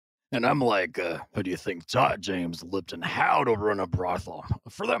And I'm like, who do you think taught James Lipton how to run a brothel?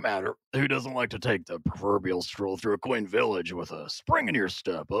 For that matter, who doesn't like to take the proverbial stroll through a quaint village with a spring in your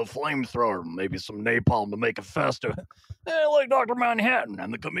step, a flamethrower, maybe some napalm to make a festive, like Dr. Manhattan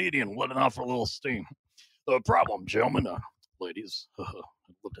and the comedian letting off a little steam. The problem, gentlemen, ladies, I'd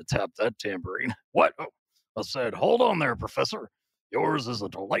love to tap that tambourine. What? Oh, I said, hold on there, Professor. Yours is a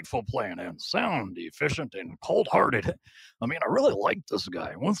delightful plan and sound, efficient, and cold-hearted. I mean, I really like this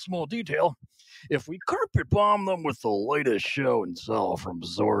guy. One small detail. If we carpet bomb them with the latest show and sell from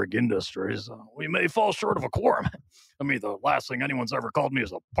Zorg Industries, we may fall short of a quorum. I mean, the last thing anyone's ever called me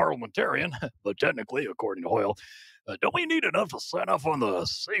is a parliamentarian, but technically, according to Hoyle, don't we need enough to sign off on the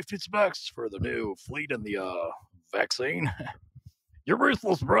safety specs for the new fleet and the vaccine? You're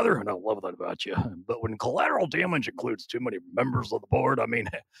ruthless, brother, and I love that about you. But when collateral damage includes too many members of the board, I mean,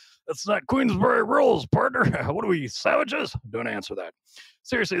 that's not Queensbury rules, partner. What are we, savages? Don't answer that.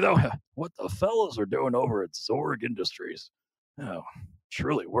 Seriously, though, what the fellas are doing over at Zorg Industries? Oh,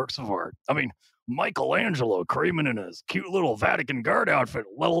 truly works of art. I mean, Michelangelo creaming in his cute little Vatican Guard outfit.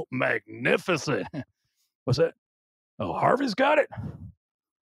 Little magnificent. What's that? Oh, Harvey's got it?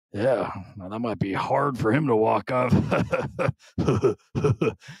 Yeah, now that might be hard for him to walk off.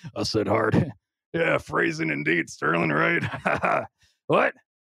 I said hard. Yeah, phrasing indeed, Sterling, right? What?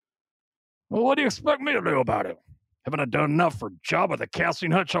 Well, what do you expect me to do about it? Haven't I done enough for Jabba the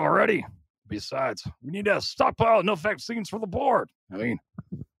casting hutch already? Besides, we need to stockpile enough vaccines for the board. I mean,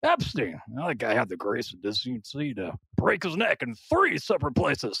 Epstein, that guy had the grace and decency to break his neck in 3 separate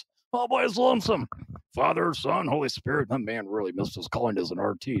places, all by his lonesome. Father, Son, Holy Spirit, that man really missed his calling as an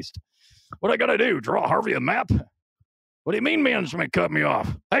artiste. What I gotta do, draw Harvey a map? What do you mean management cut me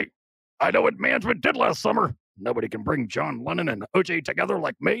off? Hey, I know what management did last summer. Nobody can bring John Lennon and OJ together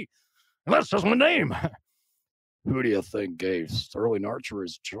like me. And that's just my name. Who do you think gave Sterling Archer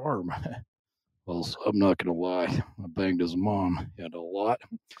his charm? Well, I'm not gonna lie. I banged his mom. He had a lot.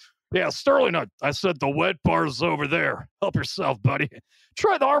 Yeah, Sterling, I said the wet bar's over there. Help yourself, buddy.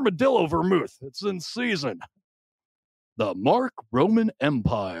 Try the armadillo vermouth. It's in season. The Mark Roman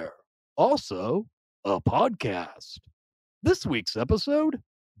Empire. Also, a podcast. This week's episode,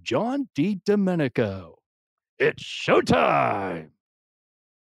 John D. Domenico. It's showtime.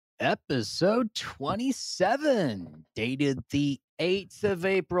 Episode 27, dated the 8th of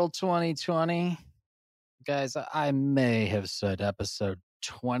April, 2020. Guys, I may have said episode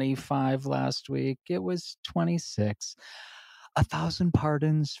 25 last week. It was 26. 1,000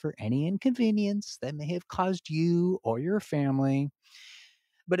 pardons for any inconvenience that may have caused you or your family.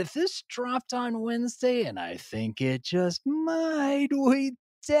 But if this dropped on Wednesday, and I think it just might, we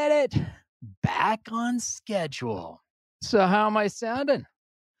did it. Back on schedule. So how am I sounding?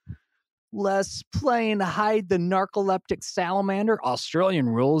 Less playing hide the narcoleptic salamander, Australian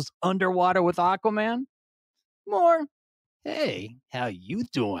rules, underwater with Aquaman? More, hey, how you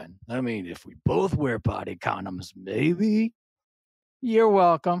doing? I mean, if we both wear body condoms, maybe. You're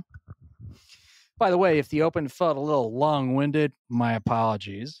welcome. By the way, if the open felt a little long-winded, my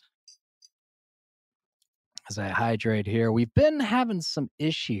apologies. As I hydrate here, we've been having some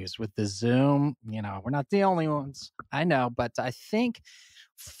issues with the Zoom. You know, we're not the only ones. I know, but I think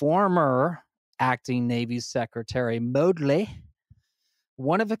former acting Navy Secretary Modley,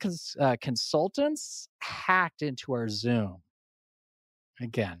 one of the consultants, hacked into our Zoom.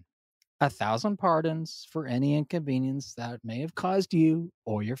 Again, 1,000 pardons for any inconvenience that may have caused you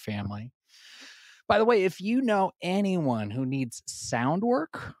or your family. By the way, if you know anyone who needs sound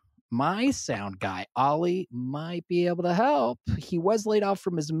work, my sound guy, Ollie, might be able to help. He was laid off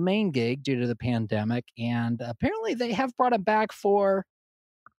from his main gig due to the pandemic, and apparently they have brought him back for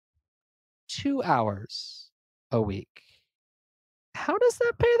 2 hours a week. How does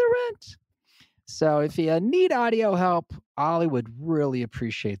that pay the rent? So if you need audio help, Ollie would really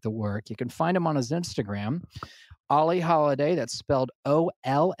appreciate the work. You can find him on his Instagram, Ollie Holiday. That's spelled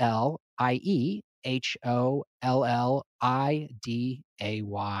OLLIEHOLLIDAY.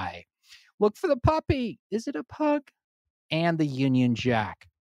 Look for the puppy. Is it a pug? And the Union Jack.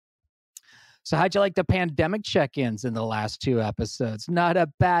 So how'd you like the pandemic check-ins in the last 2 episodes? Not a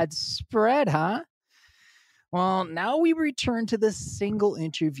bad spread, huh? Well, now we return to the single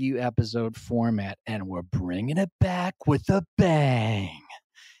interview episode format, and we're bringing it back with a bang.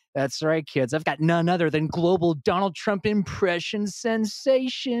 That's right, kids. I've got none other than global Donald Trump impression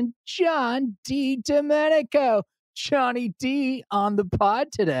sensation, John D. Domenico. Johnny D on the pod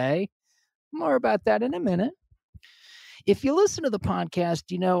today. More about that in a minute. If you listen to the podcast,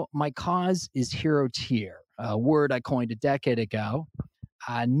 you know my cause is hero tier, a word I coined a decade ago.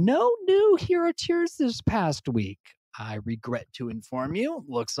 No new hero tiers this past week. I regret to inform you,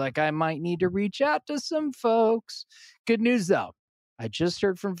 looks like I might need to reach out to some folks. Good news, though. I just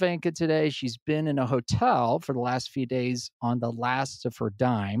heard from Vanka today. She's been in a hotel for the last few days on the last of her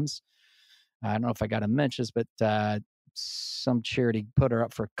dimes. I don't know if I got to mention this, but some charity put her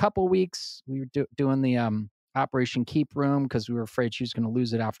up for a couple weeks. We were doing the Operation Keep Room because we were afraid she was going to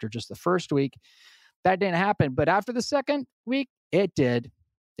lose it after just the first week. That didn't happen. But after the second week, it did.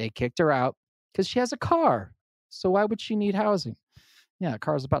 They kicked her out because she has a car. So why would she need housing? Yeah, a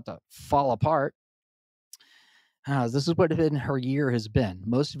car's about to fall apart. This is what her year has been.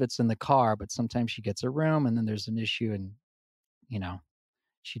 Most of it's in the car, but sometimes she gets a room and then there's an issue and,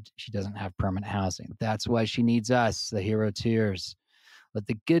 she doesn't have permanent housing. That's why she needs us, the Hero Tiers. But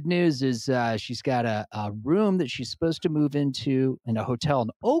the good news is she's got a room that she's supposed to move into in a hotel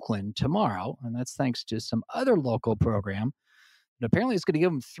in Oakland tomorrow. And that's thanks to some other local program. And apparently it's going to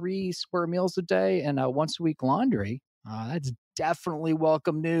give them 3 square meals a day and once a week laundry. That's definitely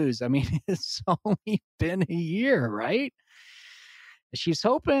welcome news. I mean, it's only been a year, right? She's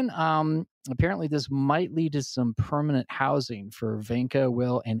hoping, apparently this might lead to some permanent housing for Vanka,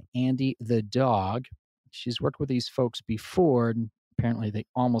 Will, and Andy the dog. She's worked with these folks before, and apparently they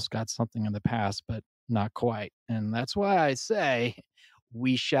almost got something in the past, but not quite. And that's why I say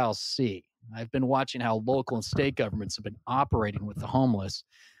we shall see. I've been watching how local and state governments have been operating with the homeless,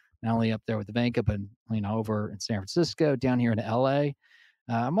 not only up there with the Vanka, but over in San Francisco, down here in LA.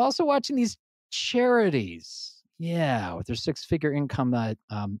 I'm also watching these charities. Yeah, with their 6-figure income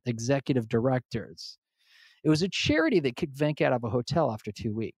executive directors. It was a charity that kicked Vanka out of a hotel after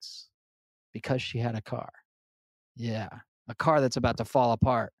 2 weeks because she had a car. Yeah, a car that's about to fall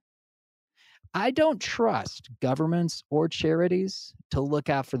apart. I don't trust governments or charities to look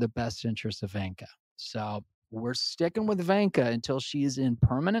out for the best interests of Vanka. So we're sticking with Vanka until she is in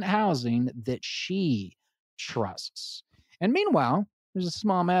permanent housing that she trusts. And meanwhile, there's a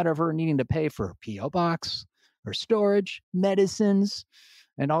small matter of her needing to pay for her P.O. box, her storage, medicines,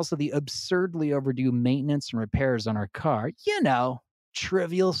 and also the absurdly overdue maintenance and repairs on her car.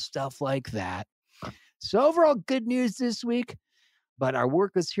 Trivial stuff like that. So overall, good news this week. But our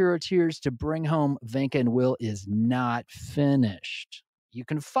work as Hero Tiers to bring home Vanka and Will is not finished. You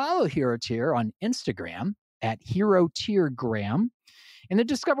can follow Hero Tier on Instagram at Hero Tiergram and then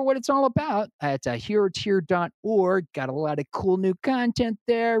discover what it's all about at herotier.org. Got a lot of cool new content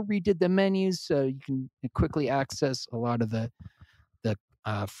there. Redid the menus so you can quickly access a lot of the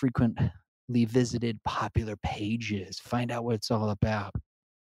frequently visited popular pages. Find out what it's all about.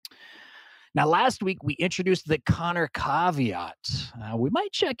 Now, last week, we introduced the Connor caveat. We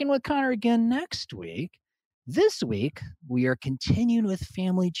might check in with Connor again next week. This week, we are continuing with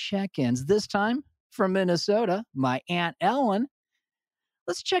family check-ins. This time from Minnesota, my Aunt Ellen.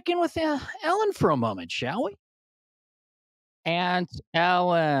 Let's check in with Ellen for a moment, shall we? Aunt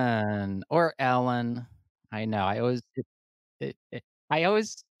Ellen, or Ellen. I know. I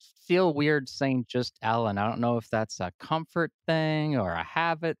always feel weird saying just Ellen. I don't know if that's a comfort thing or a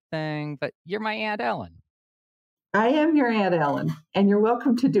habit thing, but you're my Aunt Ellen. I am your Aunt Ellen, and you're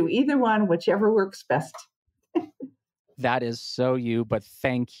welcome to do either one, whichever works best. That is so you, but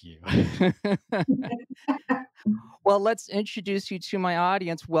thank you. Well, let's introduce you to my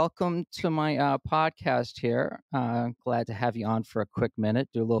audience. Welcome to my podcast here. Glad to have you on for a quick minute,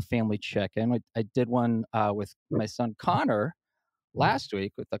 do a little family check-in. I did one with my son Connor last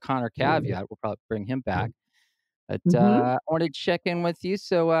week with the Connor caveat. We'll probably bring him back. But I wanted to check in with you.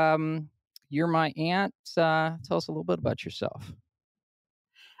 So you're my aunt. Tell us a little bit about yourself.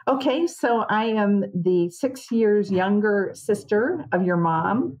 Okay, so I am the 6 years younger sister of your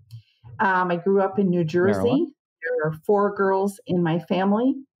mom. I grew up in New Jersey. Maryland. There are 4 girls in my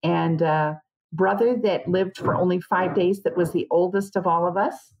family and a brother that lived for only 5 days that was the oldest of all of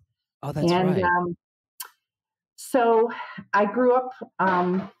us. Oh, that's right. So I grew up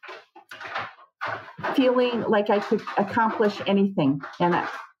feeling like I could accomplish anything. And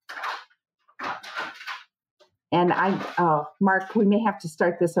Mark, we may have to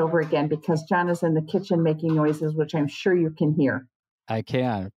start this over again because John is in the kitchen making noises, which I'm sure you can hear. I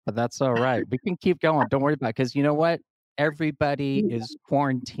can, but that's all right. We can keep going. Don't worry about it. Because you know what? Everybody is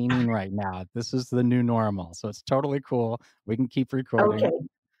quarantining right now. This is the new normal. So it's totally cool. We can keep recording. Okay.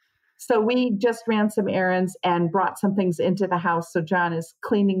 So we just ran some errands and brought some things into the house. So John is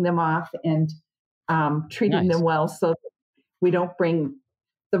cleaning them off and treating them well so that we don't bring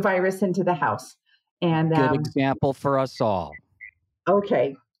the virus into the house. And good example for us all.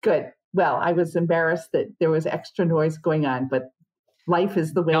 Okay, good. Well, I was embarrassed that there was extra noise going on, but life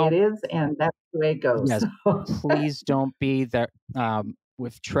is the way it is, and that's the way it goes. Yes, please don't be there.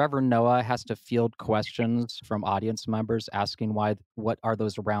 with Trevor Noah has to field questions from audience members asking what are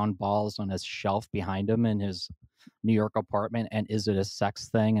those round balls on his shelf behind him in his New York apartment, and is it a sex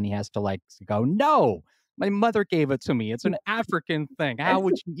thing? And he has to like go, no, my mother gave it to me. It's an African thing. How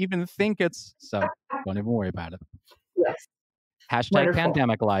would you even think it's so? Don't even worry about it. Yes. Hashtag Wonderful.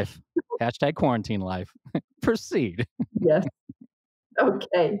 pandemic life. Hashtag quarantine life. Proceed. Yes.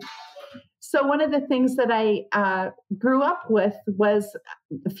 Okay. So one of the things that I grew up with was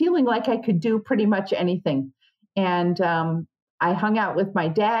feeling like I could do pretty much anything. And I hung out with my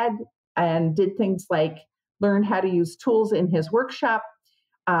dad and did things like learn how to use tools in his workshop.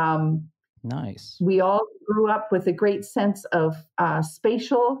 Nice. We all grew up with a great sense of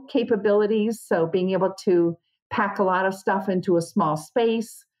spatial capabilities. So being able to pack a lot of stuff into a small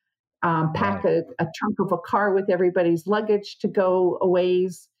space, pack a trunk of a car with everybody's luggage to go a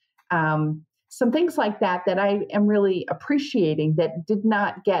ways. Some things like that I am really appreciating that did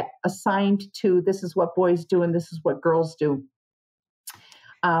not get assigned to this is what boys do and this is what girls do.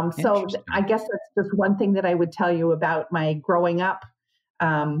 So I guess that's just one thing that I would tell you about my growing up.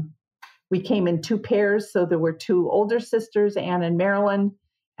 We came in 2 pairs. So there were 2 older sisters, Anne and Marilyn.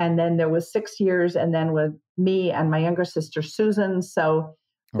 And then there was 6 years. And then with me and my younger sister, Susan. So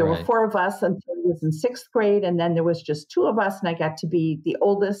there were 4 of us until I was in 6th grade. And then there was just 2 of us. And I got to be the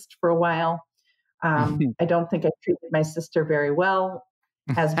oldest for a while. I don't think I treated my sister very well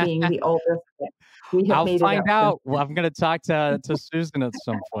as being the oldest. I'll find out. Well, I'm going to talk to Susan at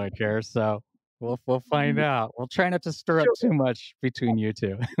some point here. So we'll find out. We'll try not to stir up too much between you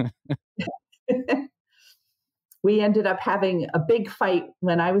two. We ended up having a big fight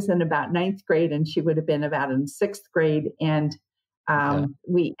when I was in about 9th grade and she would have been about in 6th grade. And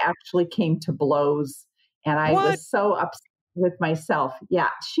we actually came to blows. And I was so upset with myself. Yeah,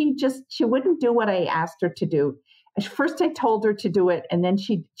 she wouldn't do what I asked her to do. First I told her to do it and then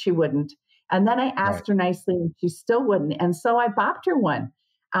she wouldn't. And then I asked her nicely and she still wouldn't. And so I bopped her one.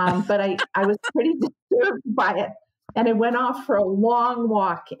 But I was pretty disturbed by it. And I went off for a long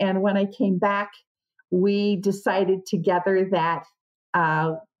walk. And when I came back, we decided together that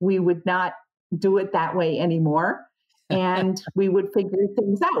we would not do it that way anymore. And we would figure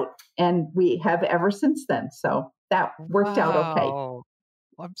things out. And we have ever since then. So that worked out okay.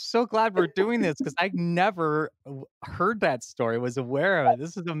 I'm so glad we're doing this because I never heard that story, was aware of it.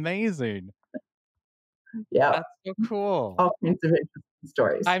 This is amazing. Yeah. That's so cool. All kinds of interesting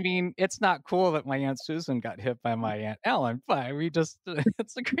stories. I mean, it's not cool that my Aunt Susan got hit by my Aunt Ellen, but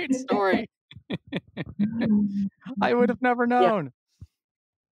it's a great story. I would have never known. Yeah.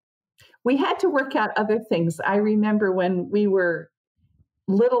 We had to work out other things. I remember when we were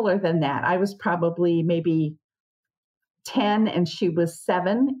littler than that, I was probably maybe 10 and she was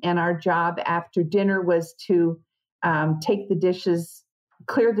 7. And our job after dinner was to take the dishes,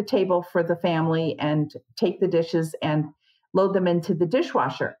 clear the table for the family and take the dishes and load them into the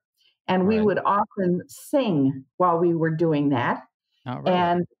dishwasher. And we would often sing while we were doing that. Oh, really?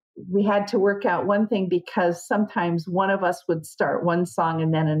 And we had to work out one thing because sometimes one of us would start one song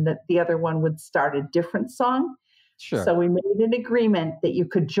and then the other one would start a different song. Sure. So we made an agreement that you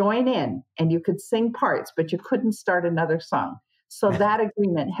could join in and you could sing parts, but you couldn't start another song. So that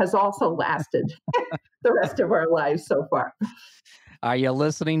agreement has also lasted the rest of our lives so far. Are you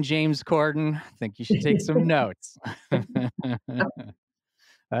listening, James Corden? I think you should take some notes.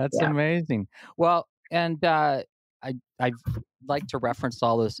 That's amazing. Well, and I'd like to reference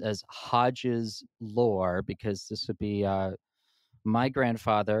all this as Hodges lore because this would be my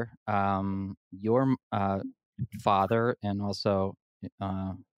grandfather, your father, and also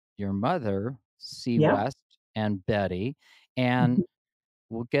your mother, C. West, and Betty. And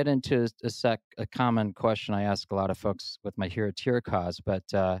we'll get into a common question I ask a lot of folks with my Here at Your Cause, but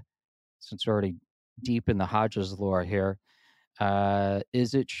since we're already deep in the Hodges lore here,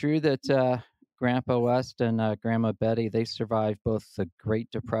 is it true that Grandpa West and Grandma Betty, they survived both the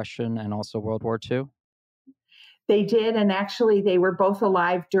Great Depression and also World War II? They did, and actually they were both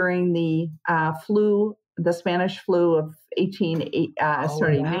alive during the flu, the Spanish flu of 1918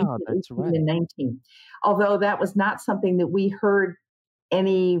 and 19. Although that was not something that we heard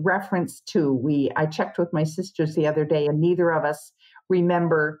any reference to. I checked with my sisters the other day, and neither of us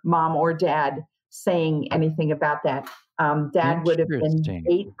remember Mom or Dad saying anything about that. Dad would have been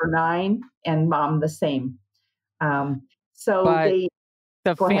 8 or 9, and Mom the same.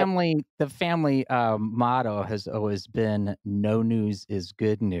 The family motto has always been "No news is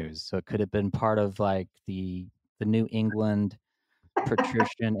good news." So it could have been part of like the New England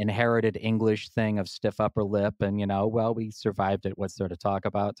patrician inherited English thing of stiff upper lip, and we survived it. What's there to talk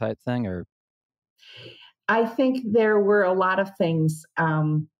about type thing, or I think there were a lot of things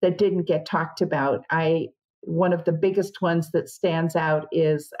that didn't get talked about. One of the biggest ones that stands out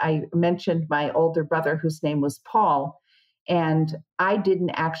is I mentioned my older brother, whose name was Paul. And I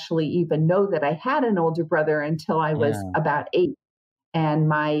didn't actually even know that I had an older brother until I was about 8.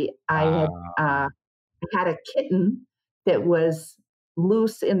 And I had a kitten that was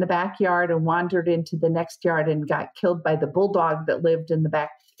loose in the backyard and wandered into the next yard and got killed by the bulldog that lived in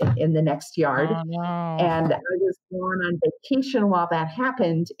the next yard. Oh, no. And I was gone on vacation while that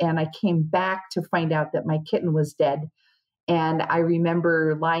happened, and I came back to find out that my kitten was dead. And I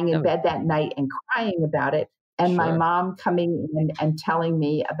remember lying in bed that night and crying about it, and my mom coming in and telling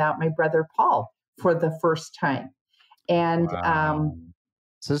me about my brother Paul for the first time. And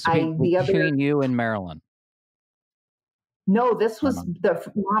so this would be between you and Marilyn? No, this was the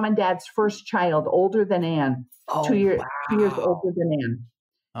mom and dad's first child, older than Anne. Oh, 2 years older than Anne.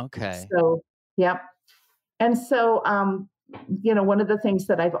 Okay. So, yep. And so, one of the things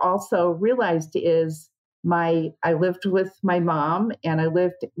that I've also realized is I lived with my mom, and I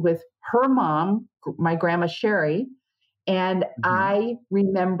lived with her mom, my grandma Sherry, and I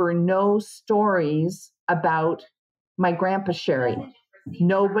remember no stories about my grandpa Sherry.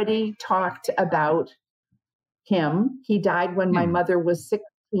 Nobody talked about him. He died when my mother was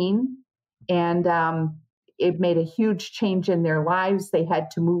 16, and it made a huge change in their lives. They had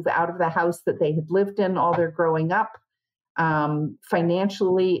to move out of the house that they had lived in all their growing up.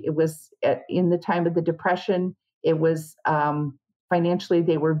 Financially, it was in the time of the Depression. It was financially,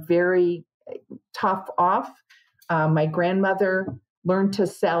 they were very tough off. My grandmother learned to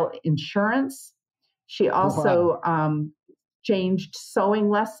sell insurance. She also changed sewing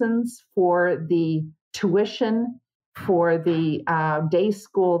lessons for the tuition for the day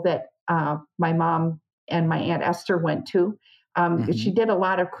school that my mom and my Aunt Esther went to. She did a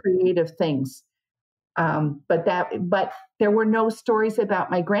lot of creative things. But there were no stories about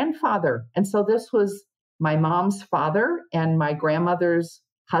my grandfather. And so this was my mom's father and my grandmother's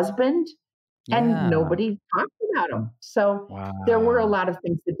husband, and nobody talked about him. So there were a lot of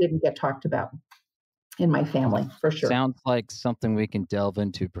things that didn't get talked about in my family, for sure. Sounds like something we can delve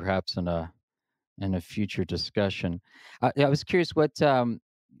into perhaps in a future discussion. I was curious, what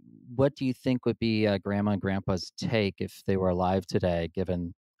do you think would be Grandma and Grandpa's take if they were alive today,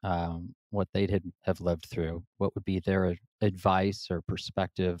 given what they'd have lived through? What would be their advice or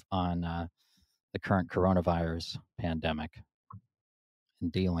perspective on the current coronavirus pandemic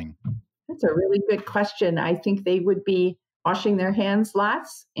and dealing? That's a really good question. I think they would be washing their hands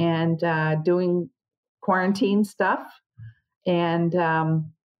lots and doing quarantine stuff, and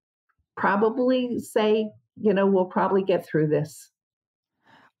probably say, we'll probably get through this.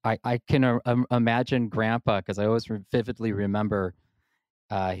 I can imagine Grandpa, because I always vividly remember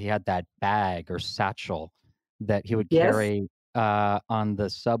he had that bag or satchel that he would carry on the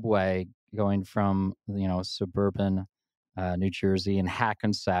subway going from suburban New Jersey and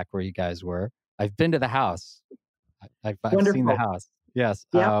Hackensack, where you guys were. I've been to the house. I've seen the house. Yes.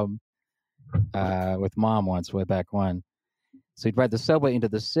 Yep. With Mom once, way back when. So he'd ride the subway into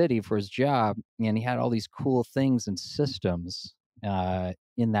the city for his job, and he had all these cool things and systems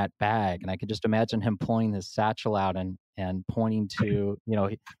in that bag. And I could just imagine him pulling his satchel out and pointing to,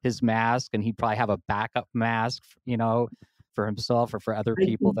 his mask, and he'd probably have a backup mask, for himself or for other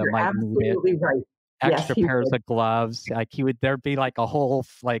people that might need it. Right. Extra pairs of gloves. There'd be like a whole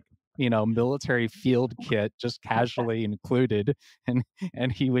military field kit just casually included,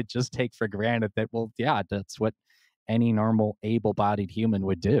 and he would just take for granted that, that's what any normal able-bodied human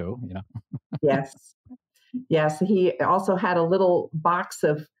would do, Yes. He also had a little box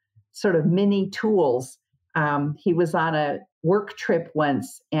of sort of mini tools. He was on a work trip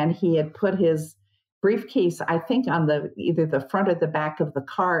once, and he had put his briefcase, I think, on either the front or the back of the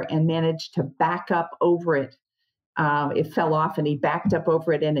car, and managed to back up over it. It fell off, and he backed up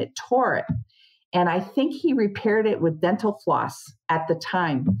over it, and it tore it. And I think he repaired it with dental floss at the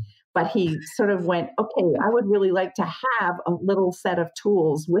time. But he sort of went, okay, I would really like to have a little set of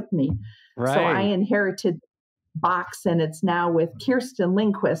tools with me. Right. So I inherited the box, and it's now with Kirsten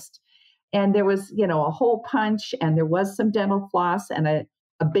Lindquist. And there was, a hole punch, and there was some dental floss and a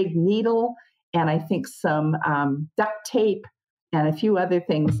big needle, and I think some duct tape and a few other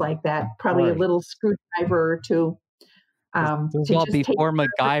things like that. Probably a little screwdriver or two. This was all before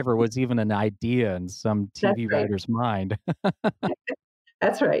MacGyver was even an idea in some TV writer's mind.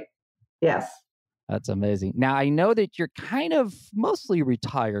 That's right. Yes. That's amazing. Now, I know that you're kind of mostly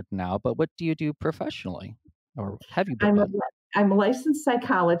retired now, but what do you do professionally? Or have you been? I'm a licensed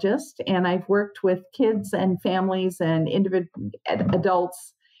psychologist, and I've worked with kids and families and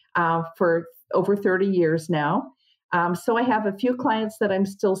adults for over 30 years now. So I have a few clients that I'm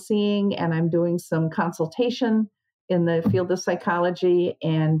still seeing, and I'm doing some consultation in the field of psychology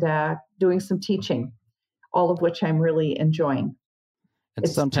and doing some teaching, all of which I'm really enjoying. And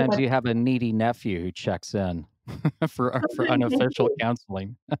sometimes you have a needy nephew who checks in for unofficial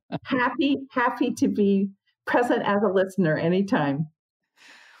counseling. Happy to be present as a listener anytime.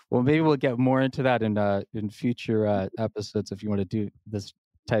 Well, maybe we'll get more into that in future episodes if you want to do this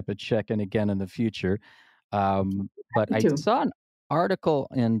type of check-in again in the future. But I saw an article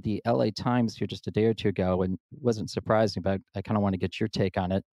in the LA Times here just a day or two ago, and it wasn't surprising, but I kind of want to get your take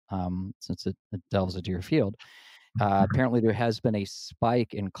on it since it delves into your field. Apparently, there has been a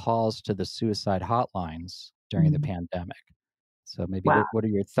spike in calls to the suicide hotlines during the pandemic. So maybe what are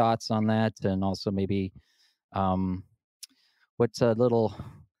your thoughts on that? And also maybe what's a little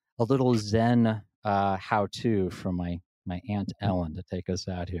Zen how-to from my Aunt Ellen to take us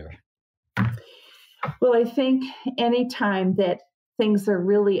out here? Well, I think anytime that things are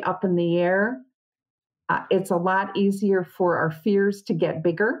really up in the air, it's a lot easier for our fears to get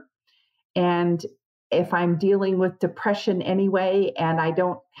bigger. And if I'm dealing with depression anyway, and I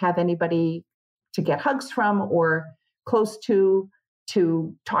don't have anybody to get hugs from or close to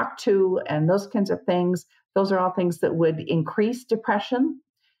talk to, and those kinds of things, those are all things that would increase depression.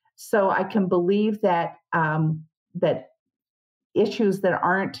 So I can believe that that issues that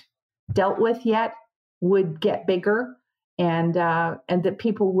aren't dealt with yet would get bigger, and that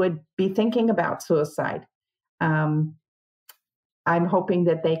people would be thinking about suicide. I'm hoping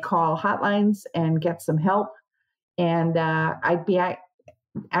that they call hotlines and get some help. And I'd be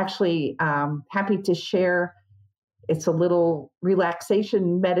actually happy to share. It's a little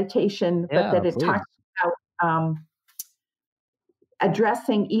relaxation meditation, but that it talks about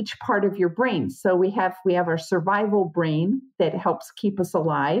addressing each part of your brain. So we have our survival brain that helps keep us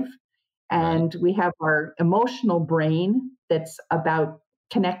alive. And we have our emotional brain that's about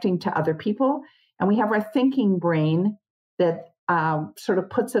connecting to other people. And we have our thinking brain that sort of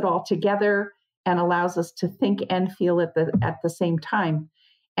puts it all together and allows us to think and feel at the same time.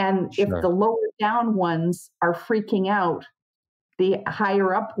 And if the lower down ones are freaking out, the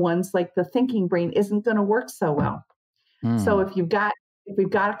higher up ones, like the thinking brain, isn't going to work so well. So if we've got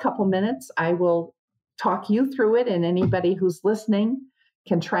a couple minutes, I will talk you through it, and anybody who's listening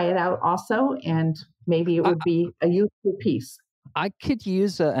can try it out also, and maybe it would be a useful piece. I could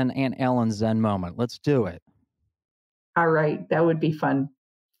use an Aunt Ellen Zen moment. Let's do it. All right, that would be fun.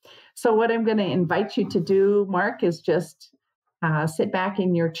 So what I'm going to invite you to do, Mark, is just sit back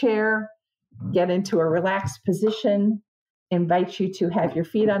in your chair, get into a relaxed position, invite you to have your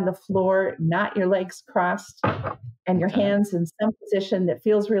feet on the floor, not your legs crossed, and your hands in some position that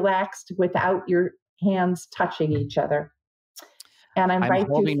feels relaxed without your hands touching each other. And I'm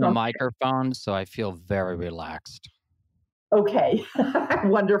holding a microphone, so I feel very relaxed. Okay,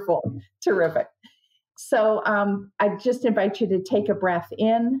 wonderful, terrific. So I just invite you to take a breath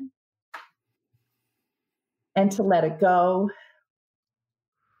in and to let it go.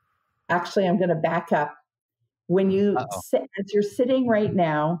 Actually, I'm going to back up. When you sit, as you're sitting right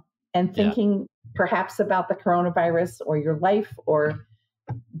now and thinking perhaps about the coronavirus or your life or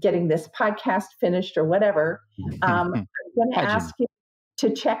getting this podcast finished or whatever, I'm going to ask you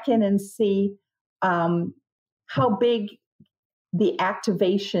to check in and see how big the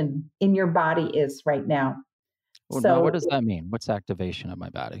activation in your body is right now. Well, so what does that mean? What's activation of my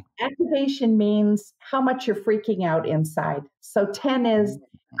body? Activation means how much you're freaking out inside. So 10 is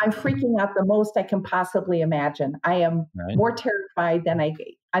I'm freaking out the most I can possibly imagine. I am more terrified than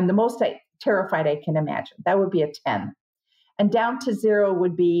I'm the most terrified I can imagine. That would be a 10. And down to 0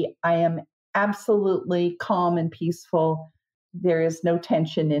 would be I am absolutely calm and peaceful. There is no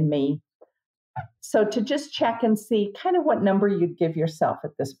tension in me. So to just check and see kind of what number you'd give yourself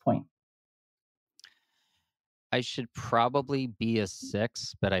at this point. I should probably be a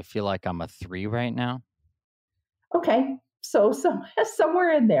 6, but I feel like I'm a 3 right now. Okay. So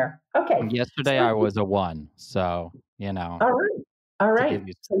somewhere in there. Okay. And yesterday I was a 1. So, you know. All right.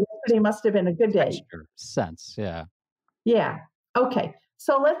 So yesterday must have been a good day. Sense. Yeah. Yeah. Okay.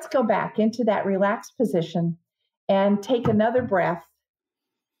 So let's go back into that relaxed position and take another breath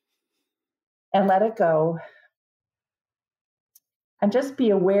and let it go. And just be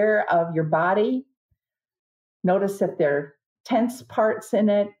aware of your body. Notice if there are tense parts in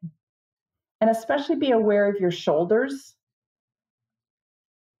it. And especially be aware of your shoulders.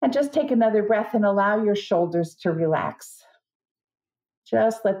 And just take another breath and allow your shoulders to relax.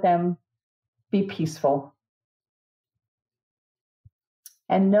 Just let them be peaceful.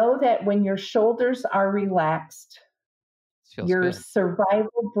 And know that when your shoulders are relaxed, your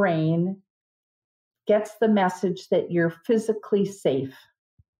survival brain gets the message that you're physically safe.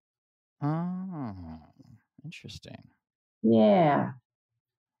 Oh, interesting. Yeah.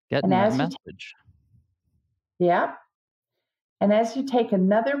 Getting that message. Yeah. And as you take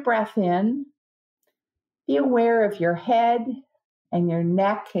another breath in, be aware of your head and your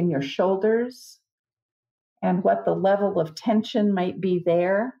neck and your shoulders and what the level of tension might be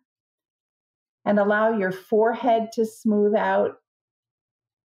there. And allow your forehead to smooth out.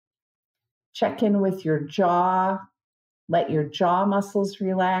 Check in with your jaw. Let your jaw muscles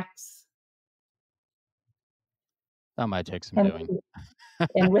relax. That might take some doing.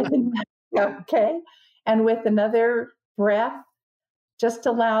 And with another breath, just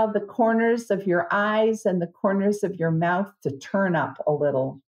allow the corners of your eyes and the corners of your mouth to turn up a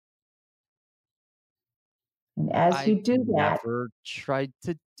little. And as you do that, I've never tried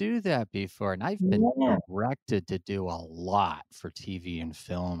to do that before, and I've been directed to do a lot for TV and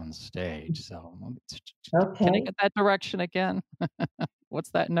film and stage. So, can I get that direction again? What's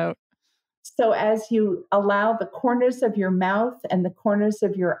that note? So as you allow the corners of your mouth and the corners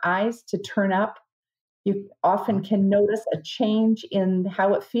of your eyes to turn up, you often can notice a change in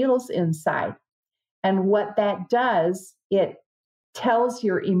how it feels inside. And what that does, it tells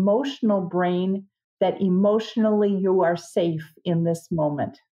your emotional brain that emotionally you are safe in this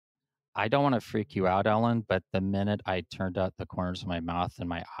moment. I don't want to freak you out, Ellen, but the minute I turned out the corners of my mouth and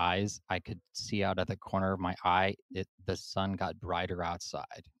my eyes, I could see out of the corner of my eye, the sun got brighter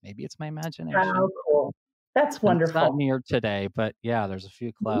outside. Maybe it's my imagination. How cool. That's wonderful. It's not near today, but yeah, there's a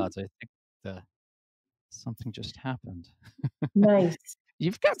few clouds. I think something just happened. Nice.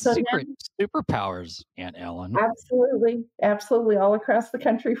 You've got secret superpowers, Aunt Ellen. Absolutely. Absolutely. All across the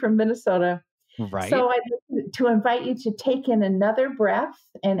country from Minnesota. Right. So I'd like to invite you to take in another breath.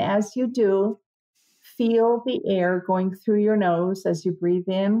 And as you do, feel the air going through your nose as you breathe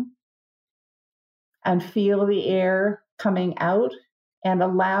in. And feel the air coming out. And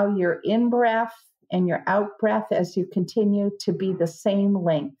allow your in-breath and your out-breath as you continue to be the same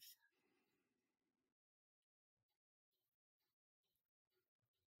length.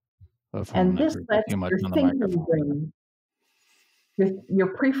 And this lets your thinking brain,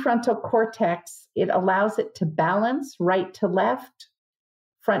 your prefrontal cortex, it allows it to balance right to left,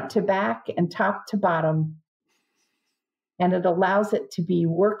 front to back, and top to bottom. And it allows it to be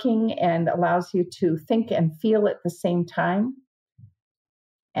working and allows you to think and feel at the same time.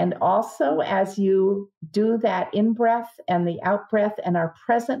 And also, as you do that in-breath and the out-breath and are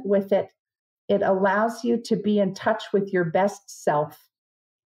present with it, it allows you to be in touch with your best self.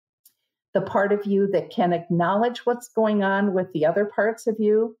 The part of you that can acknowledge what's going on with the other parts of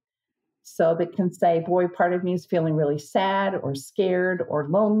you. So that can say, boy, part of me is feeling really sad or scared or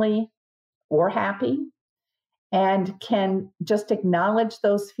lonely or happy. And can just acknowledge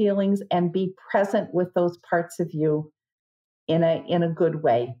those feelings and be present with those parts of you in a good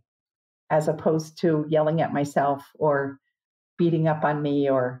way, as opposed to yelling at myself or beating up on me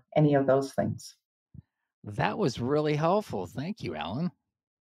or any of those things. That was really helpful. Thank you, Ellen.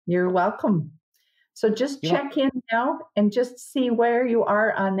 You're welcome. So just check in now and just see where you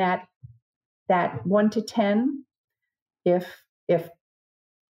are on that 1 to 10. If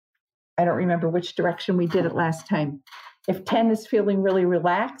I don't remember which direction we did it last time. If 10 is feeling really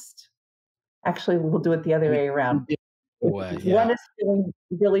relaxed, actually we'll do it the other way around. If 1 is feeling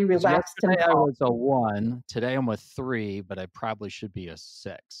really relaxed and I was a 1. Today I'm a 3, but I probably should be a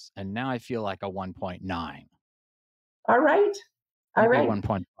 6. And now I feel like a 1.9. All right. All right.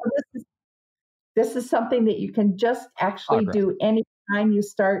 1.5. This is something that you can just actually do anytime you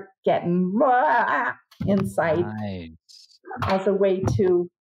start getting inside as a way to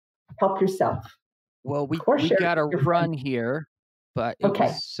help yourself. Well, we got to run here, but it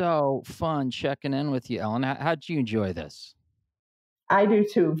was so fun checking in with you, Ellen. How'd you enjoy this? I do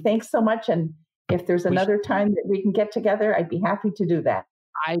too. Thanks so much. And if there's another time that we can get together, I'd be happy to do that.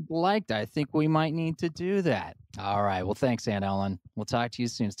 I think we might need to do that. All right. Well, thanks, Aunt Ellen. We'll talk to you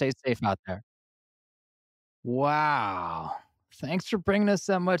soon. Stay safe out there. Wow. Thanks for bringing us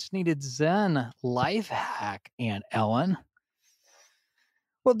that much needed Zen life hack, Aunt Ellen.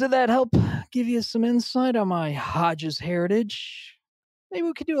 Well, did that help give you some insight on my Hodges heritage? Maybe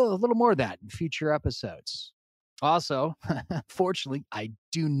we could do a little more of that in future episodes. Also, fortunately, I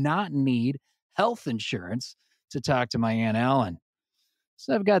do not need health insurance to talk to my Aunt Ellen.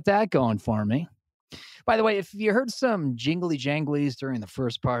 So I've got that going for me. By the way, if you heard some jingly janglies during the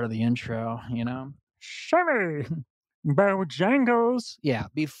first part of the intro, shimmy, Bojangles. Yeah,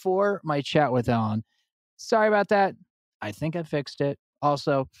 before my chat with Ellen. Sorry about that. I think I fixed it.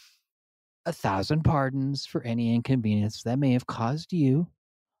 Also, 1,000 pardons for any inconvenience that may have caused you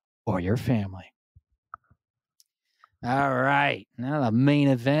or your family. All right. Now the main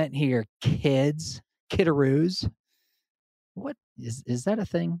event here, kiddaroos. What is that a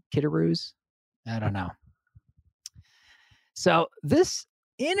thing? Kiddaroos? I don't know. So this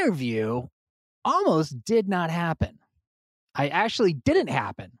interview almost did not happen. I actually didn't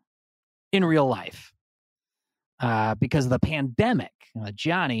happen in real life because of the pandemic.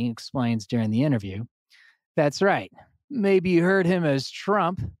 Johnny explains during the interview. That's right. Maybe you heard him as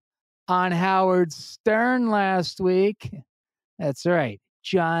Trump on Howard Stern last week. That's right.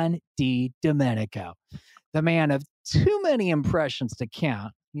 John D. Domenico, the man of too many impressions to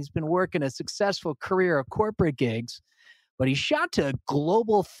count. He's been working a successful career of corporate gigs, but he shot to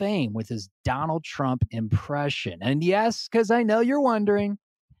global fame with his Donald Trump impression. And yes, because I know you're wondering,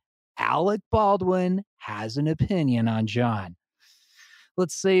 Alec Baldwin has an opinion on John.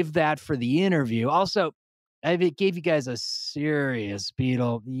 Let's save that for the interview. Also, I gave you guys a serious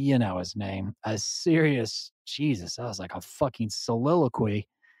Beatle, you know his name, a serious, Jesus, that was like a fucking soliloquy.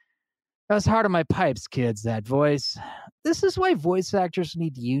 That was hard on my pipes, kids, that voice. This is why voice actors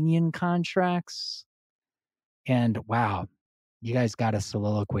need union contracts. And wow, you guys got a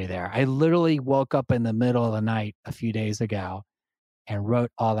soliloquy there. I literally woke up in the middle of the night a few days ago and wrote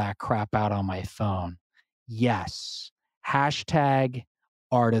all that crap out on my phone. Yes. Hashtag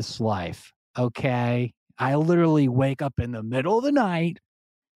artist life. Okay. I literally wake up in the middle of the night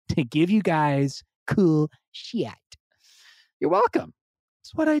to give you guys cool shit. You're welcome.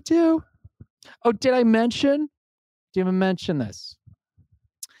 It's what I do. Oh, did I mention? Didn't even mention this.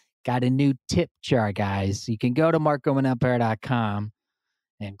 Got a new tip jar, guys. You can go to markromanempire.com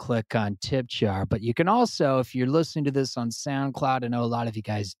and click on tip jar. But you can also, if you're listening to this on SoundCloud, I know a lot of you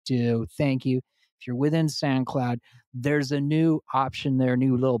guys do. Thank you. If you're within SoundCloud, there's a new option there,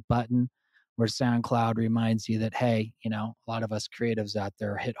 new little button where SoundCloud reminds you that, hey, you know, a lot of us creatives out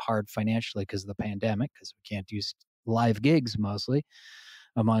there are hit hard financially because of the pandemic, because we can't do live gigs mostly,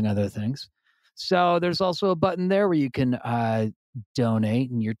 among other things. So there's also a button there where you can donate,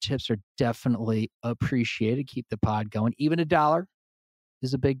 and your tips are definitely appreciated. Keep the pod going. Even $1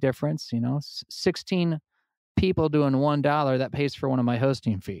 is a big difference. You know, 16 people doing $1, that pays for one of my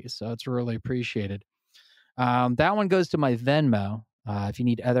hosting fees. So it's really appreciated. That one goes to my Venmo. If you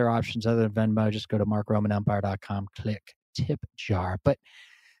need other options other than Venmo, just go to markromanempire.com, click tip jar. But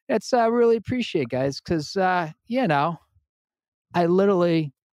it's really appreciate, guys, because, you know, I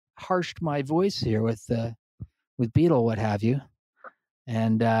literally harshed my voice here with Beetle, what have you.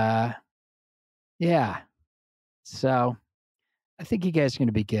 And yeah, so I think you guys are going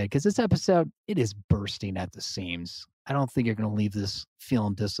to be good because this episode, it is bursting at the seams. I don't think you're going to leave this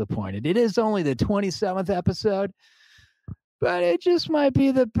feeling disappointed. It is only the 27th episode, but it just might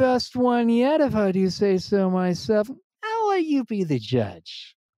be the best one yet, if I do say so myself. I'll let you be the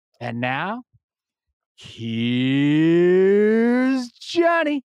judge. And now, here's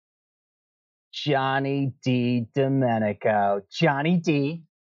Johnny. Johnny D. Domenico. Johnny D.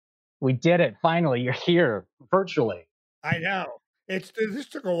 We did it. Finally, you're here virtually. I know. This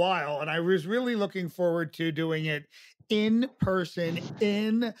took a while, and I was really looking forward to doing it in person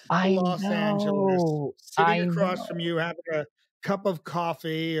in Los Angeles, sitting across from you, having a cup of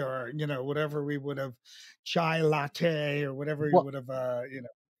coffee or, you know, whatever we would have, chai latte or whatever you would have, you know.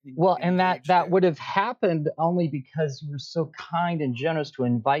 Well, and that would have happened only because you were so kind and generous to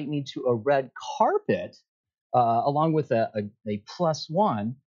invite me to a red carpet along with a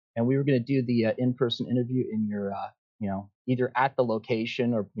 +1. And we were going to do the in-person interview in your, you know, either at the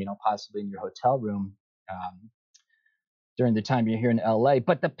location or, you know, possibly in your hotel room during the time you're here in LA.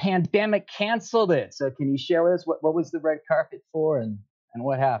 But the pandemic canceled it. So can you share with us what was the red carpet for and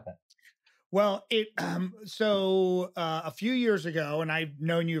what happened? Well, so a few years ago, and I've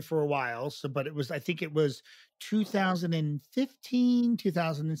known you for a while, but I think it was 2015,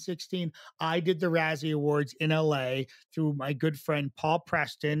 2016, I did the Razzie Awards in LA through my good friend Paul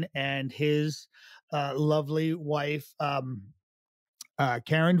Preston and his lovely wife, Karen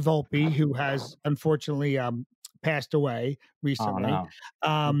Volpe, who has unfortunately passed away recently. Oh,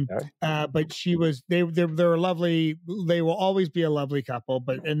 no. Okay. But they're lovely. They will always be a lovely couple,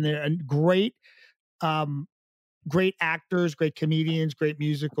 and they're great, great actors, great comedians, great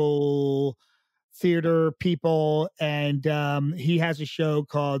musical theater people. And he has a show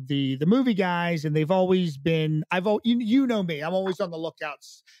called the Movie Guys, and they've always been, you know me, I'm always on the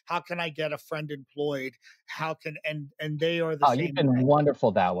lookouts. How can I get a friend employed? How can, and they are the same. You've been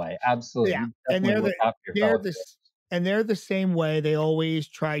wonderful that way. Absolutely. Yeah. And they're the same way. They always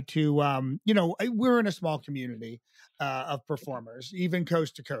try to, you know, we're in a small community. of performers, even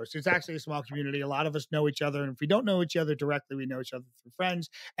coast to coast. It's actually a small community. A lot of us know each other, and if we don't know each other directly, we know each other through friends.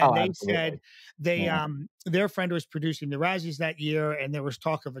 And they said their friend was producing the Razzies that year, and there was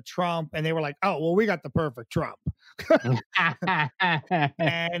talk of a Trump, and they were like, "Oh, well, we got the perfect Trump."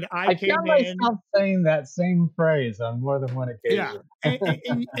 And I came found myself saying that same phrase on more than one occasion.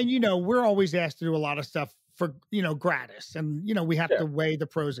 And you know, we're always asked to do a lot of stuff for, you know, gratis, and you know, we have to weigh the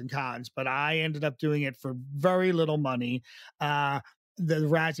pros and cons, but I ended up doing it for very little money, the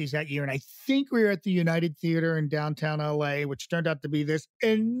Razzies that year. And I think we were at the United Theater in downtown LA, which turned out to be this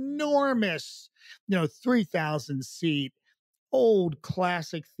enormous, you know, 3,000 seat old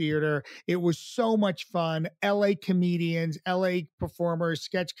classic theater. It was so much fun. LA comedians, LA performers,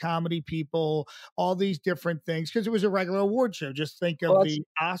 sketch comedy people, all these different things, because it was a regular award show. Just think of the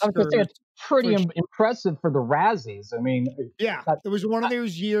Oscars. It's pretty impressive for the Razzies. I mean, yeah, it was one of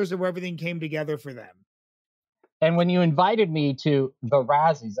those years where everything came together for them. And when you invited me to the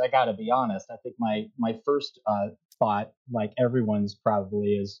Razzies, I got to be honest, I think my first thought, like everyone's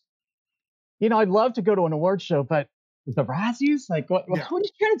probably, is, you know, I'd love to go to an award show, but the Razzies? Like, what are you trying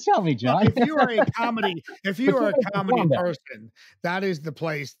to tell me, John? If you are a comedy person, that is the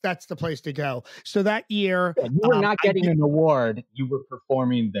place. That's the place to go. So that year, you were not getting an award. You were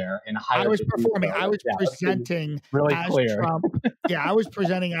performing there, and I was performing. I was presenting really as clear. Trump. Yeah, I was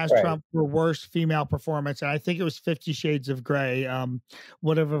presenting as Trump for worst female performance, and I think it was 50 Shades of Grey,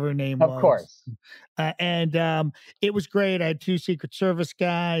 whatever her name was. Of course. And it was great. I had 2 Secret Service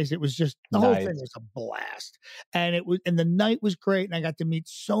guys. It was just the whole thing was a blast, and the night was great. And I got to meet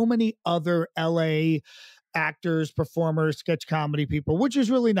so many other LA actors, performers, sketch comedy people, which is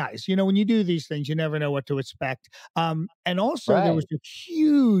really nice. You know, when you do these things, you never know what to expect. And also there was a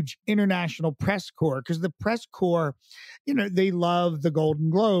huge international press corps, because the press corps, you know, they love the Golden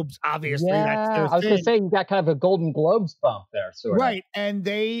Globes. Obviously, that's their thing. I was going to say, you got kind of a Golden Globes bump there, sort of. Right. And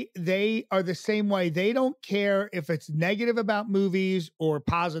they are the same way. They don't care if it's negative about movies or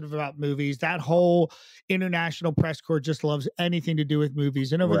positive about movies. That whole international press corps just loves anything to do with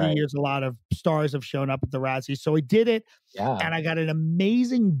movies. And over the years, a lot of stars have shown up at the Razzies. So I did it, and I got an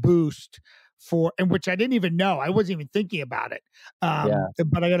amazing boost and which I didn't even know. I wasn't even thinking about it.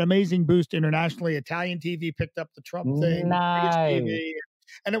 But I got an amazing boost internationally. Italian TV picked up the Trump thing. Nice. TV,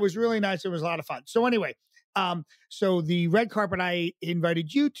 and it was really nice. It was a lot of fun. So anyway, so the red carpet I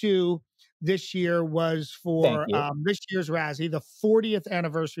invited you to this year was for this year's Razzie, the 40th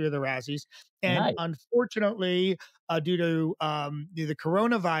anniversary of the Razzies. And unfortunately, due to the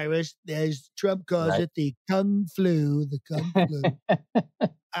coronavirus, as Trump calls it, the kung flu,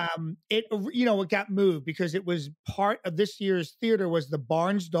 it got moved, because it was part of this year's theater was the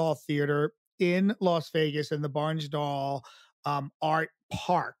Barnsdall Theater in Las Vegas, and the Barnsdall Art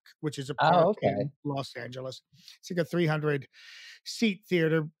Park, which is a park in Los Angeles. It's like a 300 seat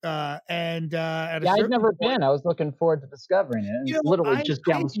theater. I've never been. I was looking forward to discovering it. It's literally just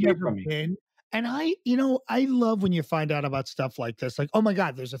down the street from me. And I love when you find out about stuff like this, like, oh my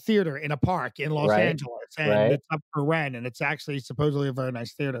God, there's a theater in a park in Los Angeles, and it's up for rent, and it's actually supposedly a very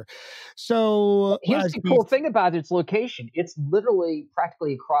nice theater. So here's the cool thing about its location. It's literally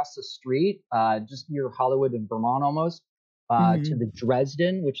practically across the street, just near Hollywood and Vermont almost, to the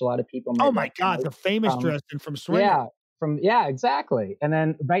Dresden, which a lot of people might my God, the famous Dresden from Swinger. Exactly. And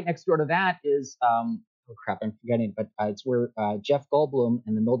then right next door to that is oh crap, I'm forgetting, but it's where Jeff Goldblum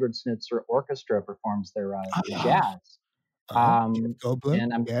and the Mildred Snitzer Orchestra performs their jazz. Jeff Goldblum.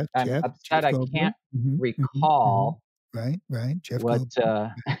 And I'm upset I can't recall. Right. Jeff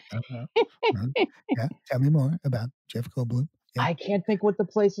Goldblum. Yeah, tell me more about Jeff Goldblum. Yeah. I can't think what the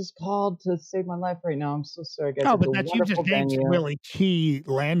place is called to save my life right now. I'm so sorry, guys. No, but that's, you just named some really key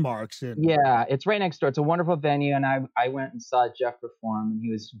landmarks. Yeah, it's right next door. It's a wonderful venue, and I went and saw Jeff perform, and he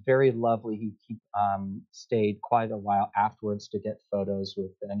was very lovely. He stayed quite a while afterwards to get photos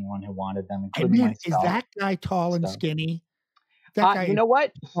with anyone who wanted them, including myself. Is that guy tall and skinny? You know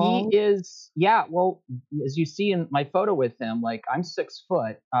what? He is, well, as you see in my photo with him, like, I'm 6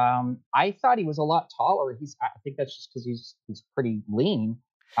 foot. I thought he was a lot taller. I think that's just because he's pretty lean.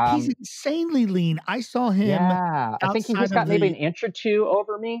 He's insanely lean. I saw him. Yeah, I think he just got maybe an inch or two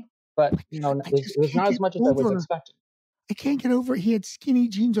over me, but it was not as much as I was expecting. I can't get over it. He had skinny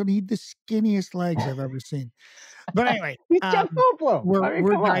jeans on. He had the skinniest legs I've ever seen. But anyway, he's Jeff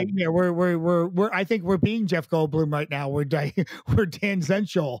Goldblum. I think we're being Jeff Goldblum right now. We're Dan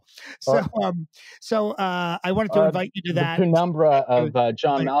Zenshaw. So I wanted to invite you to that. The penumbra of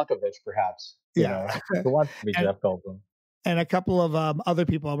John Malkovich, perhaps. Yeah, who wants to be Jeff Goldblum? and a couple of other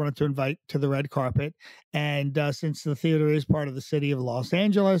people I wanted to invite to the red carpet. And since the theater is part of the city of Los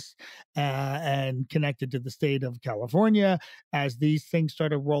Angeles and connected to the state of California, as these things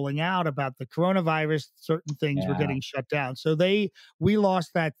started rolling out about the coronavirus, certain things were getting shut down. So we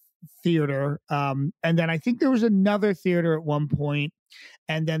lost that theater. And then I think there was another theater at one point,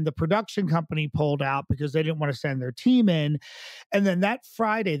 and then the production company pulled out because they didn't want to send their team in. And then that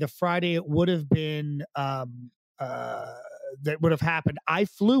Friday, the Friday it would have been that would have happened, I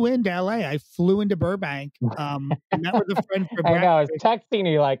flew into LA. I flew into Burbank. Met with a friend for breakfast. I know, I was texting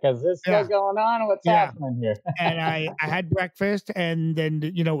you like, is this still going on? What's happening here? And I had breakfast, and then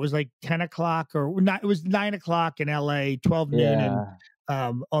it was like 10 o'clock or not. It was 9 o'clock in LA, 12 noon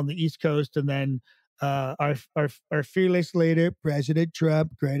on the East Coast, and then our fearless leader, President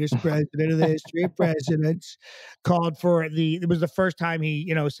Trump, greatest president of the history of presidents, called for it was the first time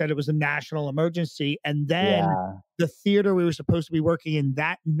he, said it was a national emergency. And then the theater we were supposed to be working in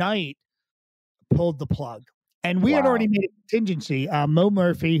that night pulled the plug. And we had already made a contingency. Mo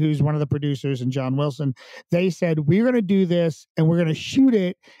Murphy, who's one of the producers, and John Wilson, they said, we're going to do this and we're going to shoot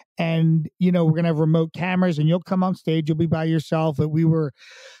it. And, we're going to have remote cameras and you'll come on stage. You'll be by yourself. And we were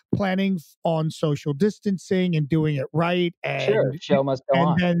planning on social distancing and doing it right. And show must go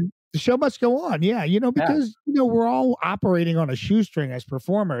on. Then the show must go on. Yeah. Because, we're all operating on a shoestring as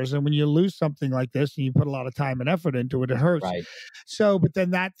performers. And when you lose something like this and you put a lot of time and effort into it, it hurts. Right. So, but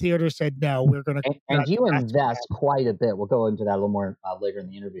then that theater said, no, we're going to. And you invest quite a bit. We'll go into that a little more later in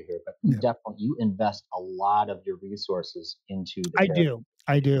the interview here, but you invest a lot of your resources into the character.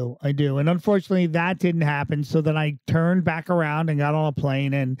 I do. And unfortunately that didn't happen. So then I turned back around and got on a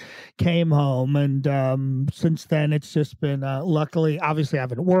plane and came home. And since then it's just been, luckily, obviously I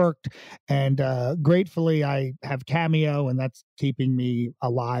haven't worked, and gratefully I have Cameo, and that's keeping me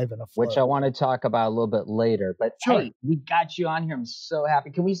alive and afloat. Which I want to talk about a little bit later. But hey, we got you on here. I'm so happy.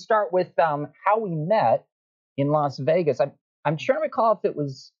 Can we start with how we met in Las Vegas? I'm trying to recall if it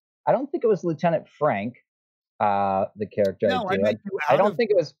was, I don't think it was Lieutenant Frank. The character. No, I don't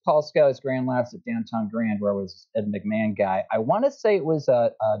think it was Paul Scott's Grand Laughs at Downtown Grand, where it was Ed McMahon guy. I want to say it was an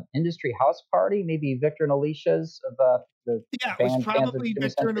industry house party, maybe Victor and Alicia's of the it was probably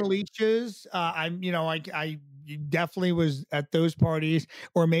Victor and Alicia's. I definitely was at those parties,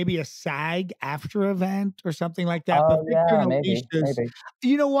 or maybe a SAG after event or something like that. But Victor and Alicia's,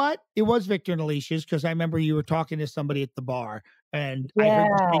 you know what? It was Victor and Alicia's, because I remember you were talking to somebody at the bar, and I heard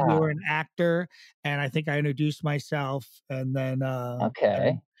you say you were an actor, and I think I introduced myself, and then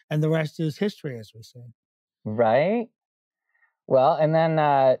and the rest is history, as we say. Right. Well, and then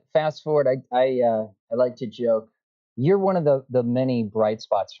fast forward, I like to joke, you're one of the many bright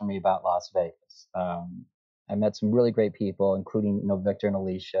spots for me about Las Vegas. I met some really great people, including Victor and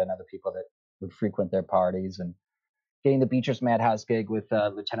Alicia and other people that would frequent their parties, and getting the Beatrice Madhouse gig with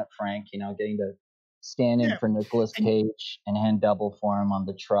Lieutenant Frank. Getting to stand in for Nicolas Cage and hand double for him on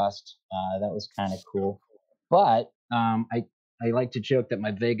The Trust. That was kind of cool. But I like to joke that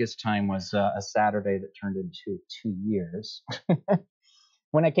my Vegas time was a Saturday that turned into 2 years.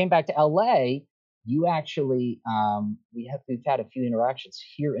 When I came back to LA, you actually, we've had a few interactions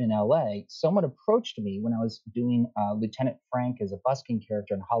here in LA. Someone approached me when I was doing Lieutenant Frank as a busking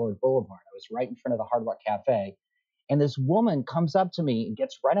character on Hollywood Boulevard. I was right in front of the Hard Rock Cafe. And this woman comes up to me and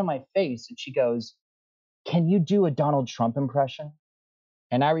gets right on my face, and she goes, "Can you do a Donald Trump impression?"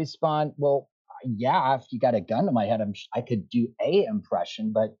 And I respond, "Well, yeah, if you got a gun to my head, I could do a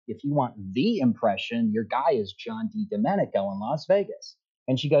impression. But if you want the impression, your guy is John D. Domenico in Las Vegas."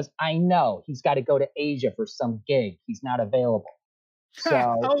 And she goes, "I know. He's got to go to Asia for some gig. He's not available."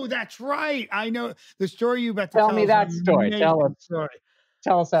 So, that's right. I know the story you about to tell me that story.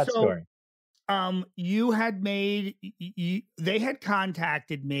 Tell us that story. You had made, they had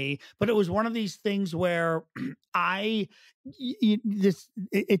contacted me, but it was one of these things where you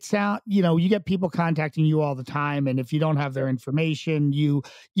get people contacting you all the time. And if you don't have their information, you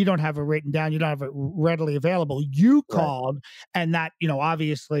don't have it written down, you don't have it readily available. You called, and that,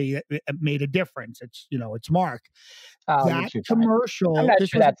 obviously it made a difference. It's, it's Mark. That commercial. I'm not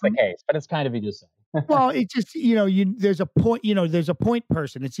sure that's the case, but it's kind of you just saying. Well, it's just, there's a point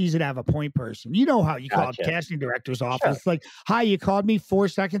person. It's easy to have a point person. You know how you call a casting director's office. It's like, "Hi, you called me 4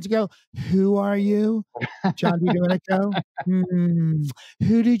 seconds ago. Who are you? John D. Domenico?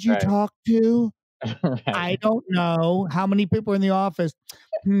 Who did you talk to? Right. I don't know. How many people are in the office?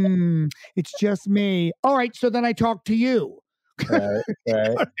 It's just me. All right, so then I talked to you."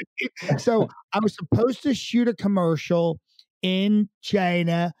 Right. So I was supposed to shoot a commercial in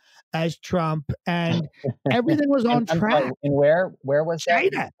China as Trump, and everything was on track. And where was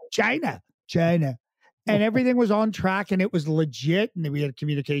China. and everything was on track and it was legit. And we had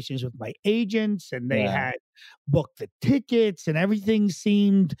communications with my agents and they had booked the tickets and everything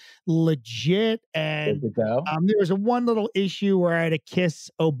seemed legit. And there was one little issue where I had to kiss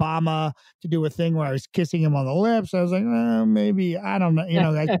Obama to do a thing where I was kissing him on the lips. I was like, maybe, I don't know.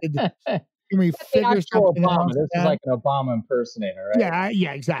 I could. Can we figure something Obama. out? This is like an Obama impersonator, right?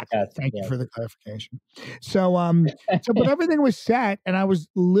 Yeah, exactly. Yes, Thank you for the clarification. So, but everything was set, and I was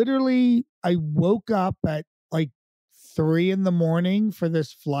literally, I woke up at like 3 a.m. for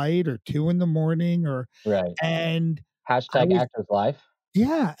this flight, or 2 a.m, and hashtag actor's life.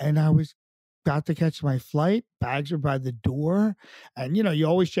 Yeah, and I was about to catch my flight. Bags were by the door, and you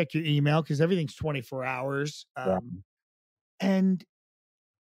always check your email because everything's 24 hours. And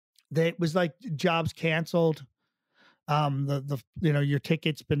it was like jobs canceled. Your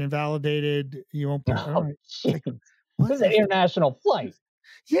ticket's been invalidated. You won't. Like, this is an international flight.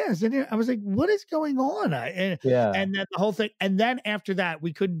 Yes, and I was like, "What is going on?" And then the whole thing. And then after that,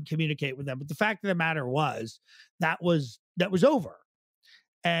 we couldn't communicate with them. But the fact of the matter was that was over.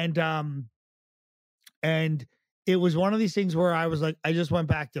 And it was one of these things where I was like, I just went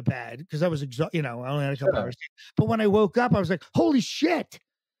back to bed because I was exhausted. I only had a couple hours. But when I woke up, I was like, "Holy shit!"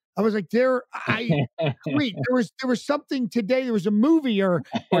 I was like, wait, there was something today. There was a movie or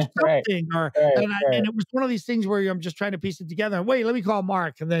something, and it was one of these things where I'm just trying to piece it together. Wait, let me call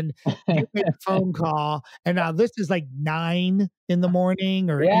Mark, and then you make a phone call, and now this is like 9 a.m,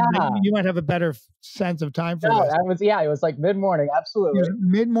 or you might have a better sense of time for this. It was like mid-morning, absolutely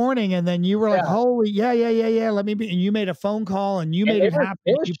mid-morning, and then you were like, holy, let me be, and you made a phone call, and you made it happen.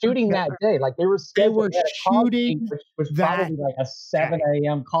 They were shooting that day, like they were shooting, which was probably like a 7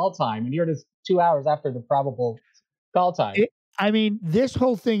 a.m. call time, and you're just 2 hours after the probable call time. This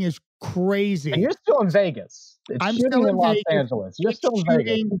whole thing is crazy. And you're still in Vegas. I'm still in Los Angeles. You're still in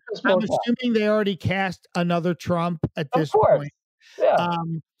Vegas. I'm assuming they already cast another Trump at this point. Yeah.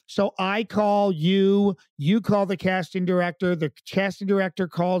 So I call you call the casting director. The casting director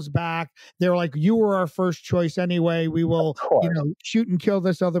calls back. They're like, "You were our first choice anyway. We will, shoot and kill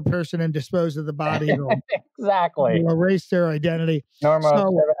this other person and dispose of the body." Exactly. We'll erase their identity.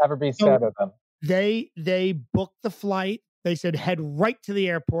 Normal ever be said of them. They booked the flight. They said head right to the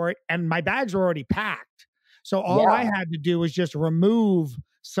airport, and my bags were already packed. So all I had to do was just remove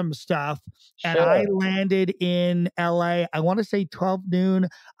some stuff, and I landed in LA. I want to say 12 noon.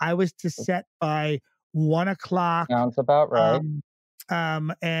 I was to set by 1 o'clock. Sounds about right.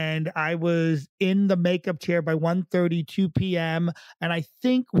 And I was in the makeup chair by 1:32 p.m. And I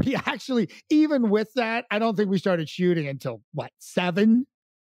think we actually, even with that, I don't think we started shooting until 7,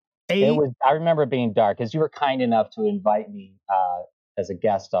 8. I remember it being dark because you were kind enough to invite me as a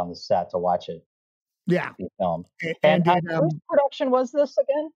guest on the set to watch it. Yeah. Be filmed. And whose production was this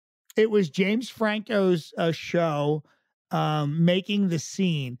again? It was James Franco's show, Making the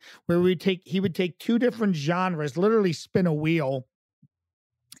Scene, where he would take 2 different genres, literally spin a wheel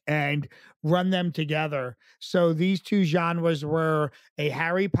and run them together. So these 2 genres were a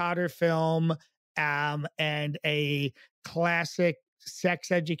Harry Potter film and a classic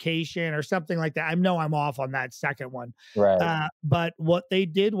sex education or something like that. I know I'm off on that second one. Right. But what they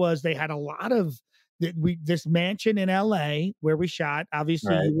did was they had a lot of this mansion in LA where we shot.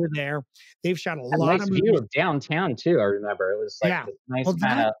 Obviously, you were there. They've shot a lot nice of view of downtown too. I remember it was like this nice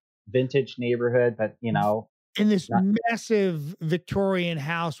kind of vintage neighborhood, but in this massive Victorian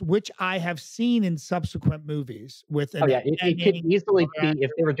house, which I have seen in subsequent movies. With it could easily be if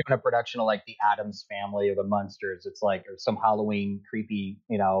they were doing a production of like the Addams Family or the Munsters. It's like or some Halloween creepy,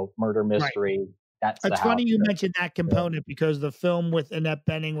 murder mystery. Right. It's funny you mentioned that component because the film with Annette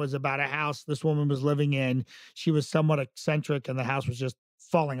Bening was about a house this woman was living in. She was somewhat eccentric and the house was just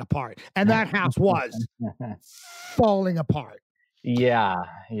falling apart. And that house was falling apart. Yeah.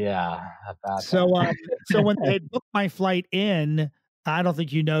 So when they booked my flight in, I don't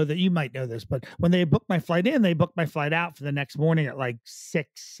think you know that. You might know this, but when they booked my flight in, they booked my flight out for the next morning at like 6,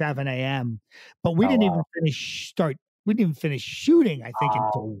 7 a.m. But we didn't even finish shooting, I think,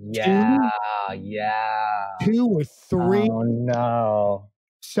 until 2 or 3. Oh, no.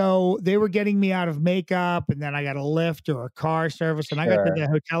 So they were getting me out of makeup, and then I got a lift or a car service, and I got to the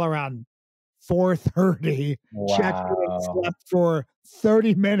hotel around 4:30. Wow. Checked in, slept for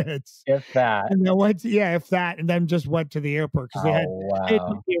 30 minutes. If that. And then if that, and then just went to the airport because they had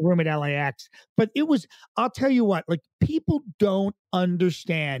a room at LAX. But it was, I'll tell you what, like people don't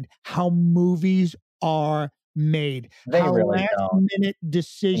understand how movies are made. They how really last-minute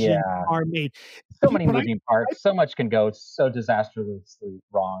decisions are made. So many moving parts. So much can go so disastrously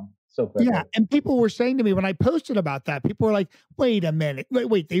wrong. so quickly. Yeah, and people were saying to me when I posted about that, people were like, "Wait a minute,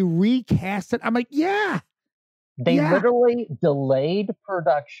 wait, they recast it?" I'm like, "Yeah." They literally delayed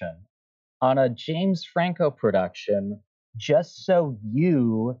production on a James Franco production just so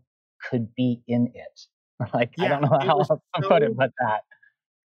you could be in it. Like, I don't know how else to put it but that.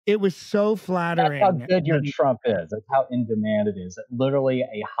 It was so flattering. That's how good your Trump is. That's how in demand it is. That literally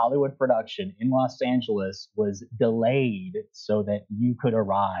a Hollywood production in Los Angeles was delayed so that you could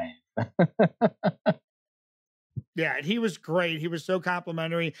arrive. Yeah, and he was great. He was so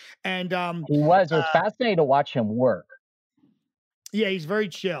complimentary, and he was. It was fascinating to watch him work. Yeah, he's very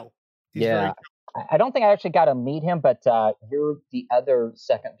chill. I don't think I actually got to meet him, but you're the other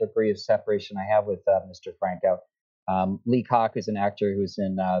second degree of separation I have with Mr. Franco. Lee Koch is an actor who's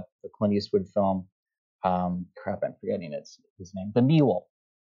in the Clint Eastwood film. I'm forgetting his name. The Mule.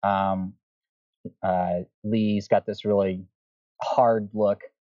 Lee's got this really hard look,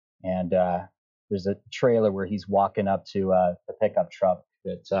 and there's a trailer where he's walking up to the pickup truck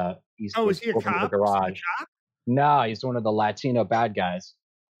that he's is he a cop? the garage. No, he's one of the Latino bad guys.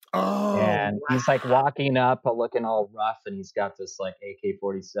 Oh, and he's like walking up, looking all rough, and he's got this like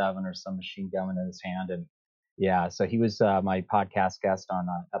AK-47 or some machine gun in his hand, and yeah, so he was my podcast guest on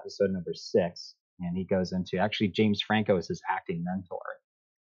episode number 6, and he goes into actually James Franco is his acting mentor.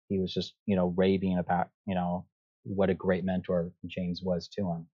 He was just raving about what a great mentor James was to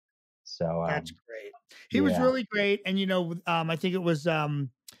him. So that's great. He was really great, and I think it was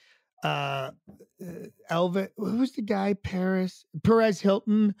Elvis, who was the guy? Perez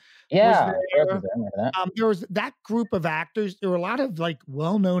Hilton. Yeah, there was that group of actors. There were a lot of like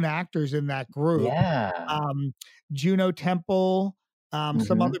well-known actors in that group. Yeah. Juno Temple,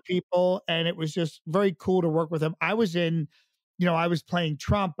 some other people, and it was just very cool to work with him. I was I was playing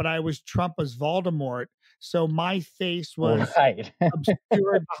Trump, but I was Trump as Voldemort. So my face was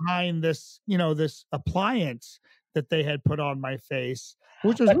obscured behind this, this appliance that they had put on my face,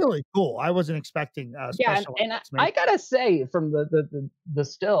 which was really cool. I wasn't expecting special. And I gotta say, from the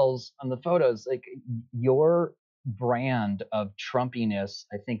stills and the photos, like your brand of Trumpiness,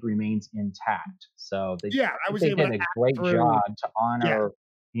 I think remains intact. So they did a great job to honor,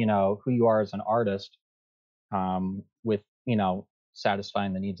 who you are as an artist, with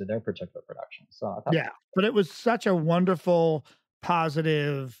satisfying the needs of their particular production. So I thought but it was such a wonderful,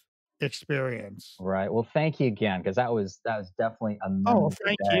 positive experience. Right. Well, thank you again, because that was definitely a memorable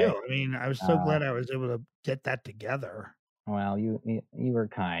thank you. I mean, I was so glad I was able to get that together. Well, you were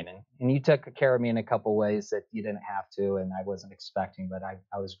kind, and you took care of me in a couple ways that you didn't have to, and I wasn't expecting, but I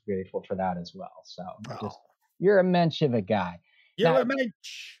was grateful for that as well. So you're a mensch of a guy. You're a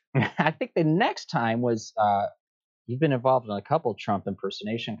mensch. I think the next time was you've been involved in a couple Trump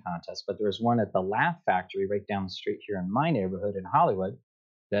impersonation contests, but there was one at the Laugh Factory right down the street here in my neighborhood in Hollywood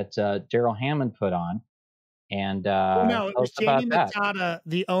that Daryl Hammond put on. And no, it was Jamie Masada,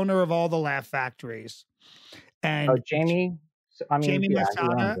 the owner of all the Laugh Factories. And Jamie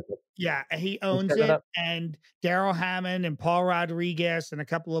Masada, he owns it. And Daryl Hammond and Paul Rodriguez and a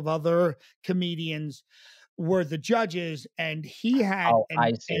couple of other comedians were the judges, and he had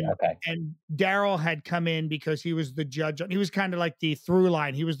and Daryl had come in because he was the judge. He was kind of like the through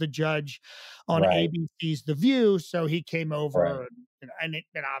line. He was the judge on ABC's The View, so he came over and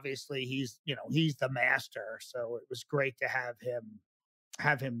obviously he's the master, so it was great to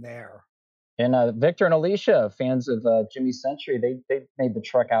have him there. And Victor and Alicia, fans of Jimmy Century, they made the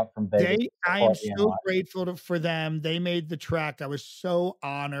trek out from Vegas. I am so grateful for them. They made the trek. I was so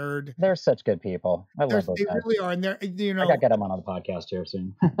honored. They're such good people. I love those guys. They really are, and they're I gotta get them on the podcast here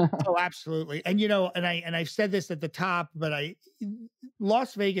soon. Oh, absolutely. And and I've said this at the top, but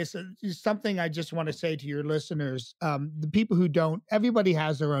Las Vegas is something I just want to say to your listeners. The people who don't, everybody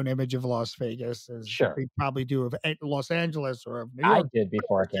has their own image of Las Vegas, as they probably do of Los Angeles or of New York. I did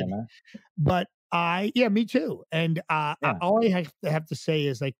before I came there. But me too. And all I have to say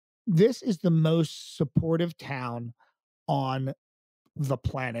is, like, this is the most supportive town on the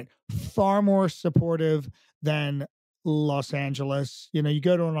planet. Far more supportive than Los Angeles. You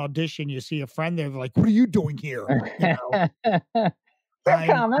go to an audition, you see a friend there, like, what are you doing here?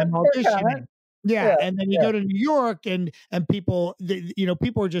 I'm auditioning. Yeah, and then you go to New York, and people,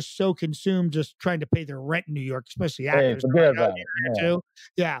 people are just so consumed just trying to pay their rent in New York, especially actors.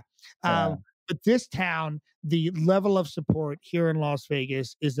 But this town, the level of support here in Las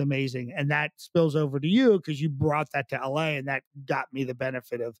Vegas is amazing, and that spills over to you because you brought that to LA, and that got me the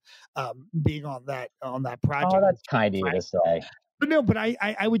benefit of being on that project. Oh, that's kind of you to say. But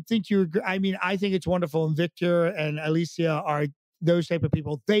I would think I think it's wonderful, and Victor and Alicia are those type of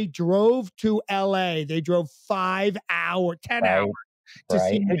people. They drove to LA. They drove 10 hours to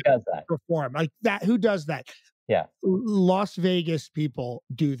right. see Who does that? perform like that. Who does that? Yeah. Las Vegas people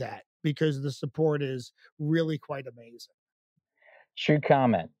do that because the support is really quite amazing. True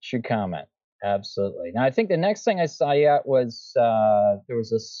comment. True comment. Absolutely. Now, I think the next thing I saw you at was there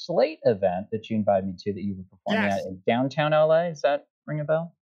was a Slate event that you invited me to that you were performing Yes. at in downtown LA. Does that ring a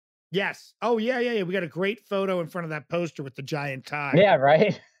bell? Yes. Oh, yeah. We got a great photo in front of that poster with the giant tie. Yeah,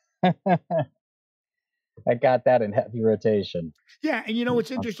 right. I got that in heavy rotation. Yeah, and you know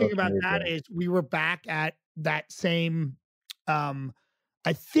what's on interesting social about that media. is we were back at that same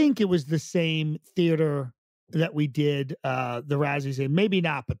I think it was the same theater that we did the Razzies in. Maybe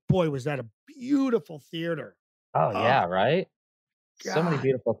not, but boy, was that a beautiful theater. Oh yeah, right. So many God.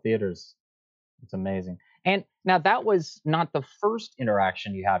 beautiful theaters. It's amazing. And now that was not the first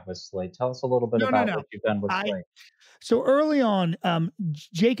interaction you had with Slate. Tell us a little bit No. about what you've done with Slate. So early on,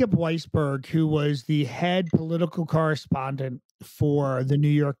 Jacob Weisberg, who was the head political correspondent for the New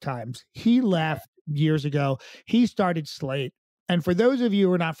York Times, he left years ago. He started Slate. And for those of you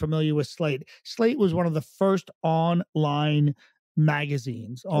who are not familiar with Slate, Slate was one of the first online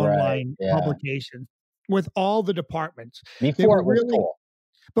magazines, online publications with all the departments. Before it was cool.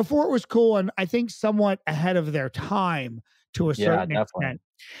 Before it was cool, and I think somewhat ahead of their time to a certain extent.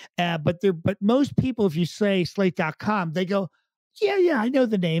 But most people, if you say slate.com, they go, yeah, I know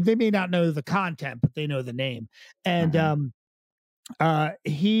the name. They may not know the content, but they know the name. And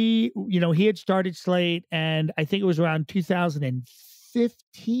he had started Slate, and I think it was around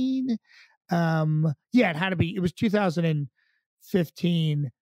 2015. It had to be. It was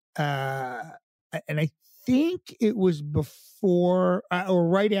 2015, and I think it was before or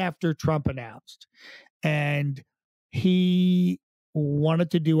right after Trump announced, and he wanted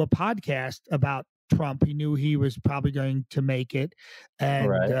to do a podcast about Trump. He knew he was probably going to make it,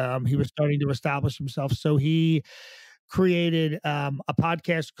 and he was starting to establish himself. So he created a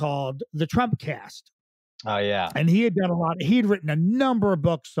podcast called The Trump Cast. Oh yeah, and he had done a lot. He had written a number of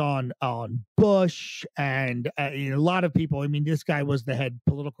books on Bush and a lot of people. I mean, this guy was the head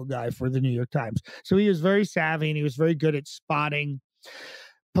political guy for the New York Times, so he was very savvy and he was very good at spotting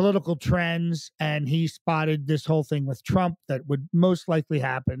political trends. And he spotted this whole thing with Trump that would most likely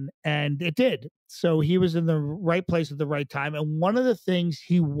happen, and it did. So he was in the right place at the right time. And one of the things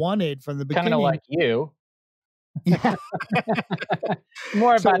he wanted from the beginning, kind of like you. Yeah.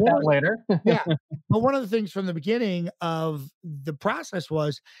 More about that later. Yeah. But one of the things from the beginning of the process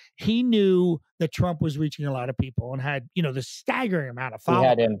was he knew that Trump was reaching a lot of people and had, the staggering amount of followers. He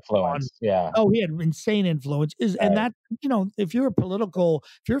had influence. Yeah. Oh, he had insane influence. And that, if you're at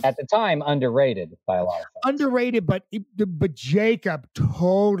the time underrated by a lot of folks. Underrated, but Jacob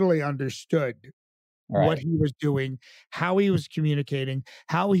totally understood what he was doing, how he was communicating,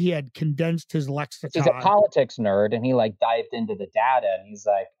 how he had condensed his lexicon. He's a politics nerd, and he dived into the data, and he's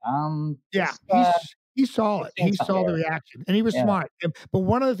like, he saw it. He saw the reaction, and he was smart. But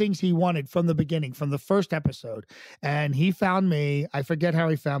one of the things he wanted from the beginning, from the first episode, and he found me. I forget how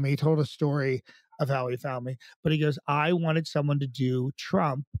he found me. He told a story of how he found me, but he goes, I wanted someone to do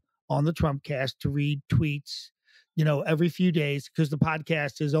Trump on the Trump Cast, to read tweets, every few days, because the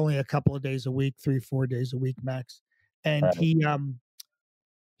podcast is only a couple of days a week, 3-4 days a week max. And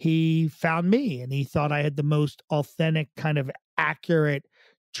he found me, and he thought I had the most authentic, kind of accurate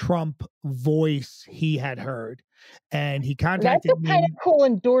Trump voice he had heard. And he contacted me. That's a kind of cool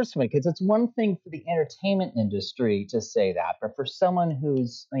endorsement, because it's one thing for the entertainment industry to say that, but for someone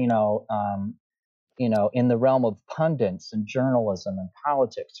who's, in the realm of pundits and journalism and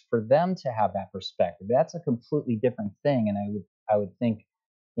politics, for them to have that perspective, that's a completely different thing. And I would think,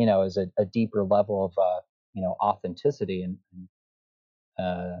 as a deeper level of, authenticity and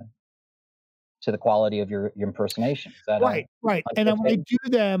to the quality of your impersonation. Is that right? And I do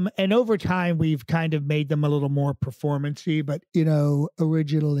them, and over time we've kind of made them a little more performance-y, but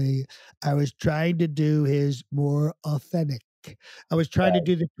originally I was trying to do his more authentic. I was trying to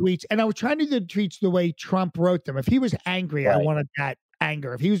do the tweets, and I was trying to do the tweets the way Trump wrote them. If he was angry, I wanted that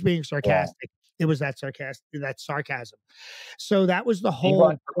anger. If he was being sarcastic, it was that sarcasm. So that was the whole you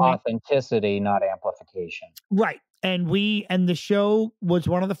want authenticity, not amplification. Right. And the show was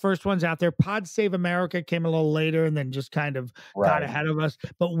one of the first ones out there. Pod Save America came a little later and then just kind of got ahead of us.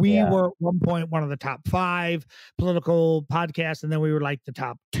 But we were at one point one of the top 5 political podcasts, and then we were like the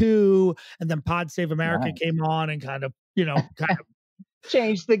top 2. And then Pod Save America came on and kind of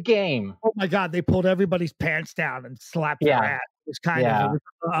changed the game. Oh my God, they pulled everybody's pants down and slapped their ass. It was kind of,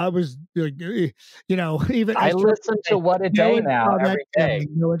 I was, even I listen to What a Day now every day.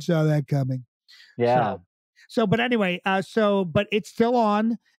 No one saw that coming. Yeah. So, but anyway, but it's still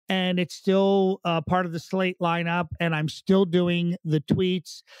on, and it's still part of the Slate lineup, and I'm still doing the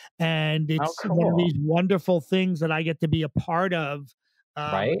tweets, and it's one of these wonderful things that I get to be a part of.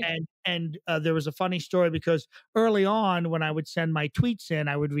 Right. And there was a funny story because early on when I would send my tweets in,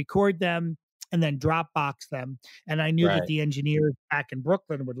 I would record them and then Dropbox them. And I knew that the engineers back in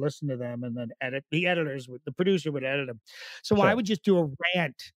Brooklyn would listen to them and then edit. The producer would edit them. So I would just do a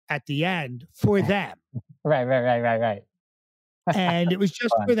rant at the end for them. Right. And it was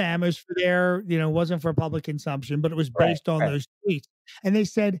just for them. It was for their, it wasn't for public consumption, but it was based on those tweets. And they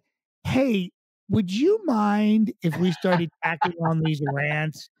said, hey, would you mind if we started tacking on these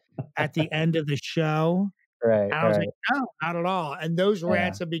rants at the end of the show? Right. And I was like, no, not at all. And those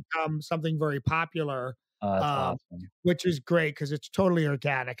rants have become something very popular, awesome. which is great because it's totally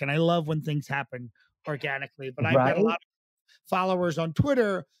organic. And I love when things happen organically. But I've got a lot of followers on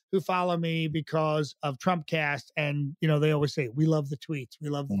Twitter who follow me because of Trumpcast. And, they always say, we love the tweets. We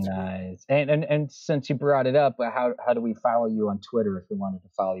love the tweets. And since you brought it up, how do we follow you on Twitter if we wanted to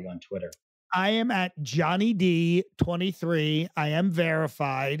follow you on Twitter? I am at Johnny D23. I am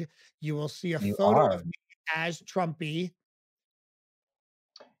verified. You will see a photo of me as Trumpy.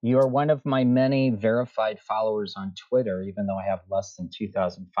 You are one of my many verified followers on Twitter, even though I have less than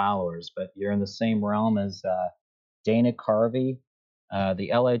 2,000 followers. But you're in the same realm as Dana Carvey,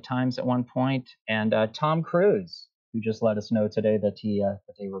 the LA Times at one point, and Tom Cruise, who just let us know today that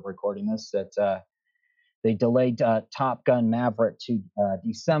that they were recording this, that they delayed Top Gun Maverick to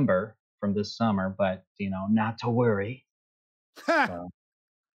December from this summer, but not to worry. So,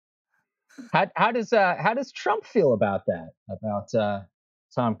 how does Trump feel about that? About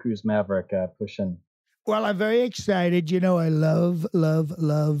Tom Cruise Maverick pushing? Well, I'm very excited. I love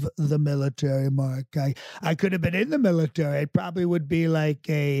the military, Mark. I could have been in the military. It probably would be like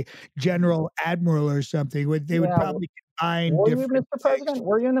a general admiral or something. They would probably combine Were you, different Mr. President?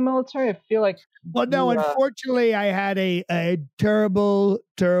 Were you in the military? I feel like. Well, no, unfortunately, I had a terrible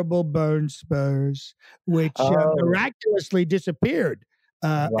burn spurs, which miraculously disappeared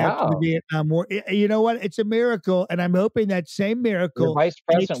after the Vietnam War. You know what? It's a miracle, and I'm hoping that same miracle Your Vice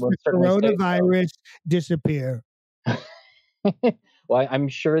President makes the coronavirus disappear. Well, I'm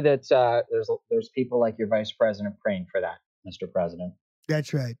sure that there's people like your Vice President praying for that, Mr. President.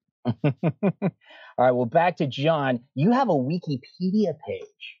 That's right. All right. Well, back to John. You have a Wikipedia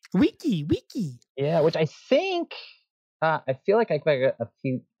page. Wiki. Yeah, which I think I feel like I've got a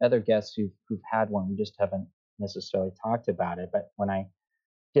few other guests who've had one. We just haven't necessarily talked about it. But when I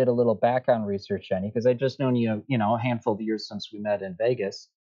did a little background research on you, because I've just known you, a handful of years since we met in Vegas,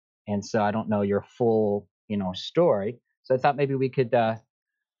 and so I don't know your full, story. So I thought maybe we could,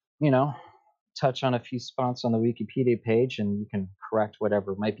 touch on a few spots on the Wikipedia page, and you can correct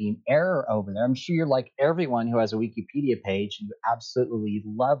whatever might be an error over there. I'm sure you're like everyone who has a Wikipedia page, and you absolutely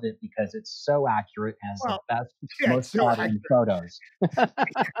love it because it's so accurate and has the best, most flattering photos.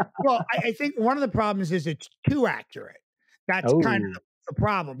 Well, I think one of the problems is it's too accurate. That's kind of the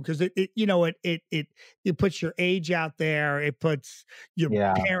problem because it puts your age out there. It puts your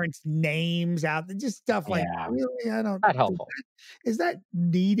parents' names out there. Just stuff like really, I don't. Not helpful. Is that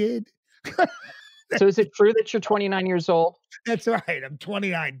needed? So is it true that you're 29 years old? That's right. I'm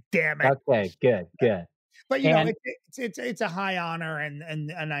 29. Damn it. Okay, good. But it's a high honor,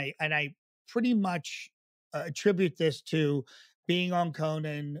 and I pretty much attribute this to being on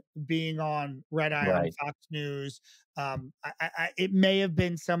Conan, being on Red Eye on Fox News. It may have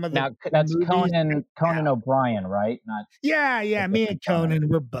been some of the. Now that's Conan O'Brien, right? Not. Yeah. Me and Conan,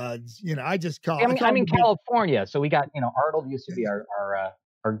 we're buds. I just call. I'm in California, so we got Arnold used to be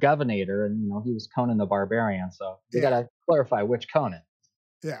our governor, and he was Conan the Barbarian. So we got to clarify which Conan.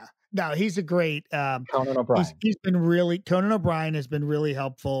 Yeah. No, he's a great Conan O'Brien. Conan O'Brien has been really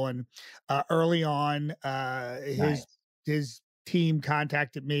helpful, and early on, his team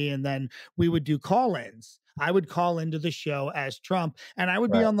contacted me, and then we would do call-ins. I would call into the show as Trump, and I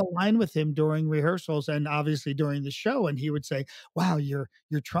would be on the line with him during rehearsals and obviously during the show. And he would say, "Wow, your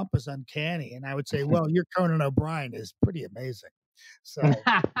Trump is uncanny," and I would say, "Well, your Conan O'Brien is pretty amazing." So,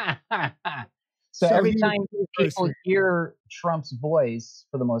 so every time people hear Trump's voice,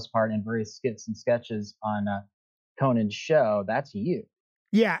 for the most part, in various skits and sketches on Conan's show, that's you.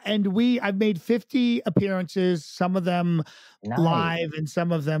 Yeah, and I've made 50 appearances, some of them live and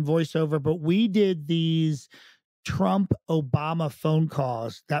some of them voiceover, but we did these Trump-Obama phone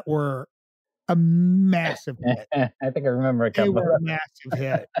calls that were a massive hit. I think I remember a couple. They were a massive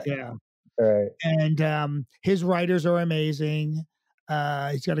hit, yeah. Right. And his writers are amazing.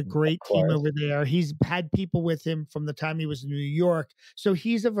 He's got a great team over there. He's had people with him from the time he was in New York. So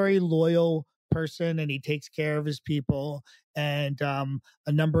he's a very loyal person, and he takes care of his people. And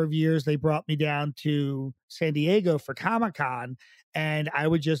a number of years, they brought me down to San Diego for Comic-Con, and I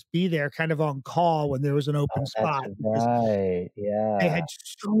would just be there kind of on call when there was an open spot. That's right. Yeah. They had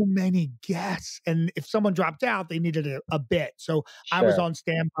so many guests, and if someone dropped out, they needed a bit. So I was on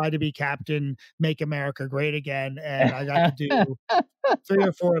standby to be Captain Make America Great Again, and I got to do 3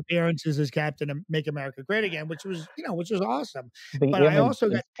 or 4 appearances as Captain of Make America Great Again, which was awesome. But I also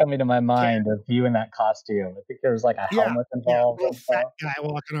got coming to my mind of you in that costume. I think there was like a helmet involved. A little fat guy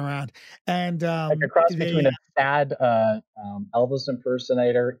walking around, and like a cross between a sad Elvis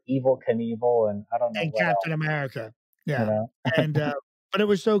impersonator, Evil Knievel, and I don't know, and Captain America. Yeah, you know? And but it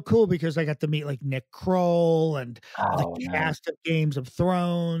was so cool because I got to meet like Nick Kroll and the cast of Games of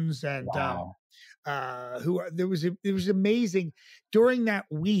Thrones, and it was amazing during that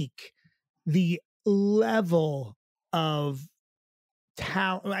week. The level of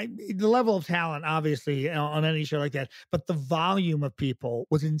talent, obviously, on any show like that, but the volume of people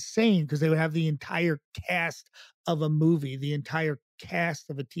was insane because they would have the entire cast of a movie, the entire cast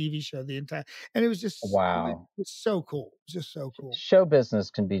of a TV show, and it was just it was so cool. Just so cool. Show business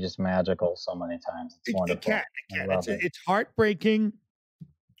can be just magical so many times. It's wonderful. It can. It's heartbreaking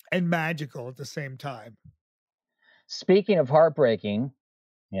and magical at the same time. Speaking of heartbreaking,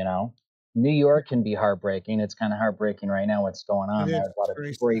 you know, New York can be heartbreaking. It's kind of heartbreaking right now what's going on. There's a lot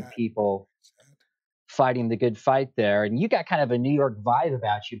of great people fighting the good fight there. And you got kind of a New York vibe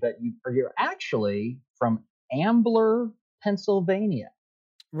about you, but you're actually from Ambler, Pennsylvania.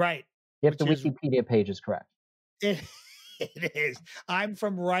 Right. If the Wikipedia page is correct. It is. I'm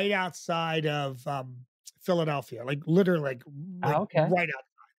from right outside of Philadelphia, like literally right outside.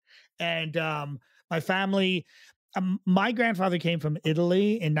 And my family... my grandfather came from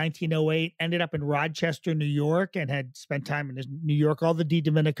Italy in 1908, ended up in Rochester, New York, and had spent time in New York. All the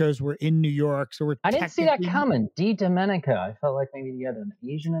DiDomenicos were in New York. So I didn't see that coming. DiDomenico. I felt like maybe you had an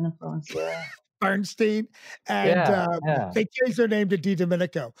Asian influence there. Bernstein. And they changed their name to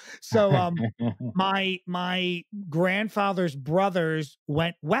DiDomenico. So my grandfather's brothers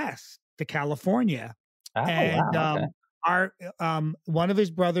went west to California. Oh, and our one of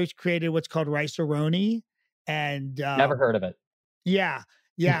his brothers created what's called rice-a-roni. And never heard of it. Yeah.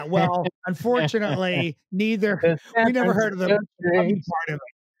 Well, unfortunately, we never heard of the part of it.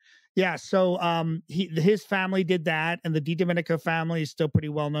 Yeah. So his family did that, and the DiDomenico family is still pretty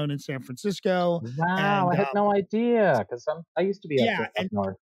well known in San Francisco. Wow, I had no idea because I used to be up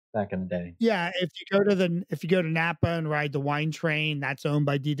north back in the day. Yeah, if you go to Napa and ride the wine train, that's owned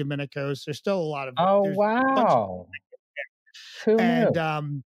by DiDomenico's. There's still a lot of wow. Who knew?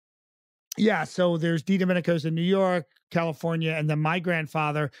 And yeah, so there's DiDomenico's in New York, California, and then my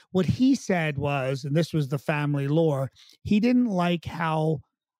grandfather, what he said was, and this was the family lore, he didn't like how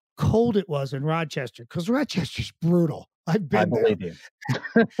cold it was in Rochester because Rochester's brutal. I believe you.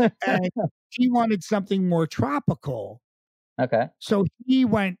 And he wanted something more tropical. Okay. So he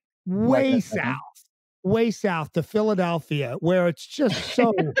went way south to Philadelphia, where it's just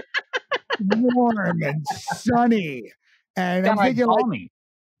so warm and sunny. And I'm thinking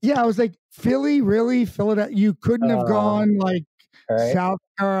I was like, Philly, really? Philadelphia? You couldn't have gone like South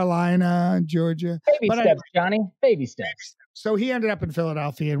Carolina, Georgia. Baby steps, Johnny. Baby steps. So he ended up in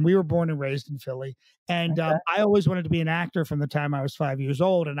Philadelphia, and we were born and raised in Philly. And I always wanted to be an actor from the time I was 5 years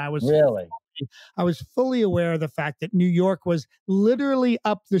old. And I was fully aware of the fact that New York was literally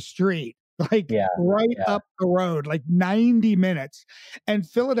up the street, up the road, like 90 minutes. And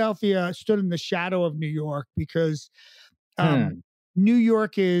Philadelphia stood in the shadow of New York because New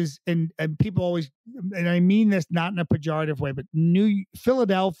York is, and people always, and I mean this not in a pejorative way, but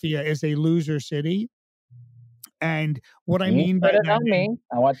Philadelphia is a loser city. And what I mean by that,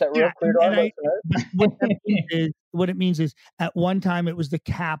 I want that real clear to our listeners. What it means is, at one time it was the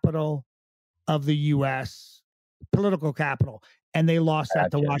capital of the U.S., political capital, and they lost that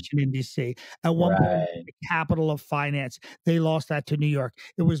to Washington, D.C. At one point, the capital of finance, they lost that to New York.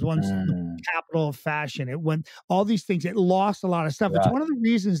 It was once the capital of fashion. It went all these things. It lost a lot of stuff. It's one of the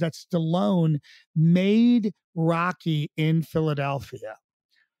reasons that Stallone made Rocky in Philadelphia.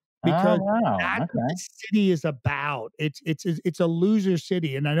 Because that's what the city is about. It's a loser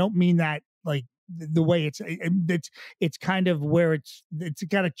city, and I don't mean that like the way it's kind of where it's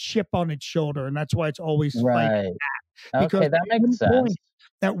got a chip on its shoulder, and that's why it's always fighting back. Because that makes sense.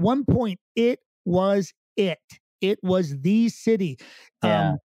 At one point, it was the city.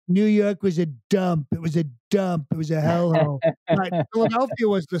 New York was a dump. It was a hellhole. But Philadelphia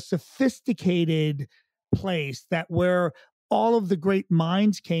was the sophisticated place where all of the great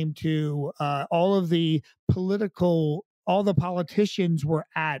minds came to, all of the political all the politicians were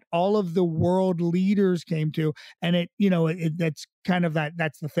at, all of the world leaders came to, and that's kind of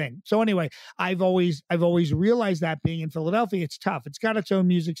that's the thing. So anyway, I've always realized that being in Philadelphia, it's tough. It's got its own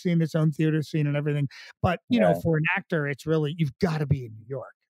music scene, its own theater scene, and everything. But for an actor, it's really, you've got to be in New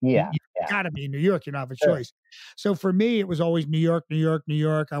York. Yeah, you got to be in New York. You don't have a choice. So for me, it was always New York, New York, New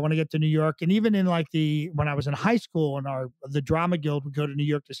York. I want to get to New York. And even in when I was in high school, and the Drama Guild would go to New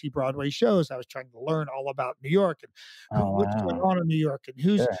York to see Broadway shows, I was trying to learn all about New York and what's going on in New York and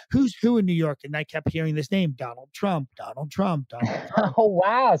who's who in New York. And I kept hearing this name, Donald Trump, Donald Trump, Donald Trump. Oh,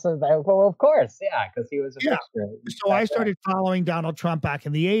 wow. So well, of course. Yeah. Because he was a fixture. So I started following Donald Trump back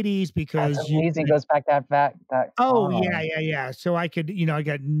in the 80s because amazing. Goes back that. Yeah. So I could, I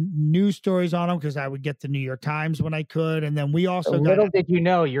got news stories on him because I would get the New York Times when I could. And then we also little did you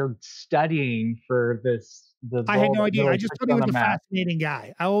know you're studying for this. I had no idea. I just thought he was a fascinating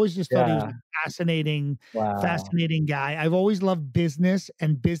guy. I always just thought he was a fascinating guy. I've always loved business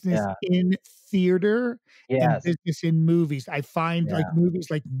and business in theater and business in movies. I find like movies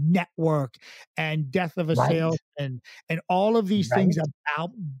like Network and Death of a Salesman and all of these things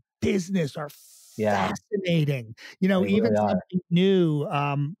about business are fascinating. Even something new.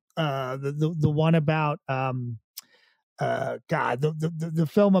 The one about the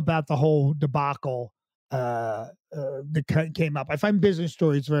film about the whole debacle that came up. I find business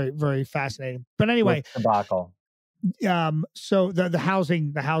stories very, very fascinating. But anyway, debacle. So the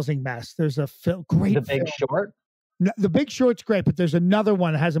housing mess. There's a great The Big Short. The Big Short's great, but there's another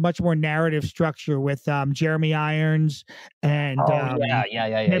one that has a much more narrative structure with Jeremy Irons and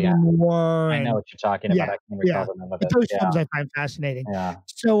Demi Moore. I know what you're talking about. I can't recall the name of it. Those films I find fascinating. Yeah.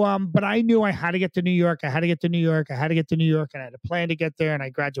 So, but I knew I had to get to New York. And I had a plan to get there. And I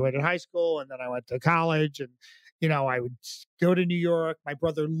graduated high school, and then I went to college, and I would go to New York. My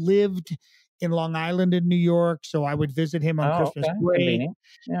brother lived in Long Island in New York, so I would visit him on Christmas break.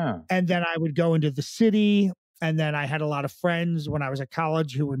 Yeah. And then I would go into the city. And then I had a lot of friends when I was at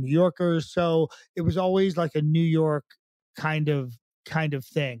college who were New Yorkers. So it was always like a New York kind of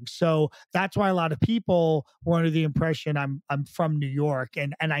thing. So that's why a lot of people were under the impression I'm from New York.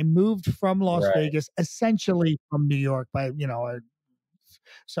 And I moved from Las Vegas, essentially from New York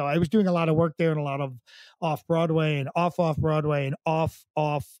so I was doing a lot of work there and a lot of off Broadway and off Broadway and off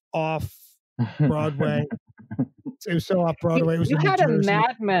Broadway. It was so off Broadway. You had a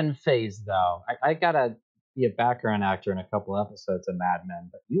Mad Men phase, though. I gotta be a background actor in a couple episodes of Mad Men,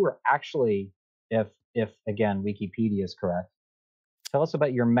 but you were actually, if again Wikipedia is correct, tell us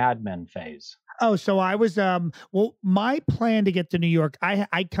about your Mad Men phase. Oh, so I was my plan to get to New York,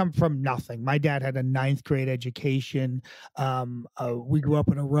 I come from nothing. My dad had a 9th grade education. We grew up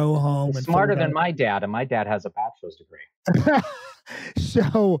in a row home. He's smarter than my dad, and my dad has a bachelor's degree.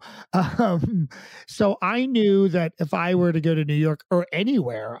 So I knew that if I were to go to New York or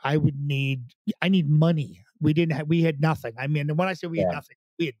anywhere, I need money. We had nothing. I mean, when I say we had nothing,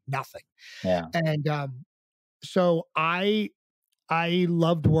 we had nothing. Yeah. And so I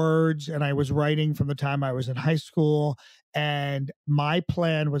loved words, and I was writing from the time I was in high school. And my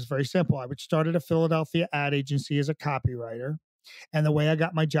plan was very simple. I would start at a Philadelphia ad agency as a copywriter. And the way I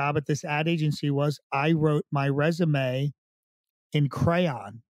got my job at this ad agency was I wrote my resume in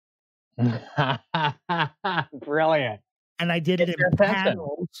crayon. Brilliant. And I did it in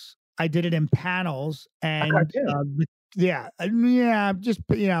panels. And but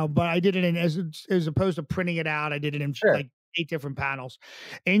I did it in as opposed to printing it out. I did it in like 8 different panels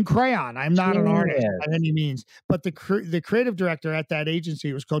in crayon. I'm not an artist by any means, but the creative director at that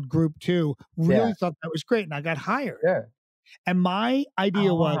agency, was called Group 2, really thought that was great, and I got hired. Yeah. And my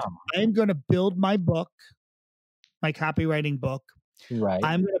idea was, I'm going to build my book, my copywriting book. Right.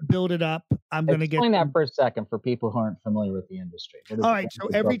 I'm going to build it up. I'm going to explain that for a second for people who aren't familiar with the industry. All right. So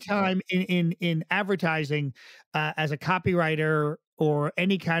every time in advertising, as a copywriter or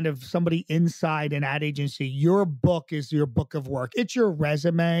any kind of somebody inside an ad agency, your book is your book of work. It's your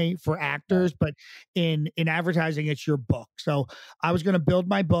resume for actors, but in advertising, it's your book. So I was going to build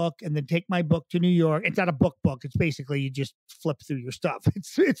my book and then take my book to New York. It's not a book. It's basically you just flip through your stuff.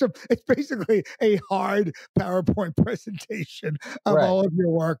 It's basically a hard PowerPoint presentation of all of your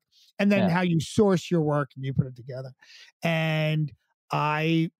work, and then how you source your work and you put it together. And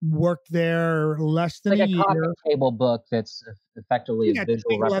I worked there less than a year. Like a coffee table book that's effectively a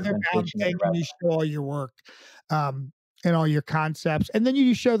visual representation. And you show all your work and all your concepts. And then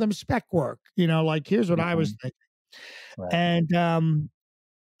you show them spec work, like, here's what I was thinking. Right. And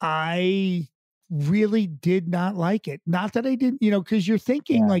I really did not like it. Not that I didn't, because you're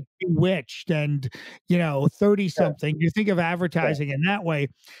thinking like Bewitched and, 30 something. You think of advertising in that way.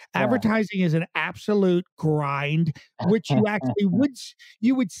 Advertising is an absolute grind, which you actually would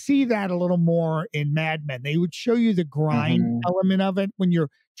see that a little more in Mad Men. They would show you the grind element of it when you're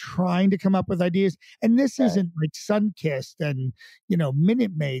trying to come up with ideas. And this isn't like Sunkissed and,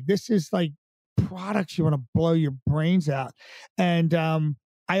 Minute Maid. This is like products you want to blow your brains out. And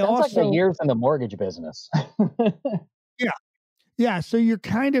I Sounds also like the years in the mortgage business. Yeah. So it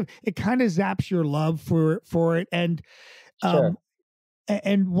kind of zaps your love for it. And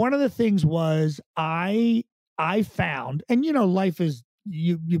and one of the things was I found, and life is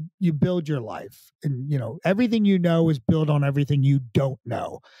you build your life, and everything is built on everything you don't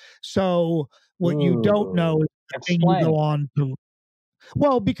know. So what you don't know is the thing you go on to.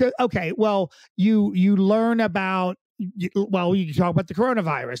 Well, because you learn about. Well, you can talk about the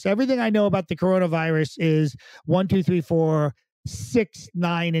coronavirus. Everything I know about the coronavirus is 1, 2, 3, 4, 6,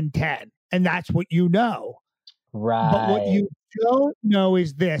 9, and 10, and that's what you know. Right. But what you don't know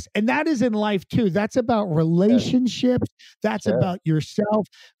is this, and that is in life too. That's about relationships. That's about yourself.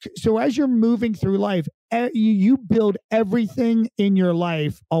 So as you're moving through life, you build everything in your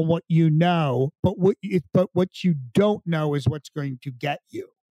life on what you know, but what you don't know is what's going to get you.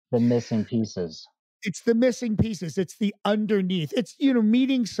 The missing pieces. It's the missing pieces. It's the underneath. It's,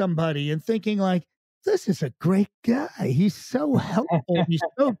 meeting somebody and thinking like, this is a great guy. He's so helpful. He's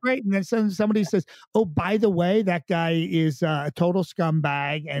so great. And then somebody says, oh, by the way, that guy is a total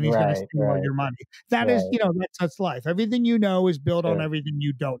scumbag and he's going to steal all your money. That is, that's life. Everything you know is built on everything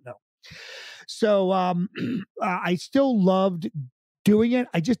you don't know. So I still loved doing it.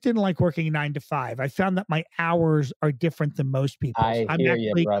 I just didn't like working 9 to 5. I found that my hours are different than most people. I'm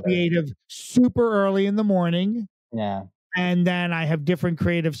actually creative super early in the morning. Yeah. And then I have different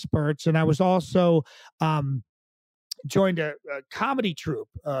creative spurts. And I was also joined a comedy troupe,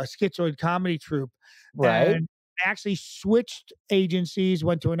 a schizoid comedy troupe. Right. And I actually switched agencies,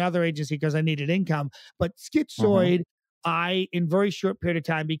 went to another agency because I needed income. But Schizoid, I, in very short period of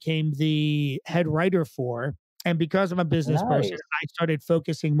time, became the head writer for. And because I'm a business person, I started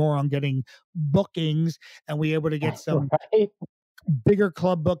focusing more on getting bookings, and we were able to get some bigger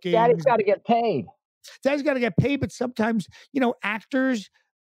club bookings. Daddy's got to get paid. Daddy's got to get paid, but sometimes, actors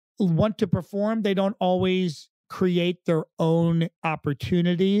want to perform. They don't always create their own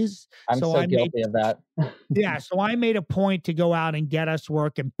opportunities. I'm so guilty of that. Yeah. So I made a point to go out and get us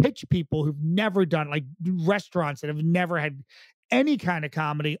work and pitch people who've never done, like restaurants that have never had any kind of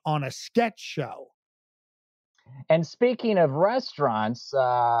comedy on a sketch show. And speaking of restaurants,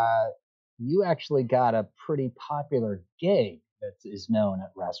 you actually got a pretty popular gig that is known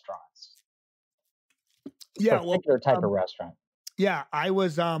at restaurants. Yeah, particular type of restaurant. Yeah, I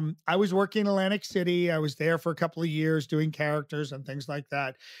was working in Atlantic City. I was there for a couple of years doing characters and things like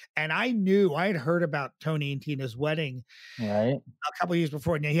that. And I had heard about Tony and Tina's wedding a couple of years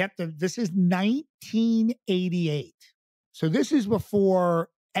before. Now this is 1988. So this is before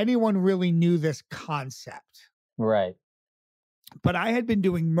anyone really knew this concept. Right. But I had been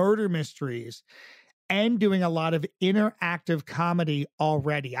doing murder mysteries and doing a lot of interactive comedy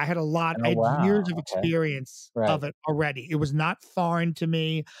already. I had years of experience of it already. It was not foreign to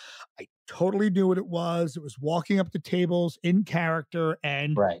me. I totally knew what it was. It was walking up the tables in character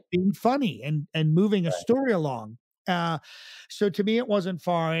and being funny and moving a story along. So to me, it wasn't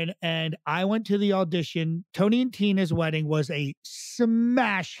foreign. And I went to the audition. Tony and Tina's wedding was a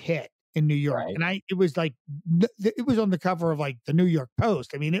smash hit in New York. And it was on the cover of like the New York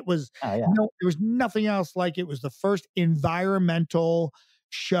Post. I mean, it was, there was nothing else like it. It was the first environmental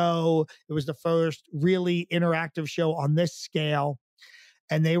show. It was the first really interactive show on this scale.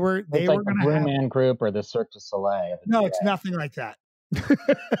 And they were like the Blue Man Group or the Cirque du Soleil. No, it's nothing like that.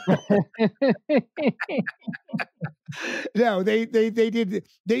 No, they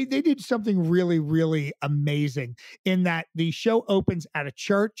did something really, really amazing in that the show opens at a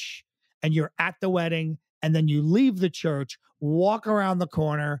church and you're at the wedding, and then you leave the church, walk around the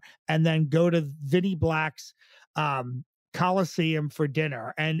corner, and then go to Vinnie Black's Coliseum for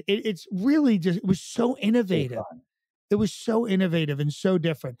dinner. And it's really it was so innovative. It was so innovative and so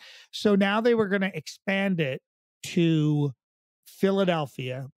different. So now they were going to expand it to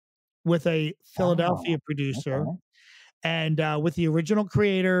Philadelphia with a Philadelphia producer. And with the original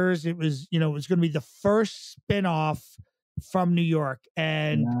creators, it was going to be the first spinoff from New York.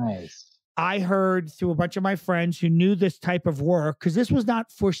 And I heard through a bunch of my friends who knew this type of work, because this was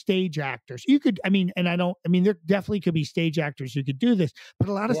not for stage actors. There definitely could be stage actors who could do this, but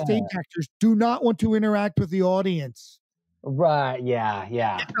a lot of stage actors do not want to interact with the audience. Right. Yeah.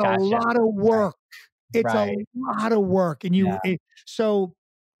 Yeah. It's a lot of work It's a lot of work. And so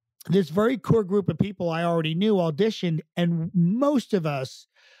this very core group of people I already knew auditioned, and most of us,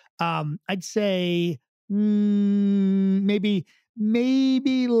 I'd say maybe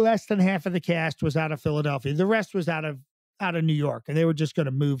less than half of the cast was out of Philadelphia. The rest was out of New York, and they were just going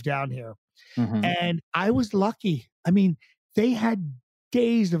to move down here. Mm-hmm. And I was lucky. I mean, they had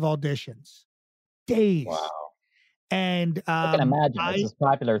days of auditions, days. Wow. And I can imagine it's this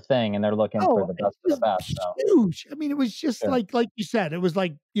popular thing, and they're looking for the best of the best. So. Huge. I mean, it was just like you said, it was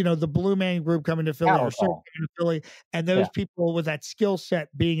like, the Blue Man Group coming to Philly, or coming to Philly, and those people with that skill set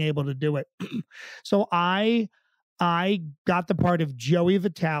being able to do it. So I got the part of Joey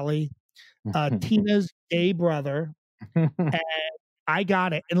Vitale, Tina's gay brother, and I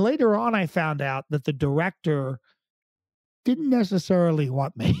got it. And later on, I found out that the director didn't necessarily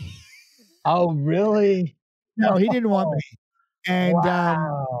want me. Oh, really? No, he didn't want me. And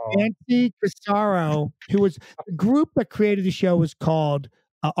Nancy Casaro, who was the group that created the show, was called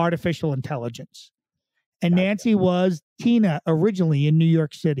Artificial Intelligence. And Nancy was Tina originally in New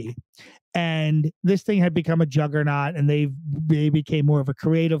York City. And this thing had become a juggernaut, and they became more of a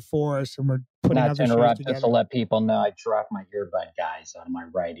creative force, and were putting out the shows together. Just to let people know, I dropped my earbud, guys, out of my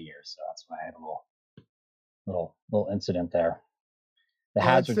right ear, so that's why I had a little incident there. The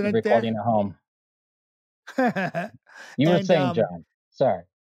hazards of recording at home. You were saying, John. Sorry.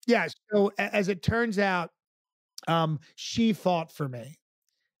 Yeah. So as it turns out, she fought for me,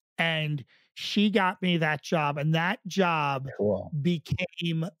 and she got me that job, and that job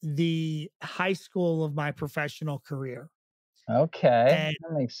became the high school of my professional career. Okay. And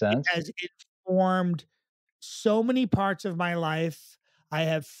that makes sense. As it formed so many parts of my life. I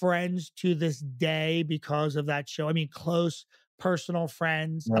have friends to this day because of that show. I mean, close personal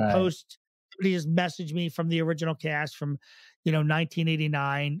friends. Somebody just messaged me from the original cast from,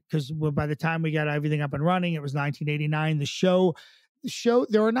 1989, because by the time we got everything up and running, it was 1989. The show,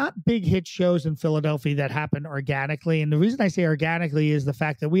 there are not big hit shows in Philadelphia that happen organically. And the reason I say organically is the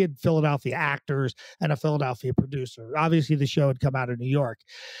fact that we had Philadelphia actors and a Philadelphia producer. Obviously, the show had come out of New York,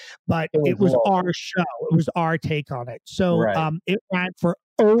 but it was our show. It was our take on it. So it ran for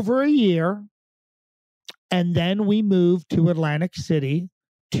over a year. And then we moved to Atlantic City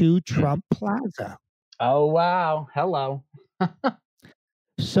to Trump Plaza. Oh, wow. Hello.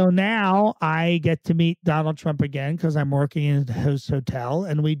 So now I get to meet Donald Trump again because I'm working in his hotel,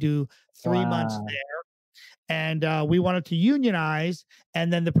 and we do 3 months there. And we wanted to unionize,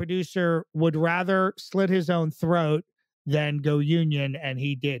 and then the producer would rather slit his own throat than go union, and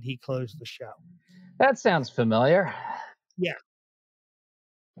he did. He closed the show. That sounds familiar. Yeah.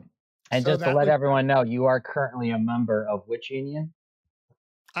 And so just to let everyone know, you are currently a member of which union?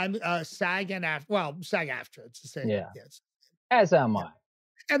 I'm SAG-AFTRA. Well, SAG-AFTRA. It's the same. Yeah. Yes. As am I.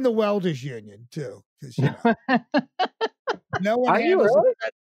 And the welders union too, because no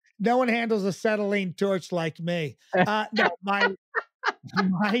one handles acetylene torch like me. No, my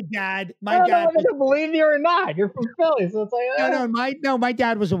dad. I don't know whether to believe you or not. You're from Philly, so it's like my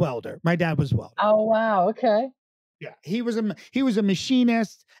dad was a welder. Oh wow, okay. Yeah, he was a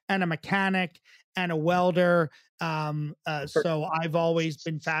machinist and a mechanic and a welder. So I've always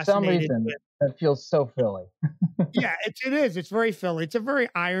been fascinated. For some reason, that feels so Philly. Yeah, it is. It's very Philly. It's a very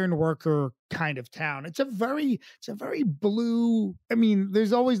iron worker kind of town. It's a very blue. I mean,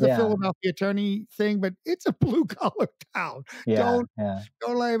 there's always the Philadelphia attorney thing, but it's a blue collar town. Don't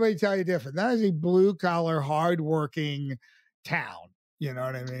let anybody tell you different. That is a blue collar, hardworking town. You know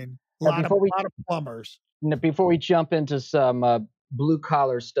what I mean? A lot of plumbers. Before we jump into some blue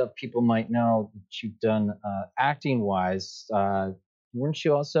collar stuff, people might know that you've done acting wise. Weren't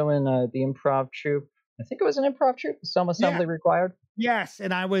you also in the improv troupe? I think it was an improv troupe, Some Assembly Required. Yes,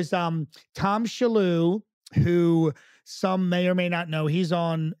 and I was Tom Shalhoub, who some may or may not know. He's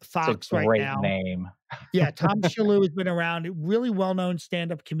on Fox right now. Great name. Yeah, Tom Shalhoub has been around. Really well-known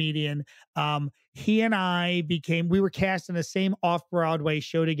stand-up comedian. He and I we were cast in the same off-Broadway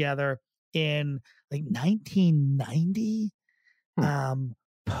show together in like 1990.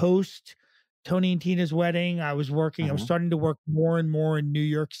 Post Tony and Tina's wedding, I was starting to work more and more in New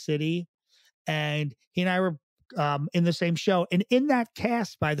York City. And he and I were in the same show. And in that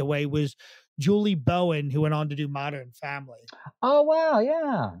cast, by the way, was Julie Bowen, who went on to do Modern Family. Oh, wow.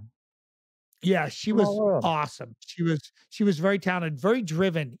 Yeah. Yeah, she was awesome. She was very talented, very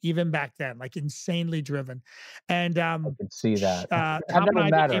driven, even back then, like insanely driven. And I could see that. I've never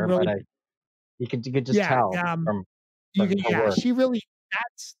met her, but you could just tell from she really,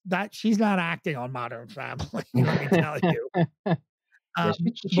 she's not acting on Modern Family, let me tell you. Yeah,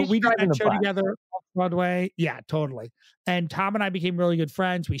 But she's we did driving that the show bus. together off Broadway. Yeah, totally. And Tom and I became really good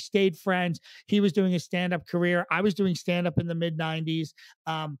friends. We stayed friends. He was doing a stand-up career. I was doing stand-up in the mid-90s.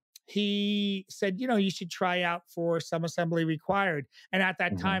 He said, you should try out for Some Assembly Required. And at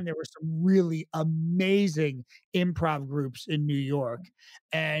that time, there were some really amazing improv groups in New York.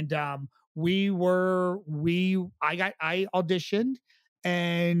 And I auditioned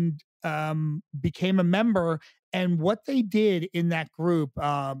and became a member. And what they did in that group,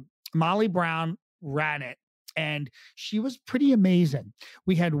 Molly Brown ran it, and she was pretty amazing.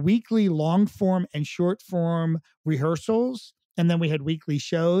 We had weekly long form and short form rehearsals, and then we had weekly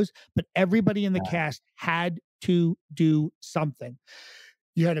shows, but everybody in the cast had to do something.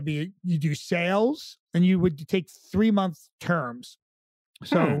 You do sales, and you would take 3-month terms.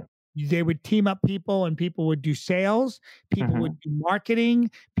 So they would team up people, and people would do sales, people would do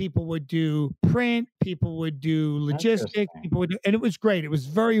marketing, people would do print, people would do logistics, and it was great. It was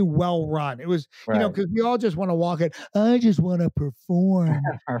very well run. It was, because we all just want to walk in. I just want to perform.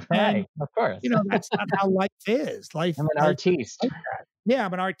 Right, of course. That's not how life is. I'm an artiste. Yeah,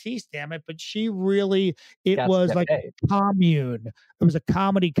 I'm an artiste, damn it. But she really, it was like a commune. It was a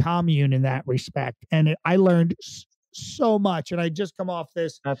comedy commune in that respect. And I learned so much. And I just come off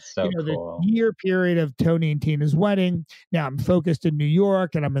this, That's so cool. the year period of Tony and Tina's wedding. Now I'm focused in New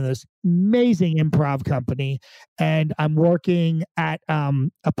York, and I'm in this amazing improv company. And I'm working at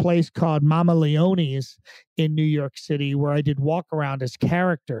a place called Mama Leone's in New York City, where I did walk around as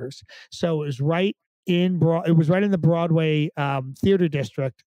characters. So it was right in the Broadway theater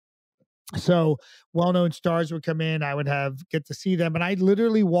district. So well-known stars would come in. I would get to see them, and I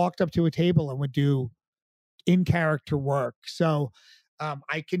literally walked up to a table and would do in-character work. So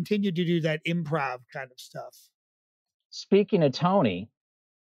I continued to do that improv kind of stuff. Speaking of Tony,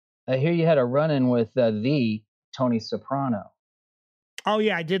 I hear you had a run-in with the Tony Soprano. Oh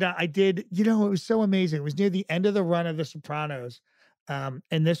yeah, I did. It was so amazing. It was near the end of the run of The Sopranos. And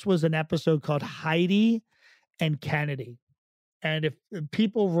this was an episode called Heidi and Kennedy. And if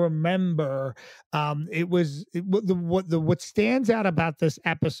people remember, what stands out about this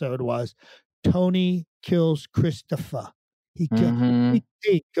episode was Tony kills Christopher. He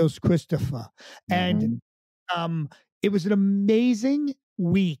kills Christopher. And it was an amazing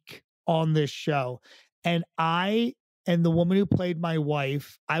week on this show. And the woman who played my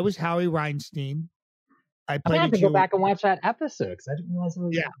wife, I was Howie Reinstein. I have to go back and watch that episode because I didn't realize it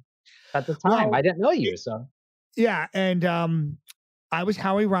was at the time. Well, I didn't know you, so yeah. And I was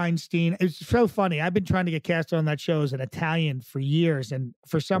Howie Reinstein. It's so funny. I've been trying to get cast on that show as an Italian for years, and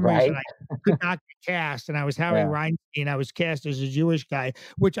for some reason I could not get cast. And I was Howie Reinstein. I was cast as a Jewish guy,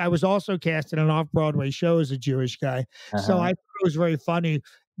 which I was also cast in an off-Broadway show as a Jewish guy. So I thought it was very funny.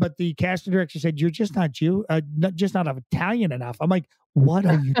 But the casting director said, "You're just not just not Italian enough." I'm like, "What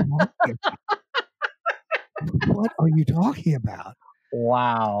are you talking about? What are you talking about?"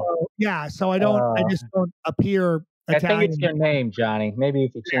 Wow. So, so I just don't appear Italian. I think it's your name, Johnny. Maybe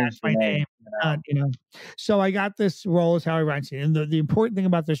if you change my name. So I got this role as Howie Reinstein. And the important thing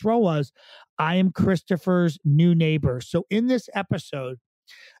about this role was I am Christopher's new neighbor. So in this episode,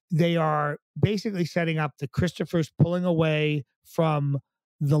 they are basically setting up that Christopher's pulling away from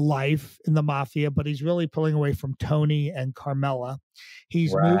the life in the mafia, but he's really pulling away from Tony and Carmela.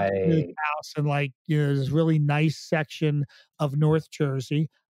 He's moved to his house in this really nice section of North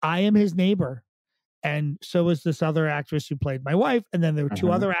Jersey. I am his neighbor. And so was this other actress who played my wife. And then there were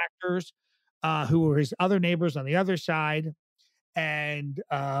two other actors who were his other neighbors on the other side. And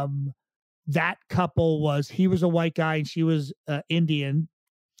that couple he was a white guy and she was Indian.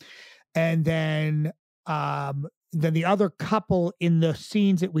 And then the other couple in the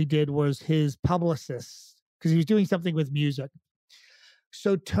scenes that we did was his publicist, because he was doing something with music.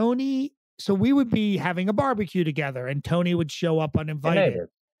 So we would be having a barbecue together, and Tony would show up uninvited.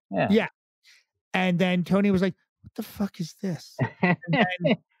 Yeah. And then Tony was like, "What the fuck is this?" And then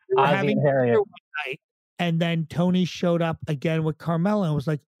we were having dinner one night, and then Tony showed up again with Carmela and was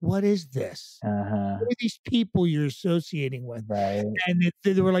like, "What is this? What are these people you're associating with?" Right. And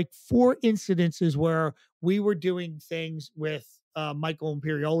there were like 4 incidences where we were doing things with Michael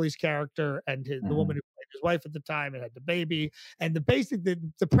Imperioli's character and the woman who played his wife at the time and had the baby. And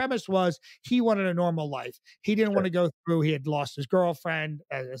the premise was he wanted a normal life. He didn't want to go through. He had lost his girlfriend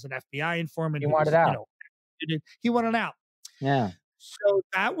as an FBI informant. He wanted out. He wanted out. Yeah. So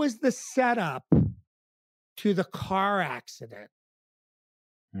that was the setup to the car accident.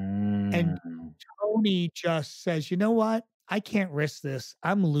 And Tony just says, "You know what? I can't risk this.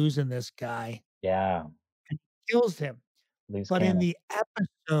 I'm losing this guy." Yeah. And kills him. In the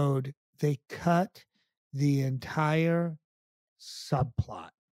episode, they cut the entire subplot,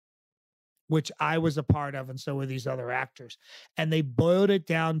 which I was a part of, and so were these other actors. And they boiled it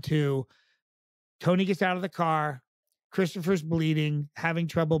down to Tony gets out of the car, Christopher's bleeding, having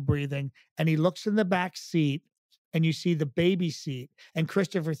trouble breathing, and he looks in the back seat, and you see the baby seat, and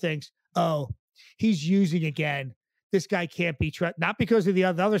Christopher thinks, oh, he's using again. This guy can't be trusted, not because of the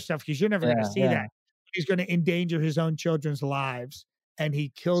other stuff, because you're never going to see that. He's going to endanger his own children's lives, and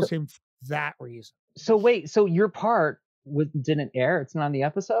he kills him for that reason. So wait, so your part didn't air? It's not on the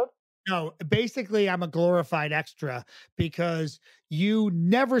episode? No, basically I'm a glorified extra because you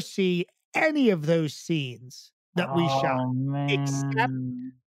never see any of those scenes that we shot, except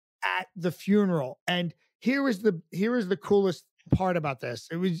at the funeral. And here is the coolest part about this.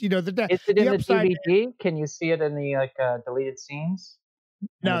 It was, is it in the DVD? Can you see it in the deleted scenes?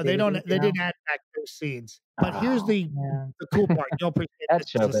 No, they don't. They didn't add back those scenes. But here's the cool part. You'll appreciate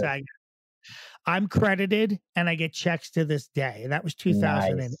this. I'm credited and I get checks to this day. And that was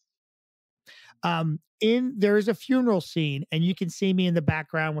 2008. Nice. There is a funeral scene, and you can see me in the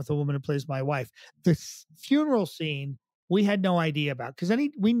background with a woman who plays my wife. The funeral scene we had no idea about because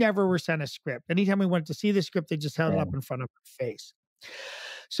we never were sent a script. Anytime we went to see the script, they just held it up in front of our face.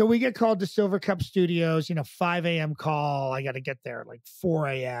 So we get called to Silver Cup Studios, 5 a.m. call. I got to get there like 4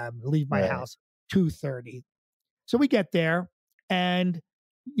 a.m., leave my house at 2:30. So we get there and,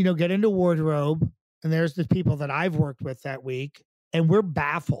 get into wardrobe. And there's the people that I've worked with that week. And we're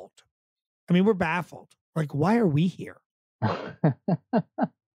baffled. I mean, we're baffled. Like, why are we here? Why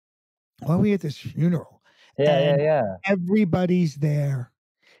are we at this funeral? Yeah. Everybody's there.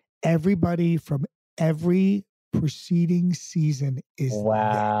 Everybody from every preceding season is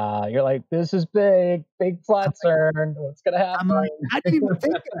there. You're like, this is big plot turn. What's gonna happen? I'm like, I didn't even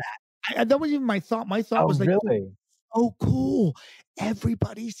think of that. That wasn't even my thought. My thought was like, really? Oh, cool.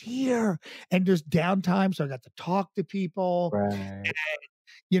 Everybody's here. And there's downtime. So I got to talk to people. Right. And,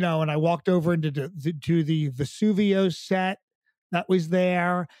 and I walked over into the Vesuvio set that was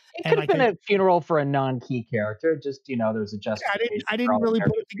there. It could have been a funeral for a non-key character. Just, there's a justification. I didn't really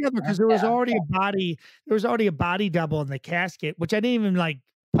put it together because there was already a body. There was already a body double in the casket, which I didn't even like.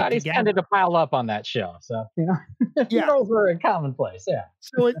 Bodies tended to pile up on that show. So, funerals were a commonplace. Yeah.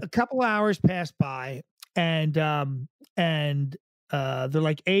 So a couple hours passed by and they're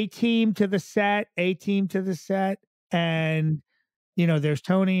like A team to the set. And, there's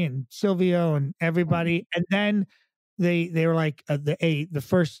Tony and Silvio and everybody. And then they were like, the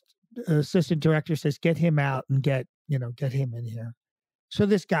first assistant director says, get him out and get him in here. So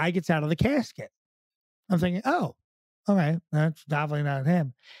this guy gets out of the casket. I'm thinking, oh, okay, that's definitely not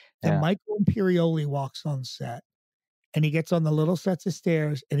him. Then Michael Imperioli walks on set and he gets on the little sets of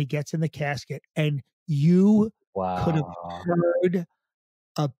stairs and he gets in the casket and you could have heard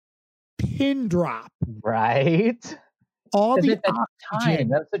a pin drop. Right. All the time.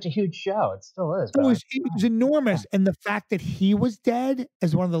 That was such a huge show. It still is. It was enormous. And the fact that he was dead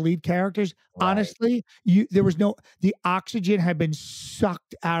as one of the lead characters, honestly, the oxygen had been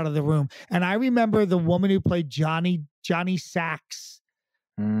sucked out of the room. And I remember the woman who played Johnny Sack's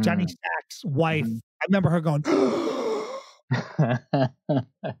wife. I remember her going,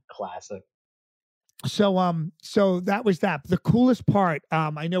 classic. So that was that. The coolest part,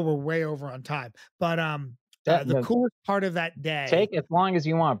 I know we're way over on time, but the coolest part of that day. Take as long as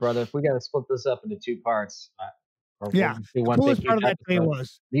you want, brother. If we got to split this up into two parts. The coolest part of that day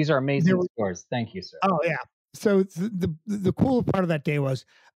was. These are amazing scores. Thank you, sir. Oh, yeah. So the coolest part of that day was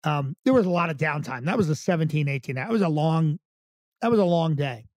there was a lot of downtime. That was a 17-18. That was a long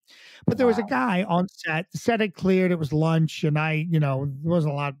day. But there was a guy on set. The set had cleared. It was lunch, and there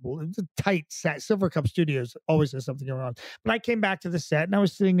wasn't a lot. It was a tight set. Silver Cup Studios always has something going on. But I came back to the set, and I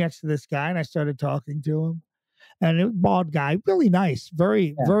was sitting next to this guy, and I started talking to him. And it was a bald guy, really nice,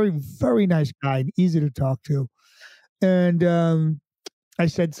 very, very nice guy, and easy to talk to. And I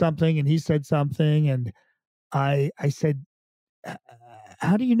said something, and he said something, and I said,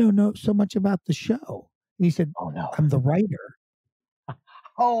 "How do you know so much about the show?" And he said, "Oh no, I'm the writer."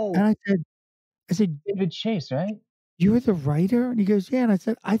 Oh, and I said, David Chase, right? You're the writer? And he goes, yeah. And I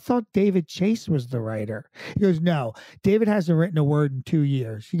said, I thought David Chase was the writer. He goes, no, David hasn't written a word in 2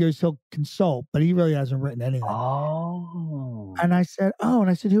 years. He goes, he'll consult, but he really hasn't written anything. Oh. And I said,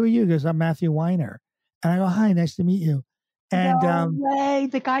 who are you? He goes, I'm Matthew Weiner. And I go, hi, nice to meet you. And no way,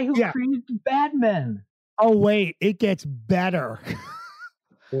 the guy who created Bad Men. Oh, wait, it gets better.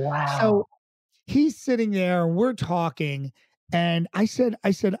 Wow. So he's sitting there and we're talking. And I said,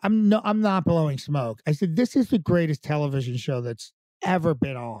 I'm not blowing smoke. I said, this is the greatest television show that's ever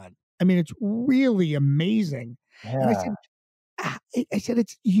been on. I mean, it's really amazing. Yeah. And I said,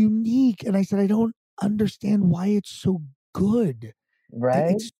 it's unique. And I said, I don't understand why it's so good.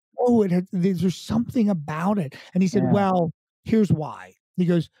 Right? There's something about it. And he said, Yeah. well, here's why. He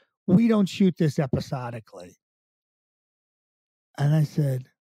goes, we don't shoot this episodically. And I said,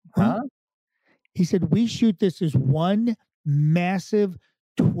 Huh? He said, we shoot this as one massive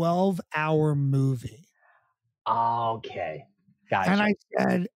 12-hour movie. Okay. Gotcha. And I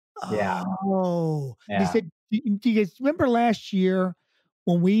said, Yeah. oh. And he Yeah. said, do you guys remember last year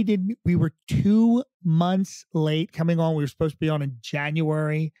when we were 2 months late coming on? We were supposed to be on in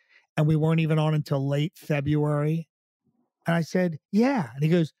January and we weren't even on until late February. And I said, yeah. And he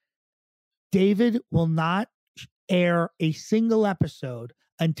goes, David will not air a single episode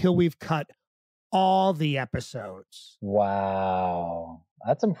until we've cut all the episodes. Wow.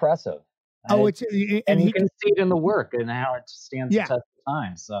 That's impressive. Oh, and you can see it in the work and how it stands the test of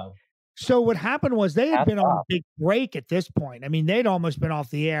time. So what happened was they had been on a big break at this point. I mean, they'd almost been off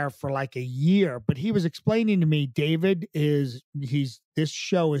the air for like a year, but he was explaining to me, David this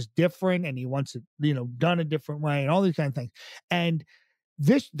show is different and he wants it, done a different way and all these kind of things. And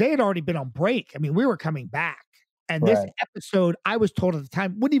they had already been on break. I mean, we were coming back. And this episode, I was told at the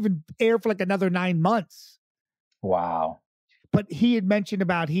time, wouldn't even air for like another 9 months. Wow. But he had mentioned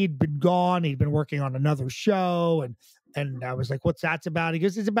about he'd been gone. He'd been working on another show. And I was like, what's that about? He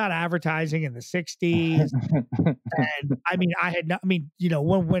goes, it's about advertising in the 60s. And I mean,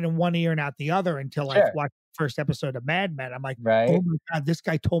 one went in one ear and out the other until I watched the first episode of Mad Men. I'm like, oh my God, this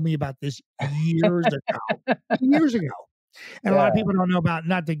guy told me about this years ago. Years ago. And a lot of people don't know about,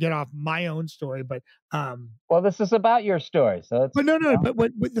 not to get off my own story, but well, this is about your story. So but no,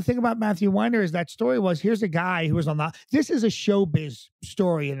 but the thing about Matthew Weiner is that story was, here's a guy who was this is a showbiz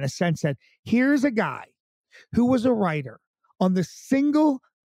story in the sense that here's a guy who was a writer on the single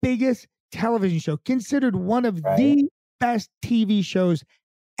biggest television show, considered one of the best TV shows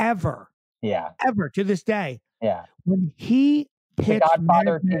ever. Yeah. Ever to this day. Yeah. When he pitched the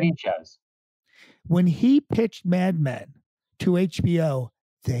Godfather of TV shows. When he pitched Mad Men to HBO,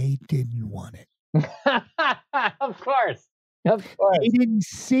 they didn't want it. Of course. They didn't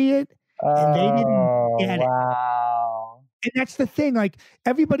see it and they didn't get it. Wow. And that's the thing. Like,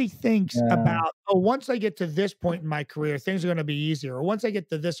 everybody thinks about, once I get to this point in my career, things are going to be easier. Or once I get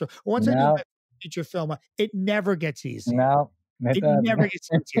to this, or once I do my feature film, it never gets easier. No, it never gets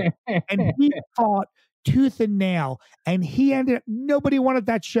easier. And he fought tooth and nail, and he ended up, nobody wanted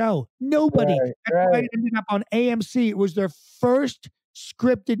that show. Nobody. That's why it ended up on AMC. It was their first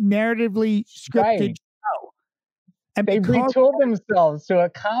narratively scripted show. And they retooled themselves to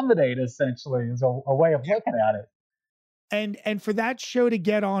accommodate, essentially, is a way of looking at it. And for that show to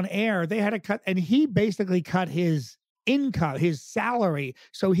get on air, they had to cut, and he basically cut his income, his salary,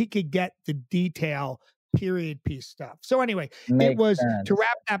 so he could get the detail period piece stuff. So anyway, it was to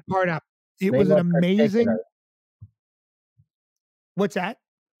wrap that part up. It was an amazing. What's that?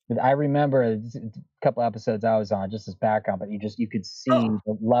 I remember a couple episodes I was on, just as background, but you could see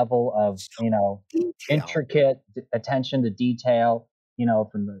the level of intricate attention to detail.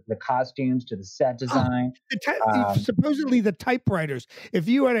 From the costumes to the set design. Supposedly the typewriters. If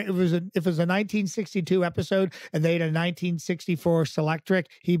you had it was a 1962 episode and they had a 1964 Selectric,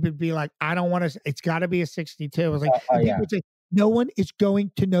 he would be like, I don't want to. It's got to be a 62. I was like, people would say, no one is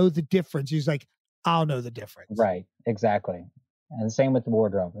going to know the difference. He's like, I'll know the difference. Right. Exactly. And the same with the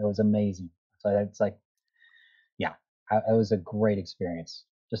wardrobe. It was amazing. So it's like, it was a great experience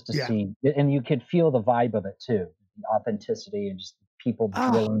just to see, and you could feel the vibe of it too, the authenticity and just people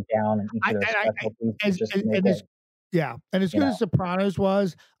drilling down and each of their specialties. And as good as Sopranos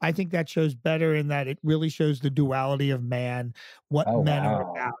was, I think that show's better in that it really shows the duality of man, what men are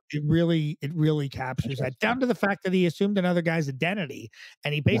about. It really captures that, down to the fact that he assumed another guy's identity,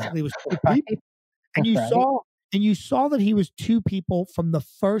 and he basically was two people. And you saw that he was two people from the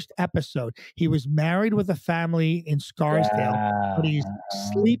first episode. He was married with a family in Scarsdale, but he's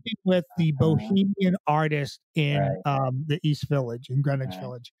sleeping with the bohemian artist in the East Village, in Greenwich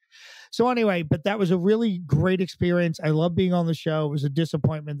Village. So anyway, but that was a really great experience. I love being on the show. It was a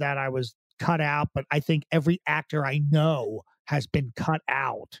disappointment that I was cut out, but I think every actor I know has been cut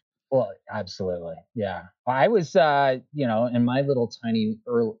out. Well, absolutely. Yeah. I was, in my little tiny,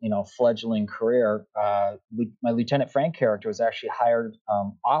 fledgling career, my Lieutenant Frank character was actually hired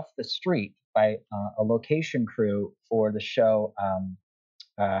off the street by a location crew for the show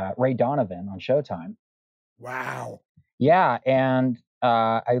Ray Donovan on Showtime. Wow. Yeah. And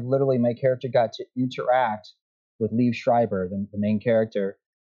my character got to interact with Liev Schreiber, the main character,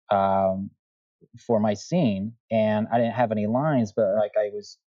 for my scene. And I didn't have any lines, but I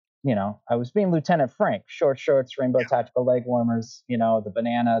was being Lieutenant Frank, short shorts, rainbow tactical leg warmers, the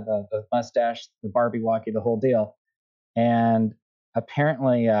banana, the mustache, the Barbie walkie, the whole deal. And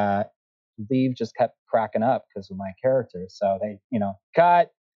apparently, Leave just kept cracking up because of my character. So they,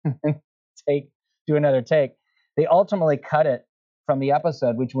 cut, do another take. They ultimately cut it from the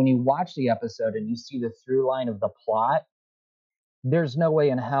episode, which when you watch the episode and you see the through line of the plot, there's no way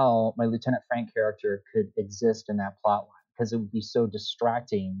in hell my Lieutenant Frank character could exist in that plot line because it would be so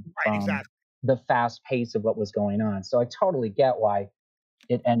distracting from the fast pace of what was going on. So I totally get why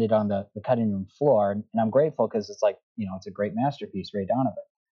it ended on the cutting room floor. And I'm grateful because it's like, it's a great masterpiece, Ray Donovan.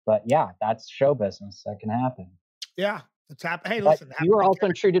 But yeah, that's show business. That can happen. Yeah, it's happening. Hey, listen. You were also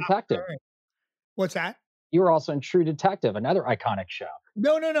in True Detective. What's that? You were also in True Detective, another iconic show.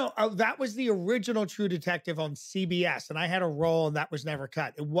 No. That was the original True Detective on CBS, and I had a role, and that was never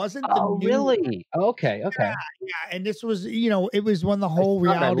cut. It wasn't the new really? One. Okay. Yeah, and this was, it was when the whole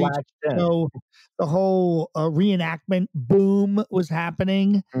reality show, the whole reenactment boom was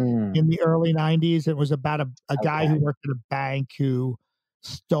happening in the early 90s. It was about a guy who worked at a bank who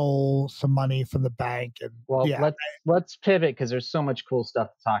stole some money from the bank. And let's pivot because there's so much cool stuff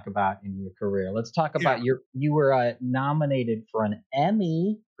to talk about in your career. Let's talk about you were nominated for an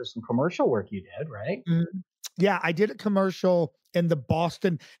Emmy for some commercial work you did, right? Mm-hmm. Yeah, I did a commercial in the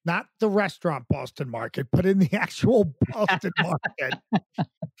Boston, not the restaurant Boston market, but in the actual Boston market.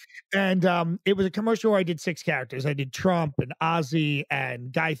 And it was a commercial where I did 6 characters. I did Trump and Ozzy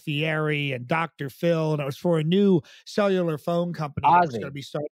and Guy Fieri and Dr. Phil. And it was for a new cellular phone company that was going to be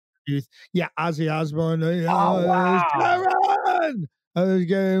starting. Yeah, Ozzy Osbourne. Oh, wow. Sharon! I was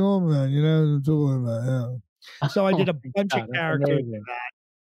getting home, man. So I did a bunch of characters in that.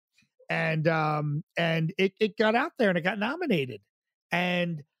 And it got out there and it got nominated.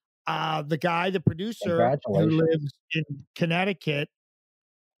 And the guy, the producer who lives in Connecticut,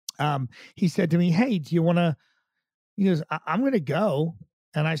 he said to me, "Hey, do you want to?" He goes, "I'm going to go."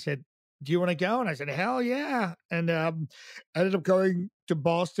 And I said, "Do you want to go?" And I said, "Hell yeah!" And I ended up going to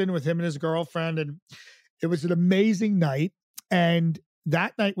Boston with him and his girlfriend, and it was an amazing night. And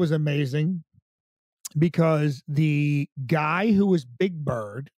that night was amazing because the guy who was Big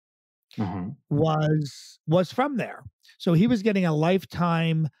Bird was from there, so he was getting a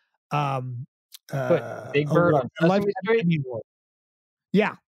lifetime Big Bird on Sesame Street.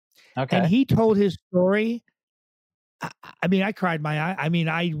 Yeah. Okay. And he told his story. I mean, I cried my eye. I mean,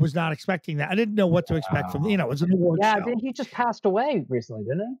 I was not expecting that. I didn't know what to expect from, it was an award show. Yeah, he just passed away recently,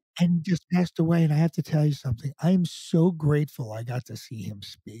 didn't he? And just passed away. And I have to tell you something. I am so grateful I got to see him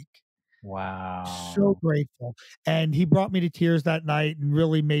speak. Wow. So grateful. And he brought me to tears that night and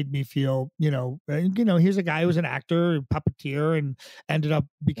really made me feel, here's a guy who was an actor, a puppeteer, and ended up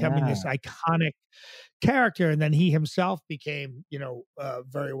becoming this iconic character. And then he himself became,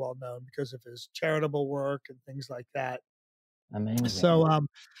 very well known because of his charitable work and things like that. Amazing. So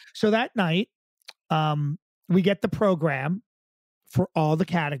that night, we get the program for all the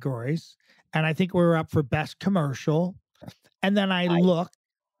categories. And I think we were up for best commercial. And then I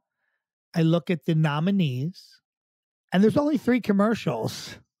look at the nominees, and there's only 3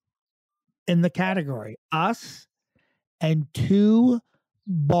 commercials in the category. Us and 2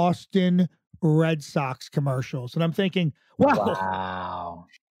 Boston Red Sox commercials. And I'm thinking, wow.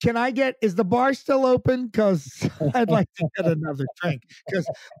 Is the bar still open? Because I'd like to get another drink because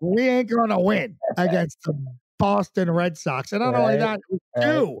we ain't going to win against the Boston Red Sox. And not only that, it was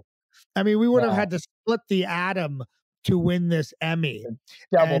 2. I mean, we would have had to split the atom to win this Emmy.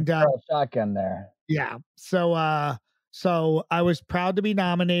 Double shotgun there. Yeah. So I was proud to be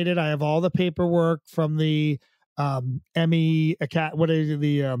nominated. I have all the paperwork from the Emmy what is it,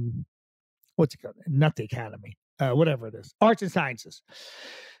 the what's it called? Not the Academy. Whatever it is. Arts and Sciences.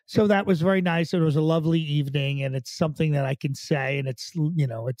 So that was very nice. It was a lovely evening, and it's something that I can say, and it's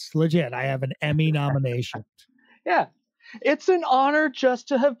it's legit. I have an Emmy nomination. Yeah. It's an honor just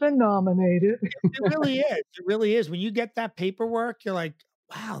to have been nominated. It really is. It really is. When you get that paperwork, you're like,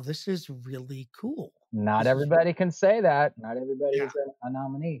 wow, this is really cool. Not everybody can say that. Not everybody is a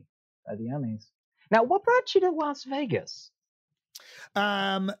nominee at the Emmys. Now, what brought you to Las Vegas?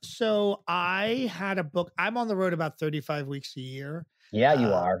 So I had a book. I'm on the road about 35 weeks a year. Yeah,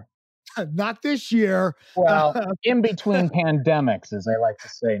 you are. Not this year. Well, in between pandemics, as I like to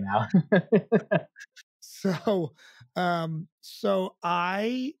say now.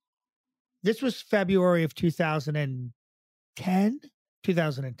 This was February of 2010.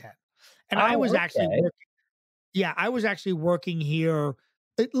 And I was actually working. I was actually working here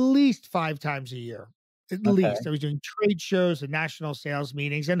at least 5 times a year. At least. I was doing trade shows and national sales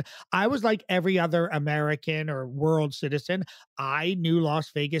meetings. And I was like every other American or world citizen. I knew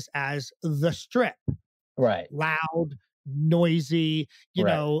Las Vegas as the Strip. Right. Loud, noisy,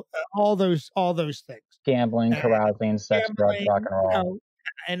 all those things. Gambling, carousing, sex, drugs, rock and roll.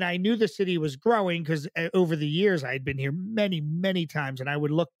 And I knew the city was growing because over the years I had been here many, many times, and I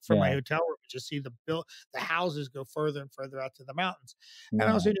would look from my hotel room and just see the houses go further and further out to the mountains. And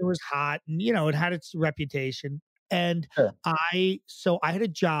I also knew it was hot, and it had its reputation. And I had a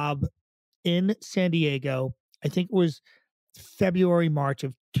job in San Diego. I think it was February, March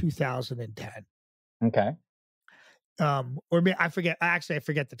of 2010. Okay. Or I forget. Actually, I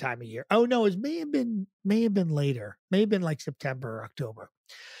forget the time of year. Oh no, it may have been later. May have been like September or October.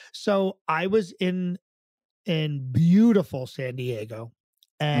 So I was in beautiful San Diego,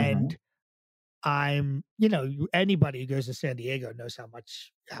 and I'm anybody who goes to San Diego knows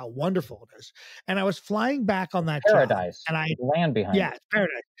how wonderful it is. And I was flying back on that paradise, job, and I land behind. Yeah, it's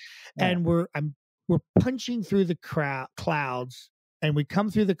paradise. Yeah. And we're punching through the clouds, and we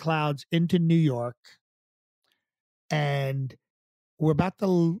come through the clouds into New York. And we're about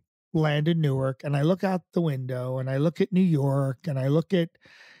to land in Newark, and I look out the window, and I look at New York, and I look at,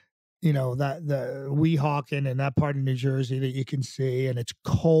 that the Weehawken and that part of New Jersey that you can see, and it's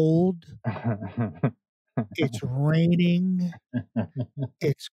cold. It's raining.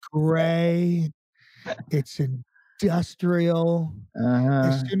 It's gray. It's industrial.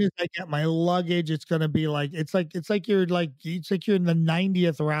 As soon as I get my luggage, it's gonna be like it's like you're in the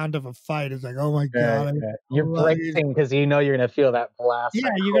 90th round of a fight. It's like, oh my god, you're bracing because you're gonna feel that blast.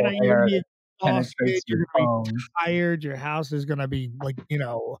 Yeah, you're gonna be exhausted. You're gonna be tired. Your house is gonna be like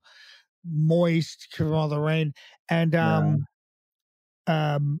moist from all the rain. And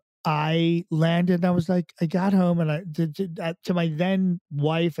I landed. And I was like, I got home, and I to my then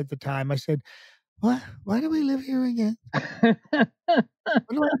wife at the time, I said, Why do we live here again? What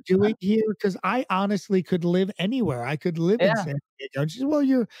am I doing here? Because I honestly could live anywhere. I could live in San Diego. And she said, well,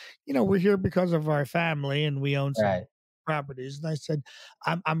 we're here because of our family, and we own some properties. And I said,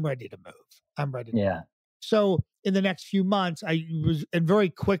 I'm ready to move. I'm ready to move. So in the next few months, I very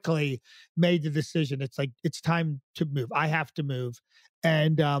quickly made the decision. It's like, it's time to move. I have to move.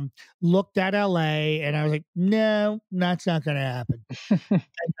 And looked at LA, and I was like, no, that's not going to happen.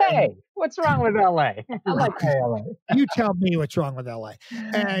 Hey, what's wrong with LA? I like LA. You tell me what's wrong with LA.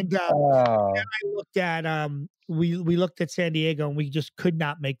 And then I looked at we looked at San Diego, and we just could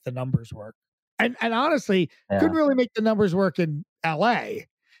not make the numbers work. And honestly, couldn't really make the numbers work in LA.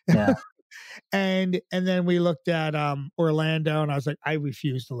 Yeah. And then we looked at Orlando, and I was like, I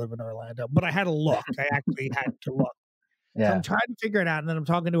refuse to live in Orlando. But I had to look. I actually had to look. Yeah. So I'm trying to figure it out. And then I'm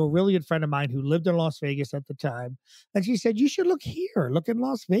talking to a really good friend of mine who lived in Las Vegas at the time. And she said, you should look here. Look in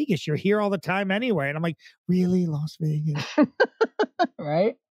Las Vegas. You're here all the time anyway. And I'm like, really, Las Vegas?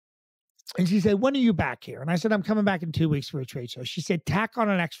 Right? And she said, when are you back here? And I said, I'm coming back in 2 weeks for a trade show. She said, tack on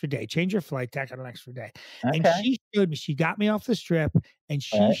an extra day. Change your flight, tack on an extra day. Okay. And she showed me. She got me off the strip, and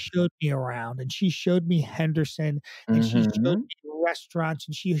she showed me around. And she showed me Henderson. And she showed me restaurants.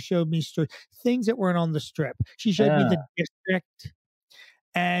 And she showed me things that weren't on the strip. She showed me the district.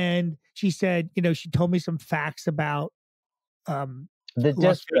 And she said, she told me some facts about the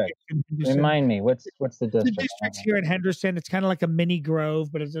district. Remind me, what's the district? The district's here in Henderson. It's kind of like a mini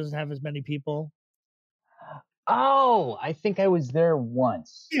Grove, but it doesn't have as many people. Oh, I think I was there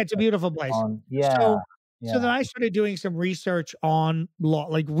once. Yeah, it's a beautiful place. So then I started doing some research on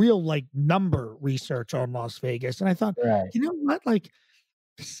real number research on Las Vegas, and I thought, you know what,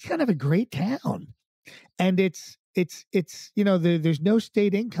 this is kind of a great town, and it's there's no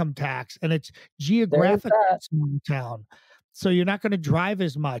state income tax, and it's geographically a small town. So you're not going to drive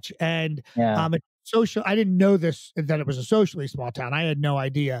as much. And it's social. I didn't know that it was a socially small town. I had no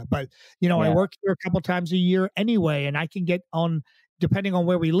idea. But, I work here a couple times a year anyway, and I can get on, depending on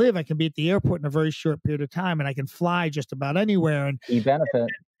where we live, I can be at the airport in a very short period of time, and I can fly just about anywhere. And you benefit.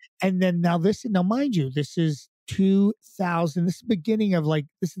 And then now mind you, this is 2000. This is the beginning of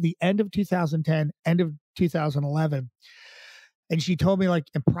this is the end of 2010, end of 2011. And she told me in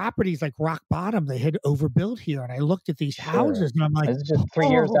properties like Rock Bottom, they had overbuilt here. And I looked at these houses, and I'm like, this is just 3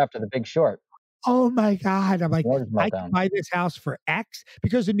 years after The Big Short. Oh my God. I'm like, I can buy this house for X,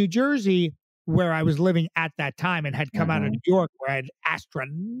 because in New Jersey, where I was living at that time and had come out of New York, where I had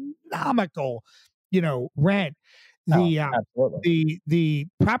astronomical, rent. The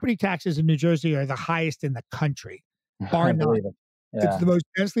property taxes in New Jersey are the highest in the country, bar none. It's the most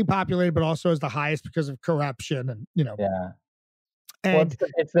densely populated, but also is the highest because of corruption and And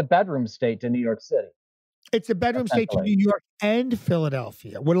it's the bedroom state to New York City. It's the bedroom state to New York and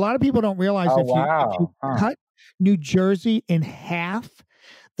Philadelphia. What a lot of people don't realize, if you cut New Jersey in half,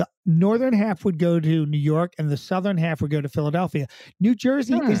 the northern half would go to New York and the southern half would go to Philadelphia. New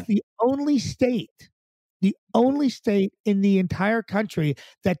Jersey is the only state in the entire country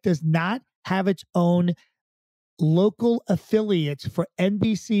that does not have its own local affiliates for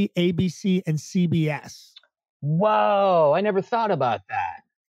NBC, ABC, and CBS. Whoa, I never thought about that.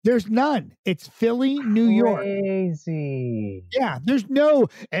 There's none. It's Philly, New York. Crazy. Yeah, there's no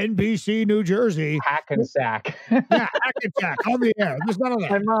NBC, New Jersey. Hackensack. Yeah, Hackensack on the air. There's none of that.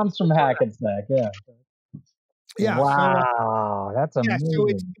 My mom's from Hackensack. Yeah. Yeah. Wow, that's amazing. Yeah, so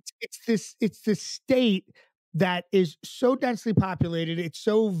it's this state that is so densely populated. It's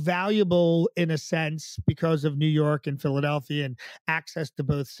so valuable in a sense because of New York and Philadelphia and access to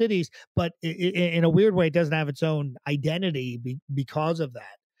both cities. But in a weird way, it doesn't have its own identity because of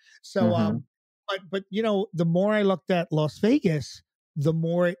that. So, but the more I looked at Las Vegas, the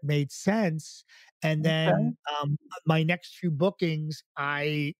more it made sense. And then my next few bookings,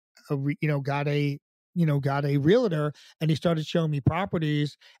 I got a realtor, and he started showing me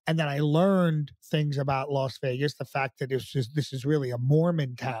properties. And then I learned things about Las Vegas, the fact that this is really a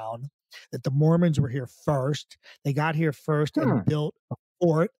Mormon town, that the Mormons were here first. They got here first and built a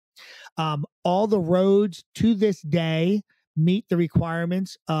fort. All the roads to this day meet the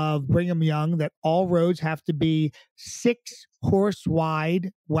requirements of Brigham Young, that all roads have to be 6 horse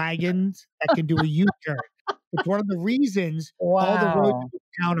wide wagons that can do a U-turn. It's one of the reasons all the roads in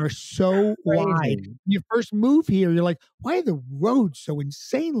town are so wide. When you first move here, you're like, why are the roads so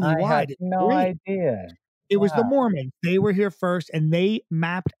insanely wide? Had no idea. It was the Mormons. They were here first, and they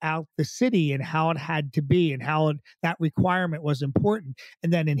mapped out the city and how it had to be and how that requirement was important.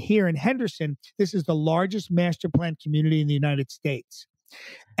 And then here in Henderson, this is the largest master plan community in the United States.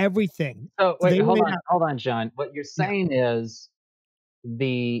 Everything. So wait, hold on, John. What you're saying is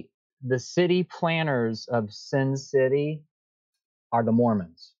the city planners of Sin City are the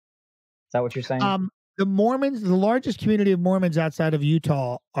Mormons. Is that what you're saying? The Mormons, the largest community of Mormons outside of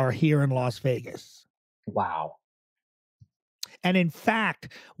Utah, are here in Las Vegas. Wow. And in fact,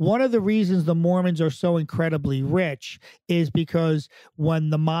 one of the reasons the Mormons are so incredibly rich is because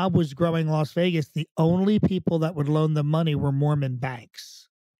when the mob was growing Las Vegas, the only people that would loan them money were Mormon banks.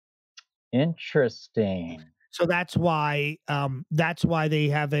 Interesting. So that's why they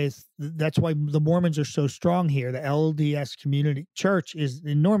have that's why the Mormons are so strong here. The LDS community church is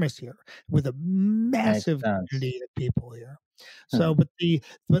enormous here, with a massive community of people here. So, but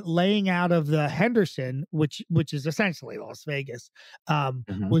laying out of the Henderson, which is essentially Las Vegas,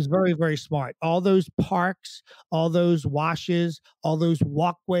 was very, very smart. All those parks, all those washes, all those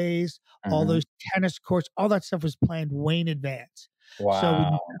walkways, all those tennis courts, all that stuff was planned way in advance. Wow. So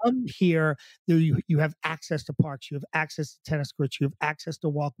when you come here, you have access to parks, you have access to tennis courts, you have access to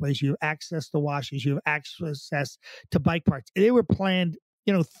walkways, you have access to washes, you have access to bike parks. They were planned,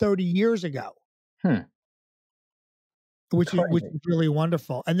 30 years ago. Which is really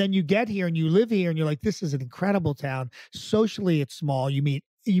wonderful. And then you get here and you live here and you're like, this is an incredible town. Socially, it's small. You meet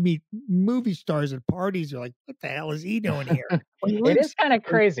movie stars at parties. You're like, what the hell is he doing here? It is kind of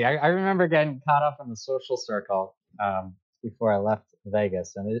crazy. I remember getting caught up in the social circle before I left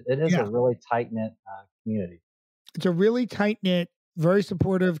Vegas, and it is a really tight-knit community. It's a really tight-knit, very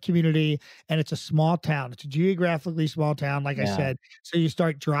supportive community, and it's a small town. It's a geographically small town, like I said. So you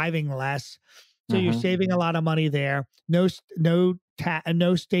start driving less. So you're saving a lot of money there. No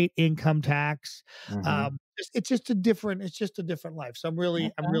state income tax. It's just a different life. So I'm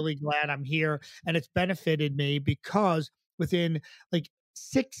really glad I'm here, and it's benefited me because within like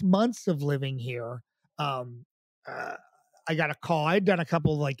 6 months of living here, I got a call. I'd done a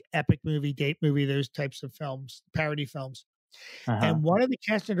couple of like epic movie, date movie, those types of films, parody films. And one of the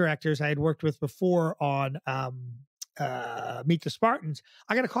casting directors I had worked with before on Meet the Spartans,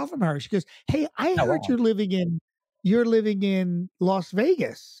 I got a call from her. She goes, "Hey, I heard you're living in Las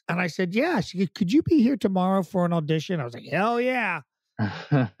Vegas." And I said, "Yeah." She goes, "Could you be here tomorrow for an audition?" I was like, "Hell yeah."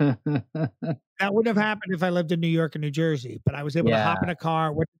 That wouldn't have happened if I lived in New York or New Jersey, but I was able to hop in a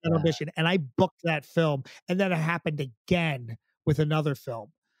car, went to that audition, and I booked that film. And then it happened again with another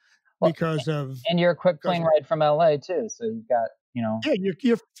film because of. And you're a quick plane ride from LA too, so you've got Yeah,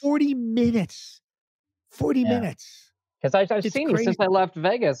 you're 40 minutes. 40 minutes. Because I've seen you since I left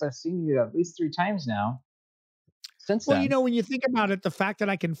Vegas. I've seen you at least 3 times now. Since then. Well, when you think about it, the fact that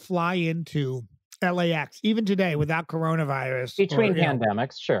I can fly into LAX even today without coronavirus. Between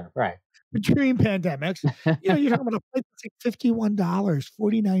pandemics, sure, right. Between pandemics, you're talking about a flight that's like $51,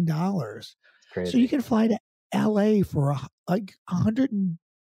 $49. Crazy. So you can fly to LA for like $112.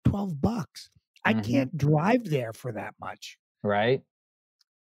 I can't drive there for that much. Right.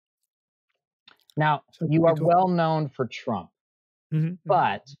 Now, you are well known for Trump,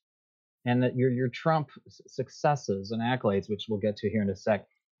 but, and that your Trump successes and accolades, which we'll get to here in a sec,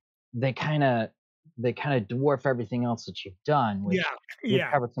 they kind of they kind of dwarf everything else that you've done, which you've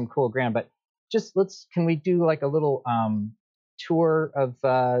Yeah. covered some cool ground. But just can we do like a little tour of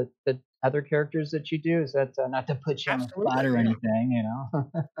the other characters that you do? Is that not to put you on the spot or anything, you know?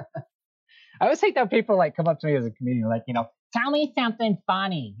 I always hate that people like come up to me as a comedian, like, you know, tell me something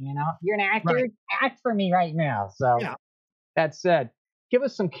funny, you know, you're an actor, Right. act for me right now. So that said, give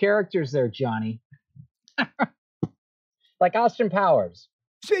us some characters there, Johnny. Like Austin Powers.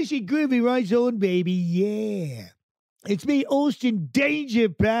 Especially groovy right on, baby. Yeah. It's me, Austin Danger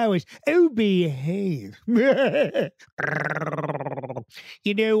Powers. Oh, behave.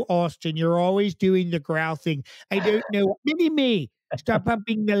 You know, Austin, you're always doing the growling. I don't know. Me. Stop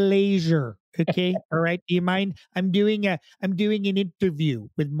pumping the laser. Okay. All right. Do you mind? I'm doing an interview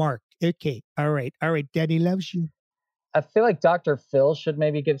with Mark. Okay. All right. Daddy loves you. I feel like Dr. Phil should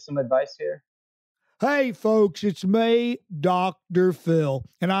maybe give some advice here. Hey, folks, it's me, Dr. Phil,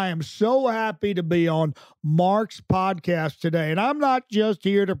 and I am so happy to be on Mark's podcast today. And I'm not just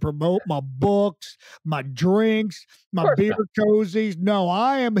here to promote my books, my drinks, my beer cozies. No,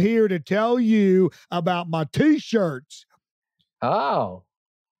 I am here to tell you about my T-shirts. Oh,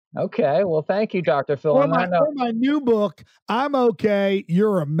 okay. Well, thank you, Dr. Phil. For my new book, I'm Okay,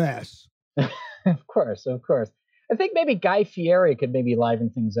 You're a Mess. Of course. I think maybe Guy Fieri could maybe liven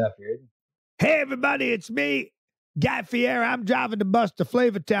things up here. Hey, everybody, it's me, Guy Fieri. I'm driving the bus to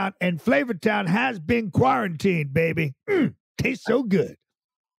Flavortown, and Flavortown has been quarantined, baby. Tastes so good.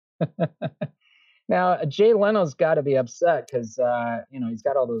 Now, Jay Leno's got to be upset because, you know, he's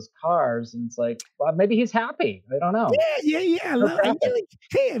got all those cars, and it's like, well, maybe he's happy. I don't know. Yeah.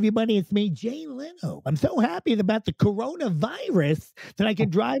 Hey, everybody, it's me, Jay Leno. I'm so happy about the coronavirus that I can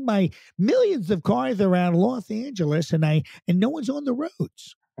drive my millions of cars around Los Angeles, and no one's on the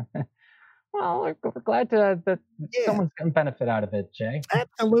roads. Well, we're glad that someone's getting benefit out of it, Jay.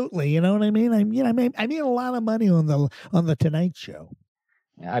 Absolutely, you know what I mean. I made a lot of money on the Tonight Show.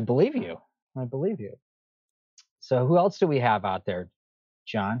 I believe you. So, who else do we have out there,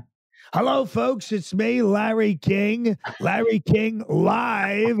 John? Hello, folks. It's me, Larry King. Larry King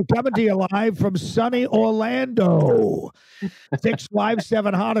live, coming to you live from sunny Orlando. 6 wives,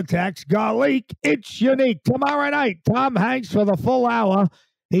 7 heart attacks. Garlic, it's unique. Tomorrow night, Tom Hanks for the full hour.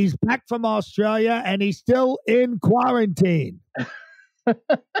 He's back from Australia, and he's still in quarantine.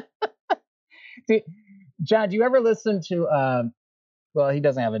 John, do you ever listen to, well, he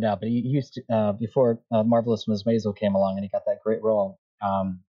doesn't have it now, but he used to, before Marvelous Miss Maisel came along and he got that great role.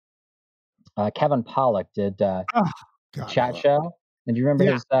 Kevin Pollak did Chat Show. And do you remember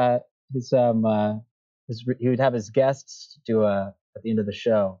he would have his guests do at the end of the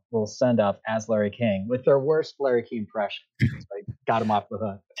show, little send off as Larry King with their worst Larry King impression. So I got him off the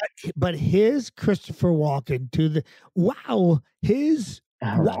hook. But his Christopher Walken his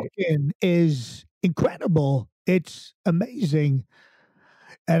Walken is incredible. It's amazing.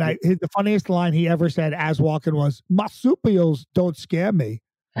 And the funniest line he ever said as Walken was, "Marsupials don't scare me."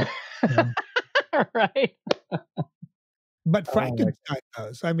 Right. But Frankenstein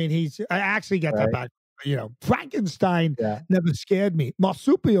does. I mean, I actually get that back. You know, Frankenstein never scared me.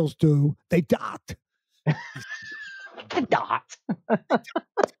 Marsupials do. They dot.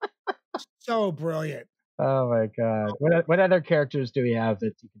 So brilliant. Oh my God. What other characters do we have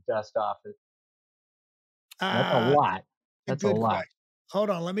that you can dust off? That's a lot. That's a lot. Question.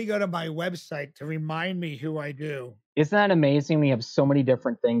 Hold on. Let me go to my website to remind me who I do. Isn't that amazing? We have so many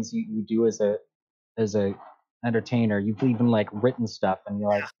different things you do as a entertainer. You've even like written stuff, and you're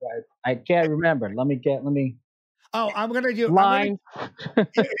like, I can't remember. Let me. Oh, I'm gonna do lines. I'm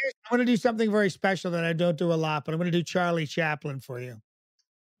gonna do something very special that I don't do a lot, but I'm gonna do Charlie Chaplin for you.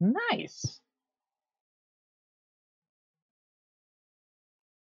 Nice.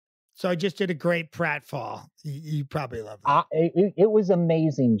 So I just did a great pratfall. You probably love that. It was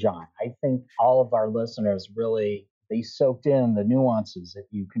amazing, John. I think all of our listeners they soaked in the nuances that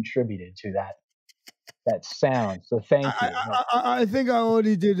you contributed to that sound. So thank you. I think I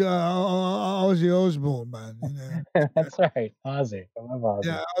already did Ozzy Osbourne, man. You know? That's right, Ozzy. I love Ozzy.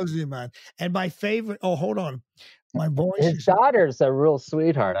 Yeah, Ozzy, man. And my favorite. Oh, hold on. My voice. His daughter's a real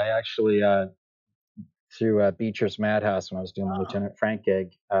sweetheart. I actually through Beecher's Madhouse when I was doing the Lieutenant Frank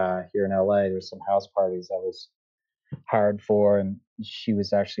gig here in LA. There's some house parties I was hired for, and she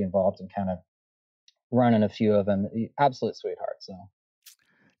was actually involved in kind of running a few of them. Absolute sweetheart. So.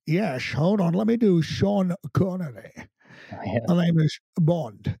 Yes, hold on. Let me do Sean Connery. My name is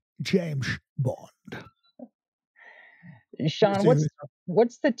Bond, James Bond. Sean,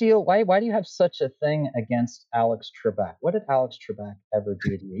 what's the deal? Why do you have such a thing against Alex Trebek? What did Alex Trebek ever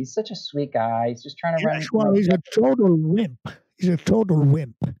do to you? He's such a sweet guy. He's just trying to run. Well, he's a total wimp.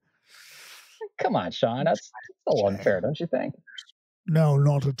 Come on, Sean. That's a little unfair, don't you think? No,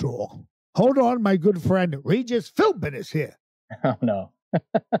 not at all. Hold on, my good friend Regis Philbin is here. Oh, no.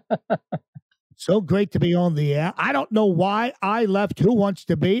 So great to be on the air. I don't know why I left Who Wants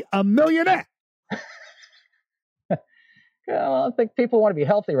to Be a Millionaire. Well, I think people want to be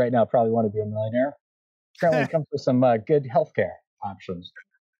healthy right now, probably want to be a millionaire. Apparently it comes with some good healthcare options.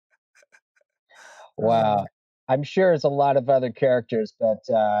 Wow. I'm sure there's a lot of other characters, but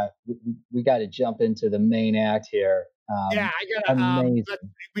we got to jump into the main act here. Yeah, I gotta. Amazing.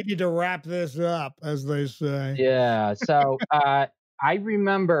 We need to wrap this up, as they say. Yeah. So I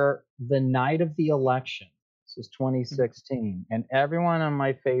remember the night of the election. This was 2016, and everyone on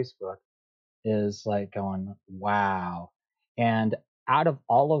my Facebook is like going, "Wow!" And out of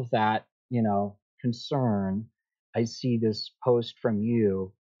all of that, concern, I see this post from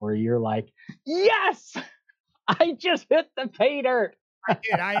you where you're like, "Yes, I just hit the pay dirt." I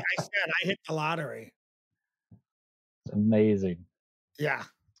did. I said I hit the lottery. It's amazing. Yeah.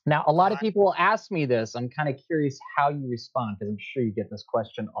 Now, a lot of people will ask me this. I'm kind of curious how you respond, because I'm sure you get this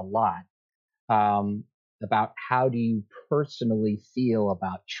question a lot, about how do you personally feel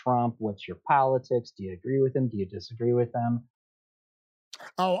about Trump? What's your politics? Do you agree with him? Do you disagree with him?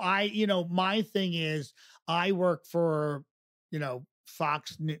 Oh, my thing is I work for,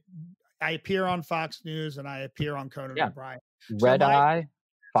 Fox. I appear on Fox News and I appear on Conan O'Brien. Red Eye,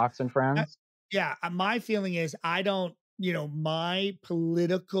 Fox and Friends. My feeling is I don't, my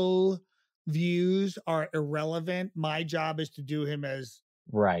political views are irrelevant. My job is to do him as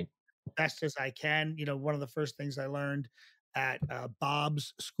best as I can. One of the first things I learned at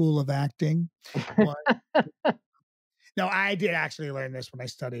Bob's School of Acting was no, I did actually learn this when I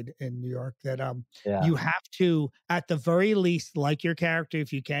studied in New York, that you have to, at the very least, like your character.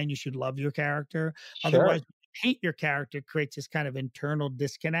 If you can, you should love your character. Sure. Otherwise, hate your character creates this kind of internal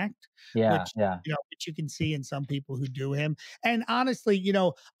disconnect, which you can see in some people who do him. And honestly,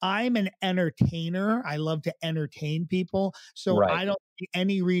 I'm an entertainer. I love to entertain people. So I don't see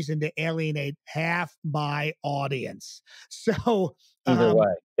any reason to alienate half my audience. So either way.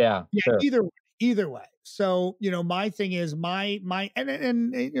 Yeah, sure. Either way. So, my thing is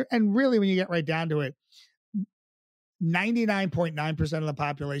and really when you get right down to it, 99.9% of the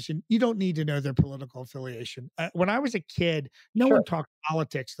population, you don't need to know their political affiliation. When I was a kid, no one talked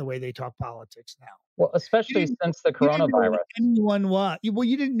politics the way they talk politics now. Well, especially since the coronavirus. Anyone was. Well,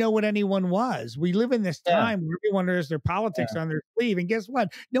 you didn't know what anyone was. We live in this time where everyone has their politics on their sleeve. And guess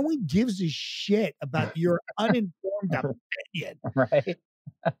what? No one gives a shit about your uninformed opinion. Right.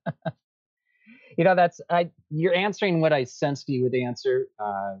 You're answering what I sensed you would answer.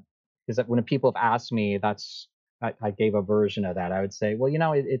 Because that when people have asked me, I gave a version of that. I would say, well,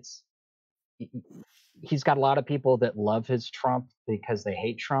 he's got a lot of people that love his Trump because they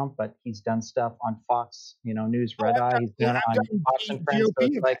hate Trump, but he's done stuff on Fox, News, Red Eye. He's done it on Fox and Friends. So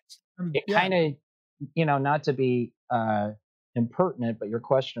it's like, it kind of, not to be impertinent, but your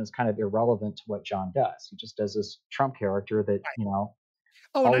question is kind of irrelevant to what John does. He just does this Trump character that,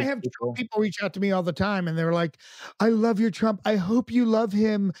 Oh, and I have people reach out to me all the time and they're like, I love your Trump. I hope you love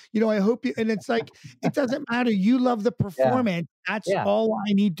him. I hope you, and it's like, it doesn't matter. You love the performance. That's all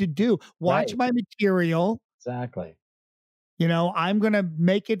I need to do. Watch my material. Exactly. I'm going to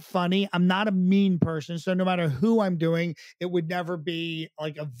make it funny. I'm not a mean person. So no matter who I'm doing, it would never be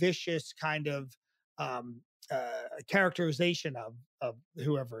like a vicious kind of characterization of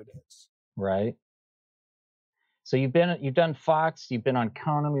whoever it is. Right. So you've done Fox, you've been on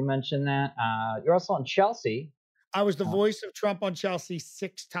Conan, we mentioned that. You're also on Chelsea. I was the voice of Trump on Chelsea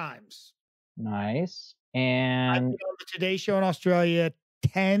 6 times. Nice. And I've been on the Today Show in Australia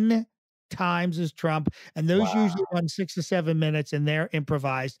 10 times as Trump, and those usually run 6 to 7 minutes, and they're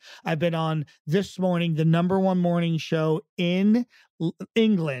improvised. I've been on This Morning, the #1 morning show in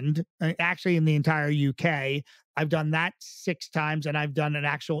England, actually in the entire UK. I've done that 6 times, and I've done an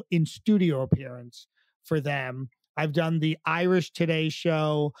actual in-studio appearance for them. I've done the Irish Today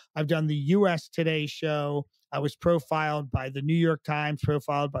Show. I've done the US Today Show. I was profiled by the New York Times,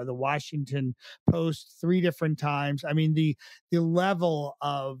 profiled by the Washington Post 3 different times. I mean, the level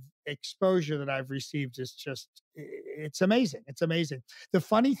of exposure that I've received is just, it's amazing. It's amazing. The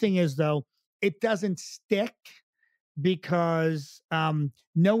funny thing is, though, it doesn't stick because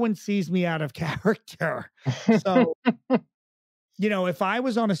no one sees me out of character. So if I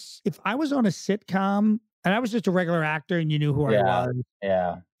was on a sitcom and I was just a regular actor and you knew who I was.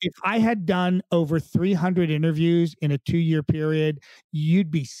 Yeah. If I had done over 300 interviews in a 2-year period, you'd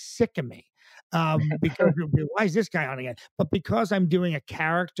be sick of me. Because why is this guy on again? But because I'm doing a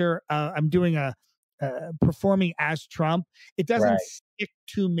character, I'm doing a performing as Trump, it doesn't Right. stick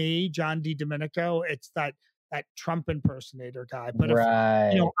to me, John D. Domenico. It's that Trump impersonator guy. But if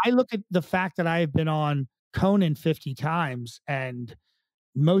Right. I look at the fact that I have been on Conan 50 times and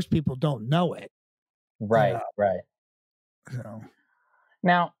most people don't know it. Right. Right. So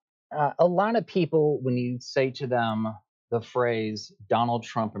Now, a lot of people, when you say to them the phrase Donald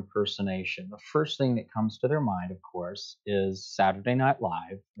Trump impersonation, the first thing that comes to their mind, of course, is Saturday Night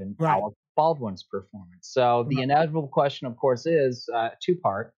Live and Right. Alec Baldwin's performance. So the inevitable question, of course, is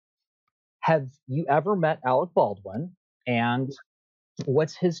two-part. Have you ever met Alec Baldwin? And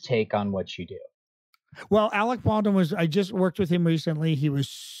what's his take on what you do? Well, Alec Baldwin I just worked with him recently. He was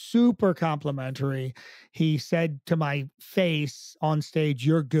super complimentary. He said to my face on stage,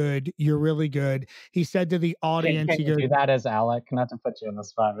 "You're good. You're really good." He said to the audience, Can he you goes, do that as Alec? Not to put you on the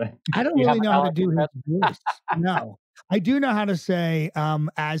spot, but I don't you have really know how to Alec do his impression? voice. No, I do know how to say,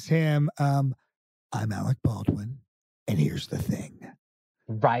 as him, I'm Alec Baldwin. And here's the thing.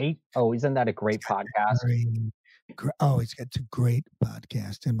 Right? Oh, isn't that a great podcast? It's a great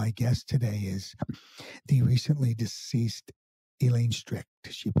podcast. And my guest today is the recently deceased Elaine Strict.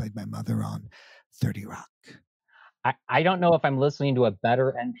 She played my mother on 30 Rock. I don't know if I'm listening to a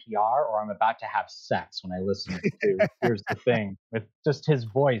better NPR or I'm about to have sex when I listen to Here's the Thing, with just his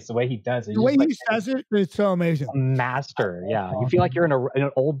voice, the way he does it. The way he says it, it's so amazing. A master, yeah. You feel like you're in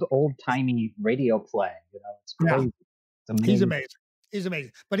an old-timey radio play. It's crazy. Yeah. It's amazing. He's amazing. He's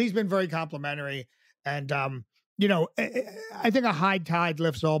amazing. But he's been very complimentary. And, I think a high tide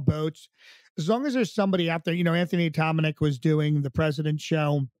lifts all boats. As long as there's somebody out there, Anthony Domenico was doing the President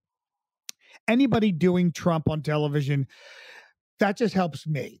Show. Anybody doing Trump on television, that just helps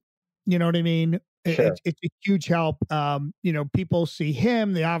me. You know what I mean? Sure. It's a huge help. People see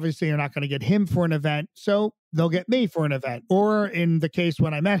him. They obviously are not going to get him for an event. So they'll get me for an event. Or in the case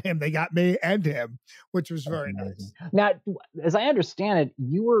when I met him, they got me and him, which was very nice. Now, as I understand it,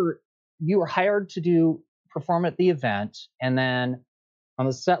 you were hired to perform at the event, and then on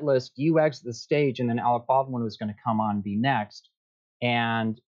the set list, you exit the stage, and then Alec Baldwin was going to come on, be next.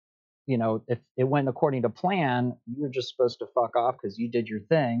 And if it went according to plan, you were just supposed to fuck off because you did your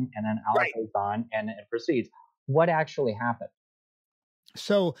thing, and then Alec goes on and it proceeds. What actually happened?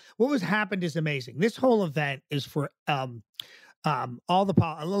 So what happened is amazing. This whole event is for a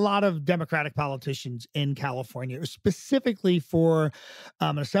lot of Democratic politicians in California. It was specifically for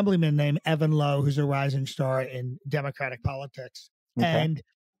an assemblyman named Evan Lowe, who's a rising star in Democratic politics. Okay. And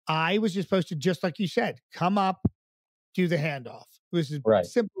I was just supposed to, just like you said, come up, do the handoff. It was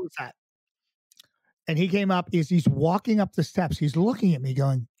as simple as that. And he came up, he's walking up the steps. He's looking at me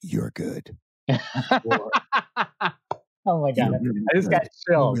going, "You're good." Oh my God. I just got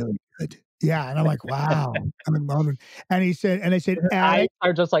chills. Really good. Yeah. And I'm like, wow. And I said, I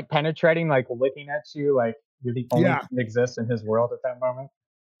are just like penetrating, like looking at you, like you're the only thing that exists in his world at that moment.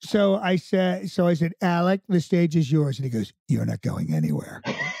 So I said, "Alec, the stage is yours." And he goes, "You're not going anywhere."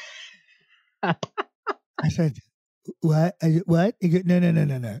 I said, "What? What?" He goes,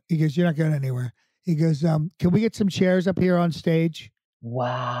 No. He goes, "You're not going anywhere." He goes, "Can we get some chairs up here on stage?"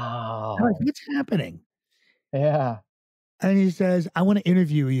 Wow. I'm like, "What's happening?" Yeah. And he says, "I want to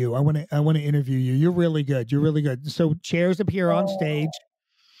interview you. I want to interview you. You're really good. You're really good." So chairs appear on stage,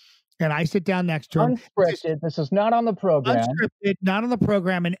 and I sit down next to him. Unscripted. This is not on the program. Unscripted, not on the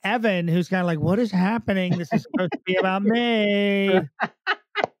program. And Evan, who's kind of like, "What is happening? This is supposed to be about me.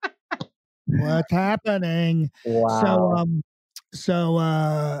 What's happening?" Wow.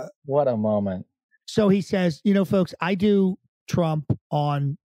 So what a moment. So he says, "Folks, I do Trump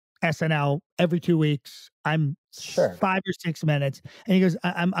on SNL every 2 weeks. I'm 5 or 6 minutes." And he goes,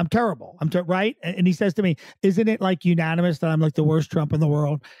 I'm terrible. Right? And he says to me, "Isn't it like unanimous that I'm like the worst Trump in the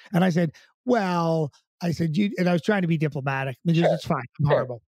world?" And I said, "Well," and I was trying to be diplomatic. It's fine. I'm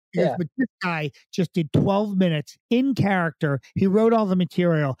horrible. He goes, "But this guy just did 12 minutes in character. He wrote all the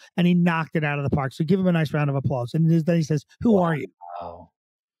material and he knocked it out of the park. So give him a nice round of applause." And then he says, "Who are you?"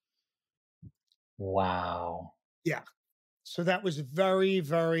 Wow. Yeah. So that was very,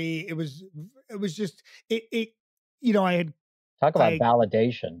 very, it was just, I had. Talk about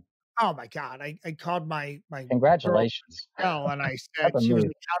validation. Oh my God. I called my congratulations. Girl, and I said, she was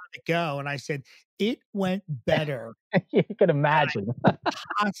like, "How did it go?" And I said, "It went better." You could imagine.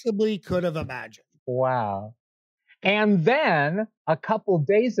 Possibly could have imagined. Wow. And then a couple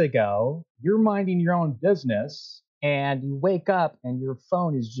days ago, you're minding your own business and you wake up and your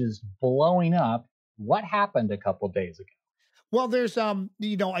phone is just blowing up. What happened a couple days ago? Well, there's I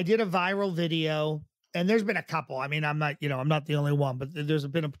did a viral video, and there's been a couple. I mean, I'm not the only one, but there's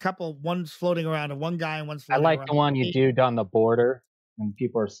been a couple. One's floating around, and one guy and one's floating around. I like the one you did on the border and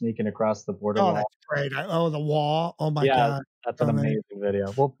people are sneaking across the border Oh, wall. that's great. The wall. Oh my Yeah, God. that's an amazing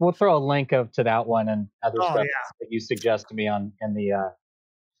video. We'll throw a link to that one and other stuff that you suggest to me in the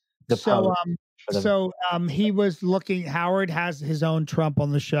So, post for the he was looking. Howard has his own Trump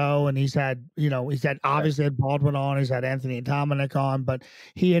on the show, and he's had obviously had Baldwin on, he's had Anthony and Dominic on, but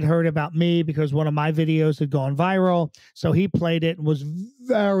he had heard about me because one of my videos had gone viral. So he played it and was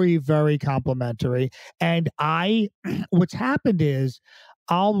very, very complimentary. And what's happened is,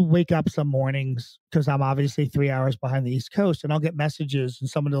 I'll wake up some mornings because I'm obviously 3 hours behind the East Coast, and I'll get messages, and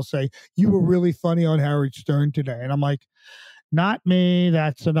someone will say, "You were really funny on Howard Stern today," and I'm like, not me,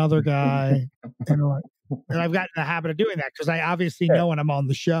 that's another guy. And I've gotten in the habit of doing that because I obviously know when I'm on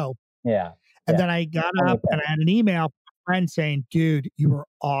the show. Yeah. And then I got up and I had an email from a friend saying, "Dude, you were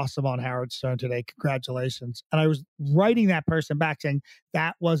awesome on Howard Stern today. Congratulations." And I was writing that person back saying,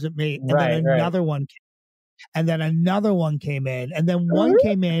 "That wasn't me." And then another one came, and then another one came in, and then one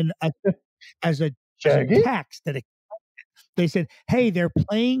came in as a text that they said, "Hey, they're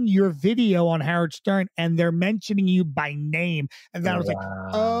playing your video on Howard Stern and they're mentioning you by name." And then I was like,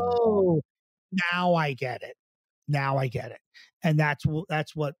 "Oh, now I get it. Now I get it." And that's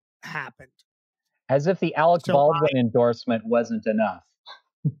what happened. As if the Alec Baldwin endorsement wasn't enough.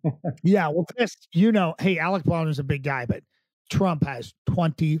 Yeah, well, hey, Alec Baldwin's a big guy, but Trump has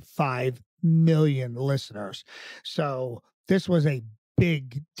 25 million listeners. So this was a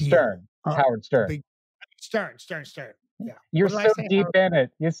big deal. Howard Stern. Stern. Yeah. You're so deep in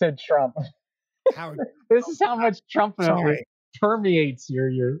it. You said Trump. Howard. This is how much Trump permeates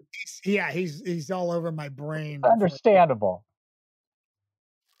your. Yeah, he's all over my brain. Understandable.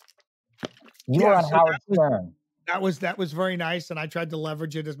 You were on Howard Stern. That was very nice, and I tried to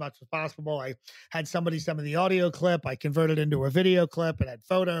leverage it as much as possible. I had somebody send me the audio clip. I converted it into a video clip and had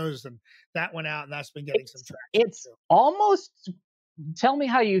photos, and that went out, and that's been getting some traction. It's almost. Tell me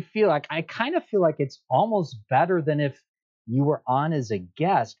how you feel. Like, I kind of feel like it's almost better than if you were on as a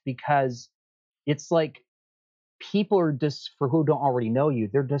guest, because it's like people are for who don't already know you,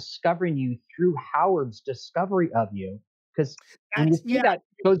 they're discovering you through Howard's discovery of you. Because when you see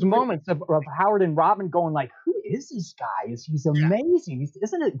those moments of Howard and Robin going like, "Who is this guy? He's amazing.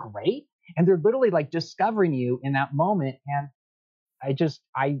 Isn't it great?" And they're literally like discovering you in that moment. And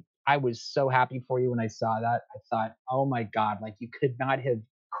I was so happy for you when I saw that. I thought, oh my God, like you could not have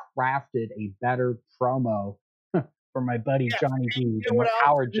crafted a better promo for my buddy Johnny D than what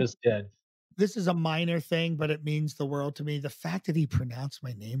Howard just did. This is a minor thing, but it means the world to me. The fact that he pronounced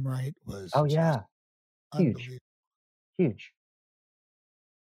my name right was huge.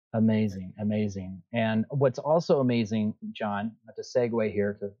 Amazing. And what's also amazing, John, not to segue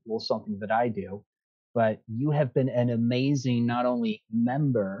here to a little something that I do, but you have been an amazing, not only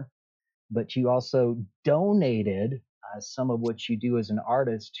member, but you also donated some of what you do as an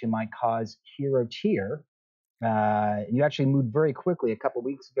artist to my cause, Hero Tier. You actually moved very quickly. A couple of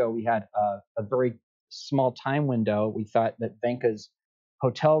weeks ago, we had a very small time window. We thought that Venka's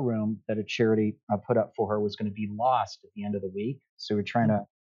hotel room that a charity put up for her was going to be lost at the end of the week. So we're trying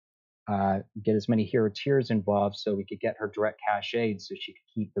to get as many Hero Tiers involved so we could get her direct cash aid so she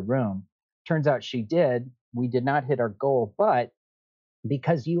could keep the room. Turns out she did. We did not hit our goal, but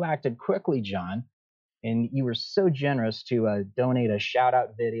because you acted quickly, John, and you were so generous to donate a shout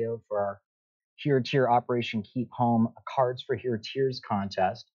out video for our Hero Tier Operation Keep Home Cards for Hero Tiers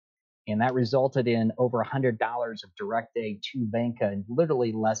contest. And that resulted in over $100 of direct aid to Venka in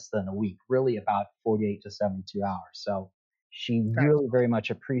literally less than a week, really about 48 to 72 hours. So she really very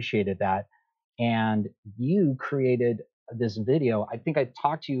much appreciated that. And you created this video. I think I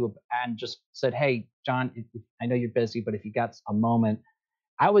talked to you and just said, "Hey, John, I know you're busy, but if you got a moment,"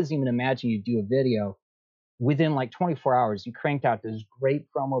 I wasn't even imagining you'd do a video. Within like 24 hours, you cranked out this great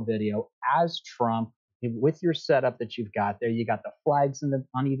promo video as Trump with your setup that you've got there. You got the flags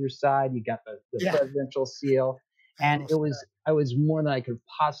on either side. You got the presidential seal. And it was more than I could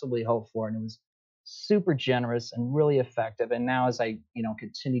possibly hope for. And it was super generous and really effective. And now as I,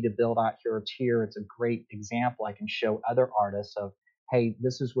 continue to build out Hero Tier, it's a great example I can show other artists of, hey,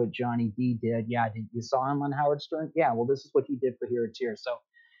 this is what Johnny D did. Yeah, you saw him on Howard Stern? Yeah, well, this is what he did for Hero Tier. So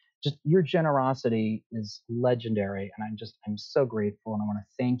just your generosity is legendary, and I'm so grateful, and I want to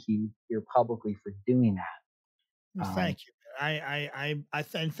thank you here publicly for doing that. Thank you. I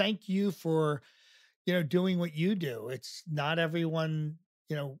thank you for doing what you do. It's not everyone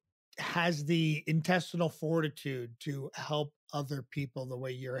has the intestinal fortitude to help other people the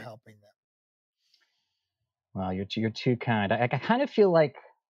way you're helping them. Well, you're too kind. I kind of feel like,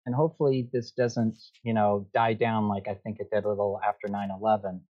 and hopefully this doesn't die down like I think it did a little after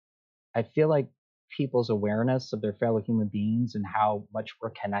 9/11. I feel like people's awareness of their fellow human beings and how much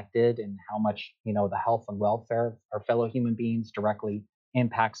we're connected and how much, the health and welfare of our fellow human beings directly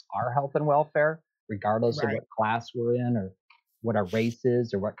impacts our health and welfare, regardless of Right. what class we're in or what our race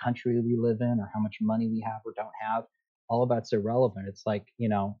is or what country we live in or how much money we have or don't have. All of that's irrelevant. It's like,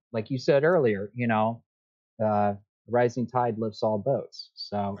 like you said earlier, rising tide lifts all boats.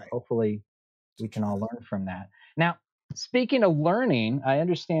 So Right. hopefully we can all learn from that. Now, speaking of learning, I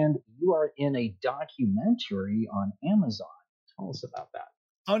understand you are in a documentary on Amazon. Tell us about that.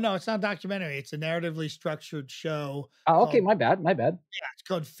 Oh, no, it's not a documentary. It's a narratively structured show. Oh, okay. called- My bad. Yeah, it's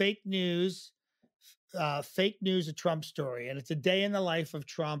called Fake News, a Trump story. And it's a day in the life of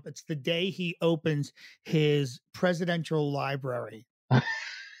Trump. It's the day he opens his presidential library.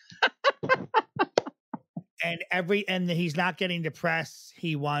 And he's not getting the press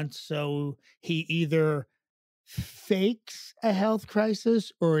he wants. So he either fakes a health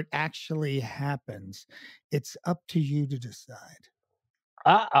crisis or it actually happens. It's up to you to decide.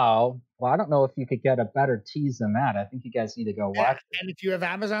 Uh-oh. Well, I don't know if you could get a better tease than that. I think you guys need to go watch it. And if you have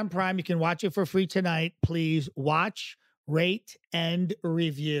Amazon Prime, you can watch it for free tonight. Please watch, rate, and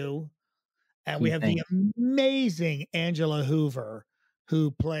review. And we have the amazing Angela Hoover,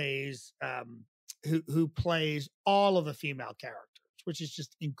 who plays who plays all of the female characters, which is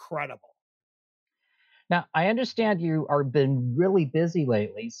just incredible. Now, I understand you are been really busy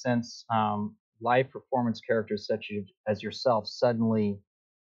lately since live performance characters such as yourself suddenly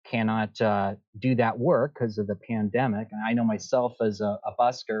cannot do that work because of the pandemic. And I know myself as a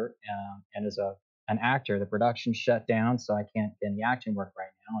busker and as an actor, the production shut down, so I can't get any acting work right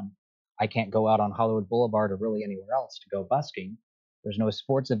now. And I can't go out on Hollywood Boulevard or really anywhere else to go busking. There's no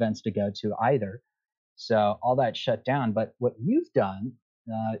sports events to go to either. So all that shut down. But what you've done,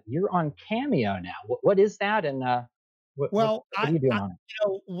 you're on Cameo now. What is that? And what are you doing on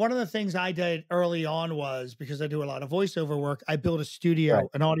it? One of the things I did early on was, because I do a lot of voiceover work, I built a studio, Right.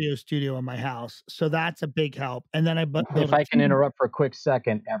 an audio studio in my house. So that's a big help. And then I built If I can interrupt for a quick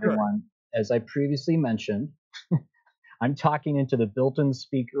second, everyone, as I previously mentioned, I'm talking into the built-in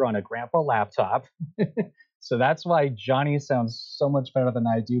speaker on a grandpa laptop. So that's why Johnny sounds so much better than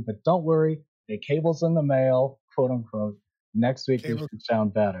I do. But don't worry, the cable's in the mail, quote unquote. Next week you should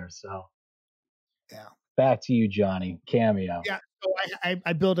sound better. So yeah. Back to you, Johnny. Cameo. Yeah. So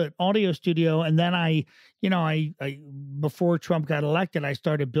I built an audio studio, and then I before Trump got elected, I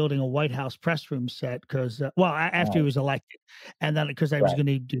started building a White House press room set because after he was elected, and then because I was going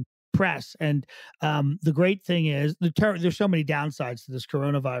to do press. And the great thing is there's so many downsides to this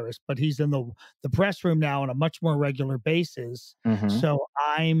coronavirus, but he's in the press room now on a much more regular basis. Mm-hmm. So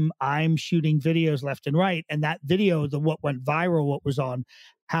I'm shooting videos left and right, and that video, what went viral, what was on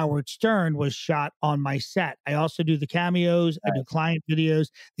Howard Stern, was shot on my set. I also do the cameos. I do client videos.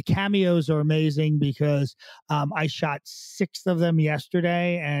 The cameos are amazing because I shot 6 of them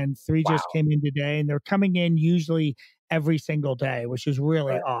yesterday, and 3 just came in today, and they're coming in usually every single day, which is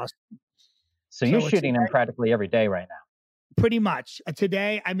really awesome. So you're shooting them practically every day right now. Pretty much.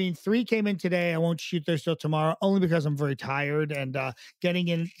 Today, 3 came in today. I won't shoot those till tomorrow, only because I'm very tired, and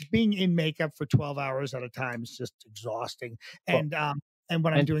being in makeup for 12 hours at a time is just exhausting. And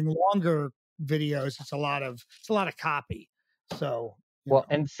when I'm doing longer videos, it's a lot of copy. So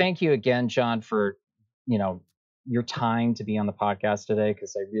and thank you again, John, for your time to be on the podcast today,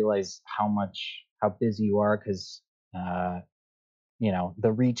 because I realize how busy you are, because the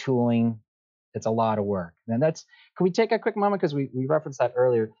retooling, it's a lot of work. And can we take a quick moment, because we referenced that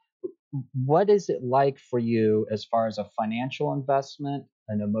earlier. What is it like for you as far as a financial investment,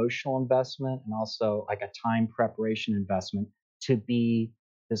 an emotional investment, and also like a time preparation investment to be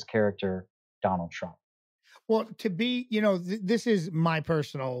this character, Donald Trump? Well, to be, this is my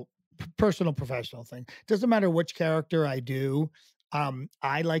personal professional thing. Doesn't matter which character I do.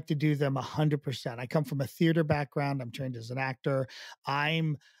 I like to do them 100%. I come from a theater background. I'm trained as an actor. I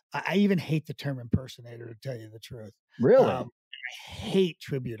even hate the term impersonator, to tell you the truth. Really? I hate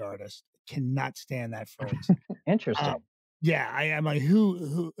tribute artists. Cannot stand that phrase. Interesting. Yeah, I am like,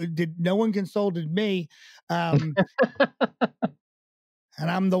 who did? No one consulted me. And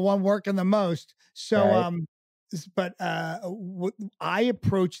I'm the one working the most. So, but I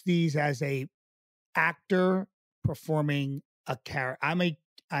approach these as a actor performing a character.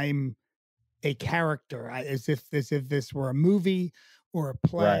 I'm a character, as if this were a movie or a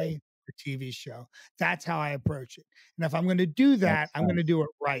play or TV show. That's how I approach it. And if I'm going to do that, I'm going to do it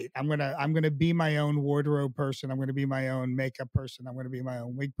right. I'm going to be my own wardrobe person. I'm going to be my own makeup person. I'm going to be my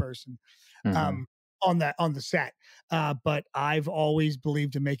own wig person. Mm-hmm. on the set. But I've always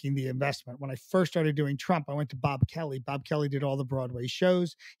believed in making the investment. When I first started doing Trump, I went to Bob Kelly. Bob Kelly did all the Broadway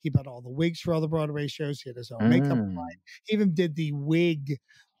shows. He bought all the wigs for all the Broadway shows. He had his own makeup line. He even did the wig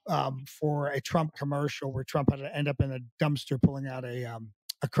for a Trump commercial where Trump had to end up in a dumpster pulling out a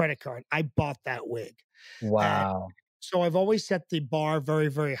credit card. I bought that wig. Wow. So I've always set the bar very,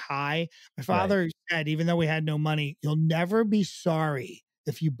 very high. My father said, even though we had no money, you'll never be sorry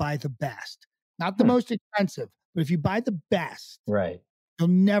if you buy the best. Not the most expensive, but if you buy the best, you'll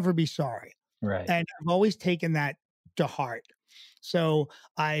never be sorry. Right. And I've always taken that to heart. So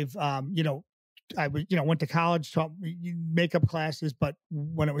I've, I went to college, taught makeup classes, but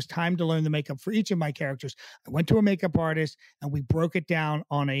when it was time to learn the makeup for each of my characters, I went to a makeup artist and we broke it down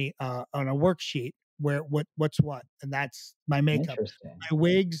on a worksheet where what's what, and that's my makeup. My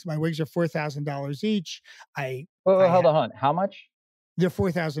wigs are $4,000 each. Hold on. How much? They're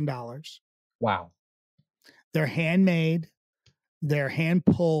 $4,000. Wow. They're handmade. They're hand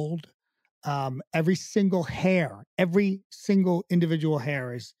pulled. Every single individual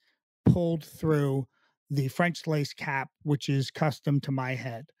hair is pulled through the French lace cap, which is custom to my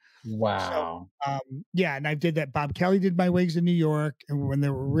head. Wow. So, and I did that. Bob Kelly did my wigs in New York, and when they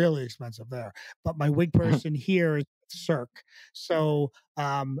were really expensive there. But my wig person here is Cirque. So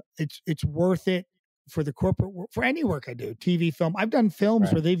it's worth it for the corporate work, for any work I do, TV, film. I've done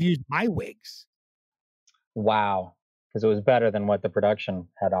films where they've used my wigs. Wow. Because it was better than what the production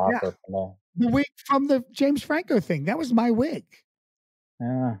had offered. Yeah. The wig from the James Franco thing, that was my wig.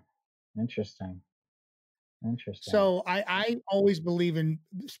 Yeah. Interesting. So I always believe in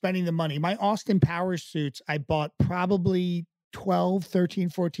spending the money. My Austin Powers suits I bought probably 12, 13,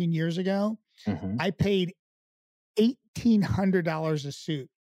 14 years ago. I paid $1,800 a suit.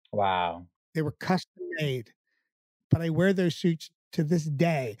 Wow. They were custom made. But I wear those suits to this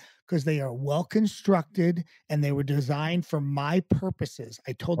day because they are well constructed and they were designed for my purposes.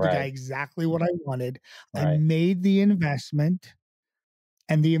 I told the guy exactly what I wanted. I made the investment.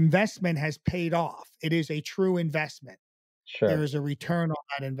 And the investment has paid off. It is a true investment. Sure. There is a return on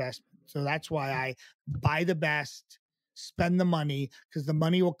that investment. So that's why I buy the best, spend the money, because the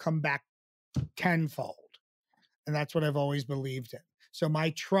money will come back tenfold. And that's what I've always believed in. So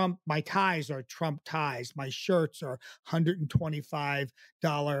my ties are Trump ties. My shirts are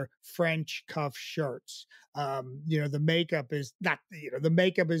 $125 French cuff shirts. The makeup is not, the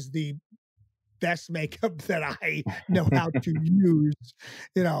makeup is the best makeup that I know how to use,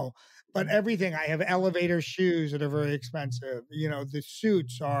 but everything. I have elevator shoes that are very expensive. The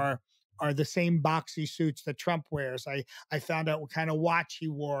suits are the same boxy suits that Trump wears. I found out what kind of watch he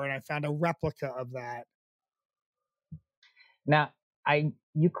wore, and I found a replica of that. Now,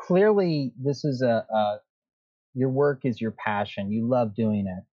 you clearly, this is your work is your passion. You love doing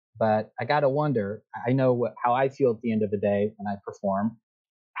it, but I got to wonder, I know how I feel at the end of the day when I perform.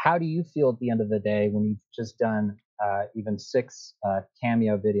 How do you feel at the end of the day when you've just done even 6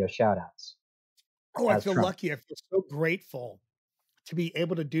 cameo video shout-outs? Oh, I feel lucky. I feel so grateful to be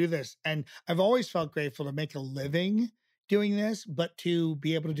able to do this. And I've always felt grateful to make a living doing this, but to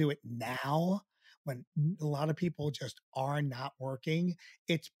be able to do it now when a lot of people just are not working,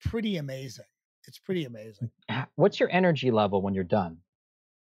 it's pretty amazing. It's pretty amazing. What's your energy level when you're done?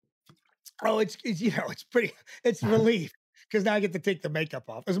 Oh, it's relief. Because now I get to take the makeup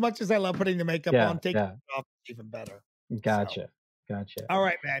off. As much as I love putting the makeup on, taking it off is even better. Gotcha. All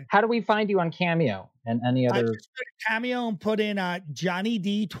right, man. How do we find you on Cameo and any other? I just go to Cameo and put in Johnny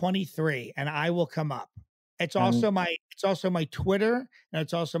D23, and I will come up. It's also my Twitter, and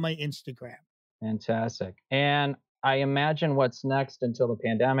it's also my Instagram. Fantastic. And I imagine what's next until the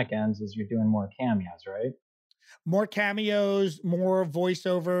pandemic ends is you're doing more cameos, right? More cameos, more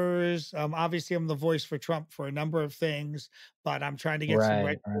voiceovers. Obviously, I'm the voice for Trump for a number of things, but I'm trying to get some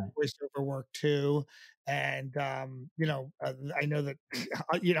voiceover work too. And, I know that,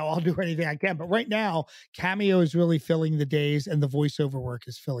 I'll do anything I can. But right now, Cameo is really filling the days and the voiceover work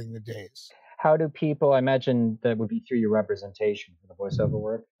is filling the days. How do people, I imagine that would be through your representation for the voiceover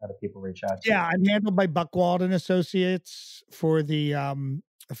work? How do people reach out to you? Yeah, I'm handled by Buckwald and Associates for the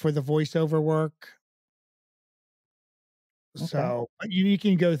voiceover work. Okay. So you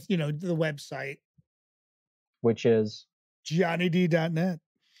can go, to the website, which is johnnyd.net.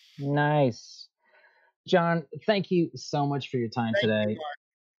 Nice. John, thank you so much for your time today.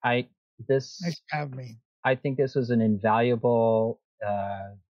 Nice to have me. I think this was an invaluable,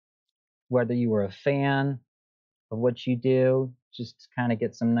 whether you were a fan of what you do, just kind of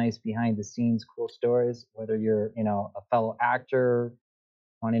get some nice behind the scenes, cool stories, whether you're, a fellow actor,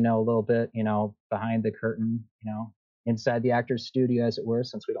 want to know a little bit, behind the curtain, inside the actor's studio, as it were,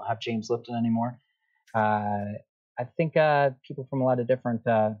 since we don't have James Lipton anymore. I think people from a lot of different,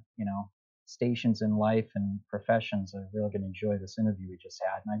 stations in life and professions are really going to enjoy this interview we just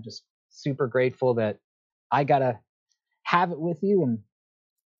had. And I'm just super grateful that I got to have it with you. And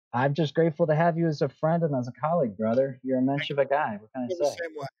I'm just grateful to have you as a friend and as a colleague, brother. You're a mensch of a guy. What can I say?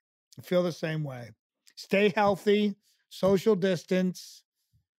 Same way. I feel the same way. Stay healthy, social distance,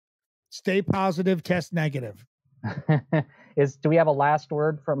 stay positive, test negative. Do we have a last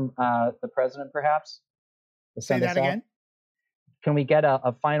word from the president, perhaps? Say that again. Can we get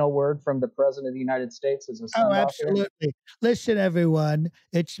a final word from the president of the United States as a send-off? Oh, absolutely. Here? Listen, everyone,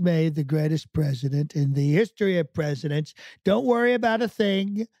 it's me, the greatest president in the history of presidents. Don't worry about a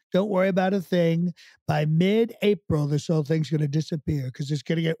thing. Don't worry about a thing. By mid-April, this whole thing's going to disappear because it's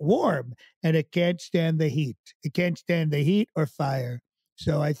going to get warm and it can't stand the heat. It can't stand the heat or fire.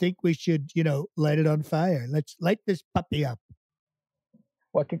 So I think we should, light it on fire. Let's light this puppy up.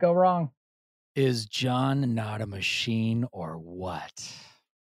 What could go wrong? Is John not a machine or what?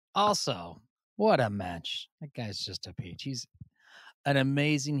 Also, what a mensch. That guy's just a peach. He's an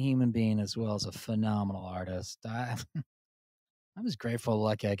amazing human being as well as a phenomenal artist. I was grateful,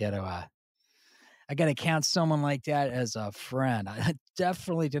 lucky I get to count someone like that as a friend. I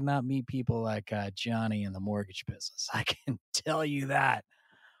definitely did not meet people like Johnny in the mortgage business. I can tell you that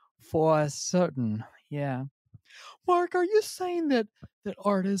for certain. Yeah. Mark, are you saying that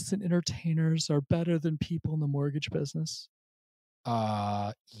artists and entertainers are better than people in the mortgage business?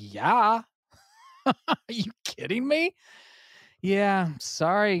 Yeah. Are you kidding me? Yeah,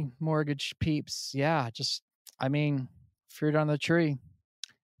 sorry, mortgage peeps. Yeah, fruit on the tree.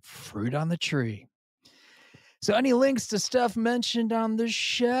 Fruit on the tree. So any links to stuff mentioned on the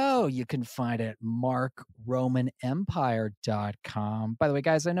show, you can find at markromanempire.com. By the way,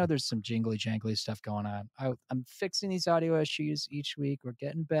 guys, I know there's some jingly-jangly stuff going on. I'm fixing these audio issues each week. We're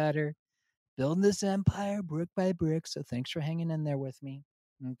getting better. Building this empire brick by brick. So thanks for hanging in there with me.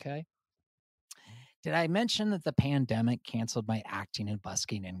 Okay. Did I mention that the pandemic canceled my acting and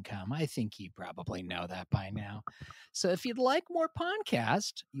busking income? I think you probably know that by now. So if you'd like more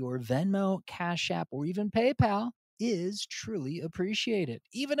podcast, your Venmo, Cash App, or even PayPal is truly appreciated.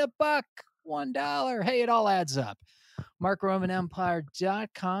 Even $1, $1. Hey, it all adds up.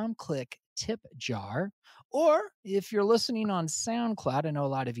 MarkRomanEmpire.com, click tip jar. Or if you're listening on SoundCloud, I know a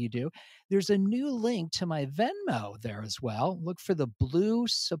lot of you do, there's a new link to my Venmo there as well. Look for the blue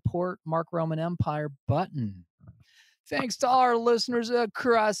support Mark Roman Empire button. Thanks to all our listeners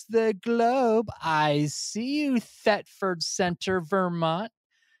across the globe. I see you, Thetford Center, Vermont,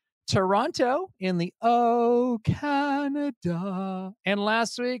 Toronto in the Canada. And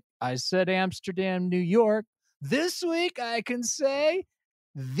last week, I said Amsterdam, New York. This week, I can say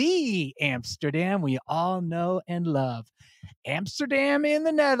the Amsterdam we all know and love. Amsterdam in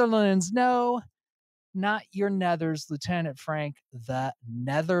the Netherlands. No, not your nethers, Lieutenant Frank. The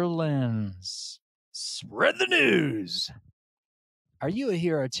Netherlands. Spread the news. Are you a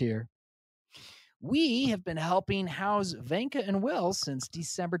hero tier? We have been helping house Venka and Will since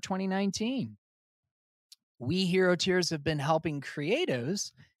December 2019. We hero tiers have been helping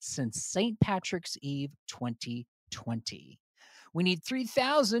creatives since St. Patrick's Eve 2020. We need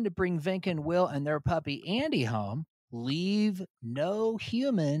 3,000 to bring Venka and Will and their puppy Andy home. Leave no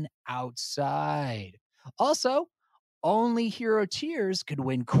human outside. Also, only hero tiers could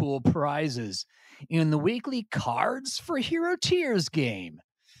win cool prizes in the weekly Cards for Hero Tiers game.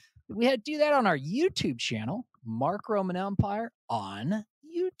 We had to do that on our YouTube channel, Mark Roman Empire on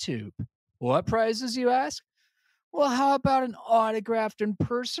YouTube. What prizes, you ask? Well, how about an autographed and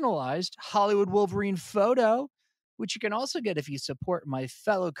personalized Hollywood Wolverine photo, which you can also get if you support my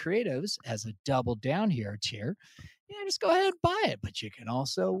fellow creatives as a double down hero tier. Yeah, just go ahead and buy it, but you can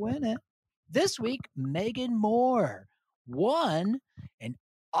also win it. This week, Megan Moore won an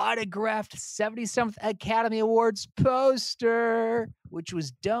autographed 77th Academy Awards poster, which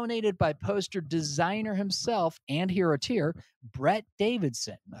was donated by poster designer himself and hero tier, Brett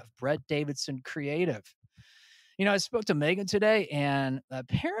Davidson of Brett Davidson Creative. I spoke to Megan today, and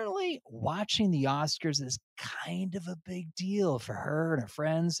apparently watching the Oscars is kind of a big deal for her and her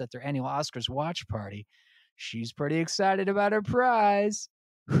friends at their annual Oscars watch party. She's pretty excited about her prize.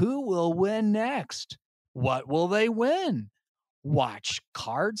 Who will win next? What will they win? Watch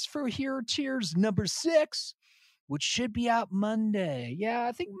Cards for Hero Tiers number 6, which should be out Monday. Yeah,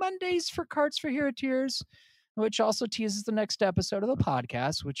 I think Monday's for Cards for Hero Tiers, which also teases the next episode of the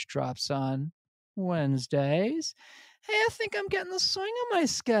podcast, which drops on Wednesdays. Hey, I think I'm getting the swing of my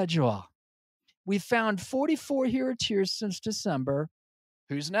schedule. We found 44 hero tiers since December.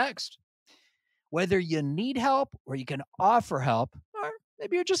 Who's next? Whether you need help or you can offer help, or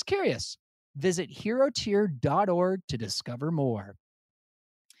maybe you're just curious, Visit herotier.org to discover more.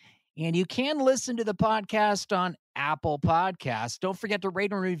 And you can listen to the podcast on Apple Podcasts. Don't forget to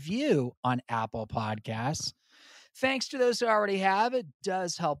rate and review on Apple Podcasts. Thanks to those who already have. It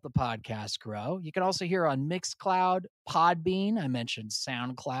does help the podcast grow. You can also hear on Mixcloud, Podbean, I mentioned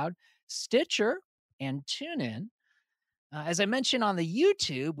SoundCloud, Stitcher, and TuneIn. As I mentioned on the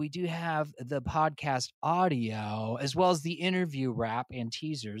YouTube, we do have the podcast audio, as well as the interview wrap and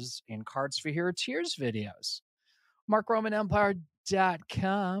teasers and Cards for Hero Tears videos.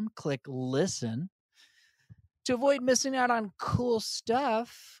 MarkRomanEmpire.com. Click listen. To avoid missing out on cool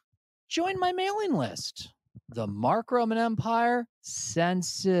stuff, join my mailing list. The Mark Roman Empire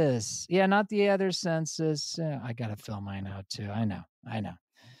Census. Yeah, not the other census. I got to fill mine out too. I know.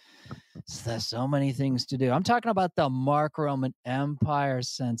 So there's so many things to do. I'm talking about the Mark Roman Empire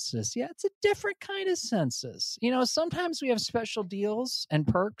Census. Yeah, it's a different kind of census. You know, sometimes we have special deals and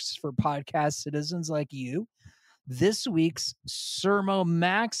perks for podcast citizens like you. This week's Sermo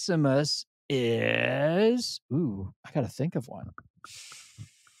Maximus is... Ooh, I got to think of one.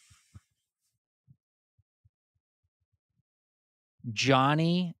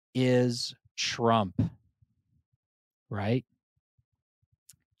 Johnny is Trump, right?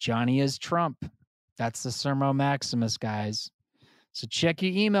 Johnny is Trump. That's the Sermo Maximus, guys. So check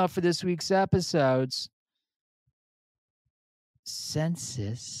your email for this week's episodes.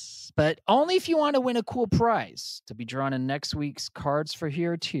 Census. But only if you want to win a cool prize to be drawn in next week's Cards for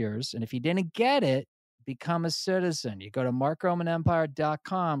Hero Tears. And if you didn't get it, become a citizen. You go to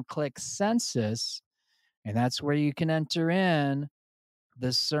markromanempire.com, click Census, and that's where you can enter in the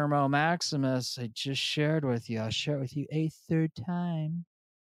Sermo Maximus I just shared with you. I'll share it with you a third time.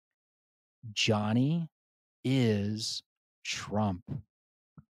 Johnny is Trump.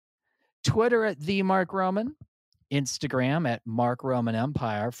 Twitter at the Mark Roman. Instagram at Mark Roman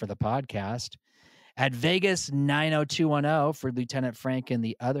Empire for the podcast. At Vegas 90210 for Lieutenant Frank and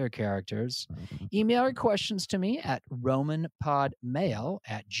the other characters. Email your questions to me at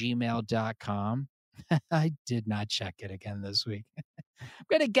romanpodmail@gmail.com. I did not check it again this week. I'm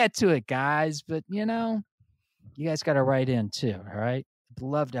going to get to it, guys, but you know, you guys got to write in too, all right? I'd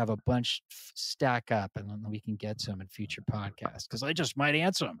love to have a bunch stack up and then we can get to them in future podcasts because I just might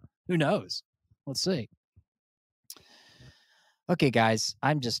answer them. Who knows? Let's see. Okay, guys,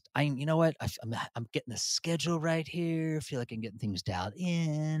 you know what? I'm getting the schedule right here. I feel like I'm getting things dialed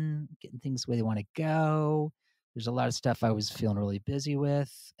in, getting things the way they want to go. There's a lot of stuff I was feeling really busy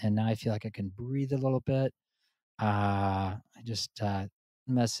with, and now I feel like I can breathe a little bit. I just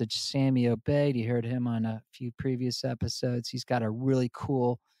messaged Sammy Obey. You heard him on a few previous episodes. He's got a really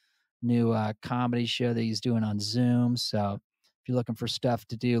cool new comedy show that he's doing on Zoom. So if you're looking for stuff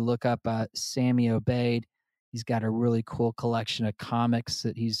to do, look up Sammy Obeyed. He's got a really cool collection of comics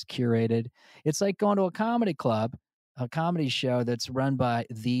that he's curated. It's like going to a comedy club, a comedy show that's run by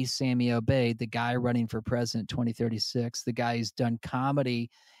the Sammy Obeyed, the guy running for president 2036, the guy who's done comedy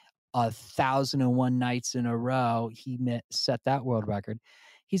 1,001 nights in a row. He set that world record.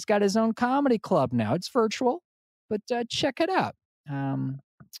 He's got his own comedy club now. It's virtual, but check it out. Go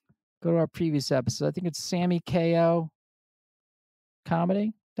to our previous episode. I think it's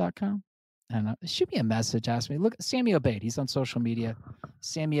SammyKOComedy.com. I don't know. Shoot me a message. Ask me. Look, Sammy Obeyed. He's on social media.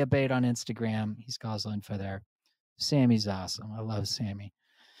 Sammy Obeyed on Instagram. He's got his info there. Sammy's awesome. I love Sammy.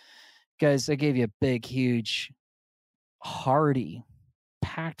 Guys, I gave you a big, huge, hearty,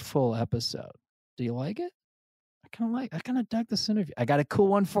 packed full episode. Do you like it? I kind of dug this interview. I got a cool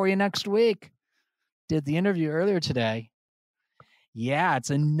one for you next week. Did the interview earlier today. Yeah,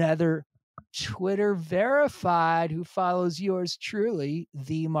 it's another Twitter verified who follows yours truly,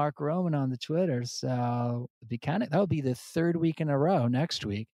 the Mark Roman on the Twitter. So that'll be the third week in a row next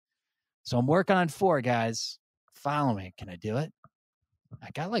week. So I'm working on 4, guys. Follow me. Can I do it? I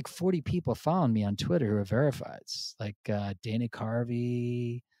got like 40 people following me on Twitter who are verified. It's like Dana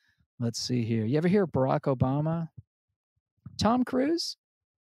Carvey. Let's see here. You ever hear of Barack Obama? Tom Cruise?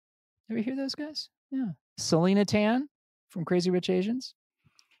 Ever hear those guys? Yeah. Selena Tan from Crazy Rich Asians.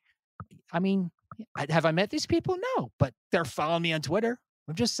 I mean, have I met these people? No, but they're following me on Twitter.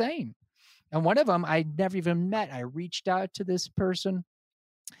 I'm just saying. And one of them I never even met. I reached out to this person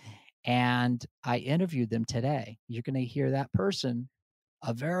and I interviewed them today. You're going to hear that person,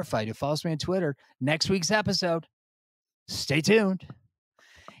 a verified who follows me on Twitter, next week's episode. Stay tuned.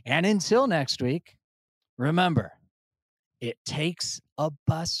 And until next week, remember, it takes a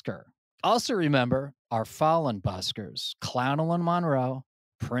busker. Also remember our fallen buskers, Clownell Monroe,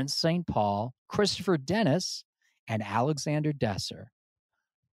 Prince St. Paul, Christopher Dennis, and Alexander Desser.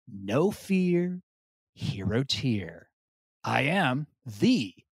 No fear, hero tier. I am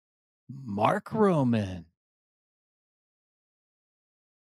the Mark Roman.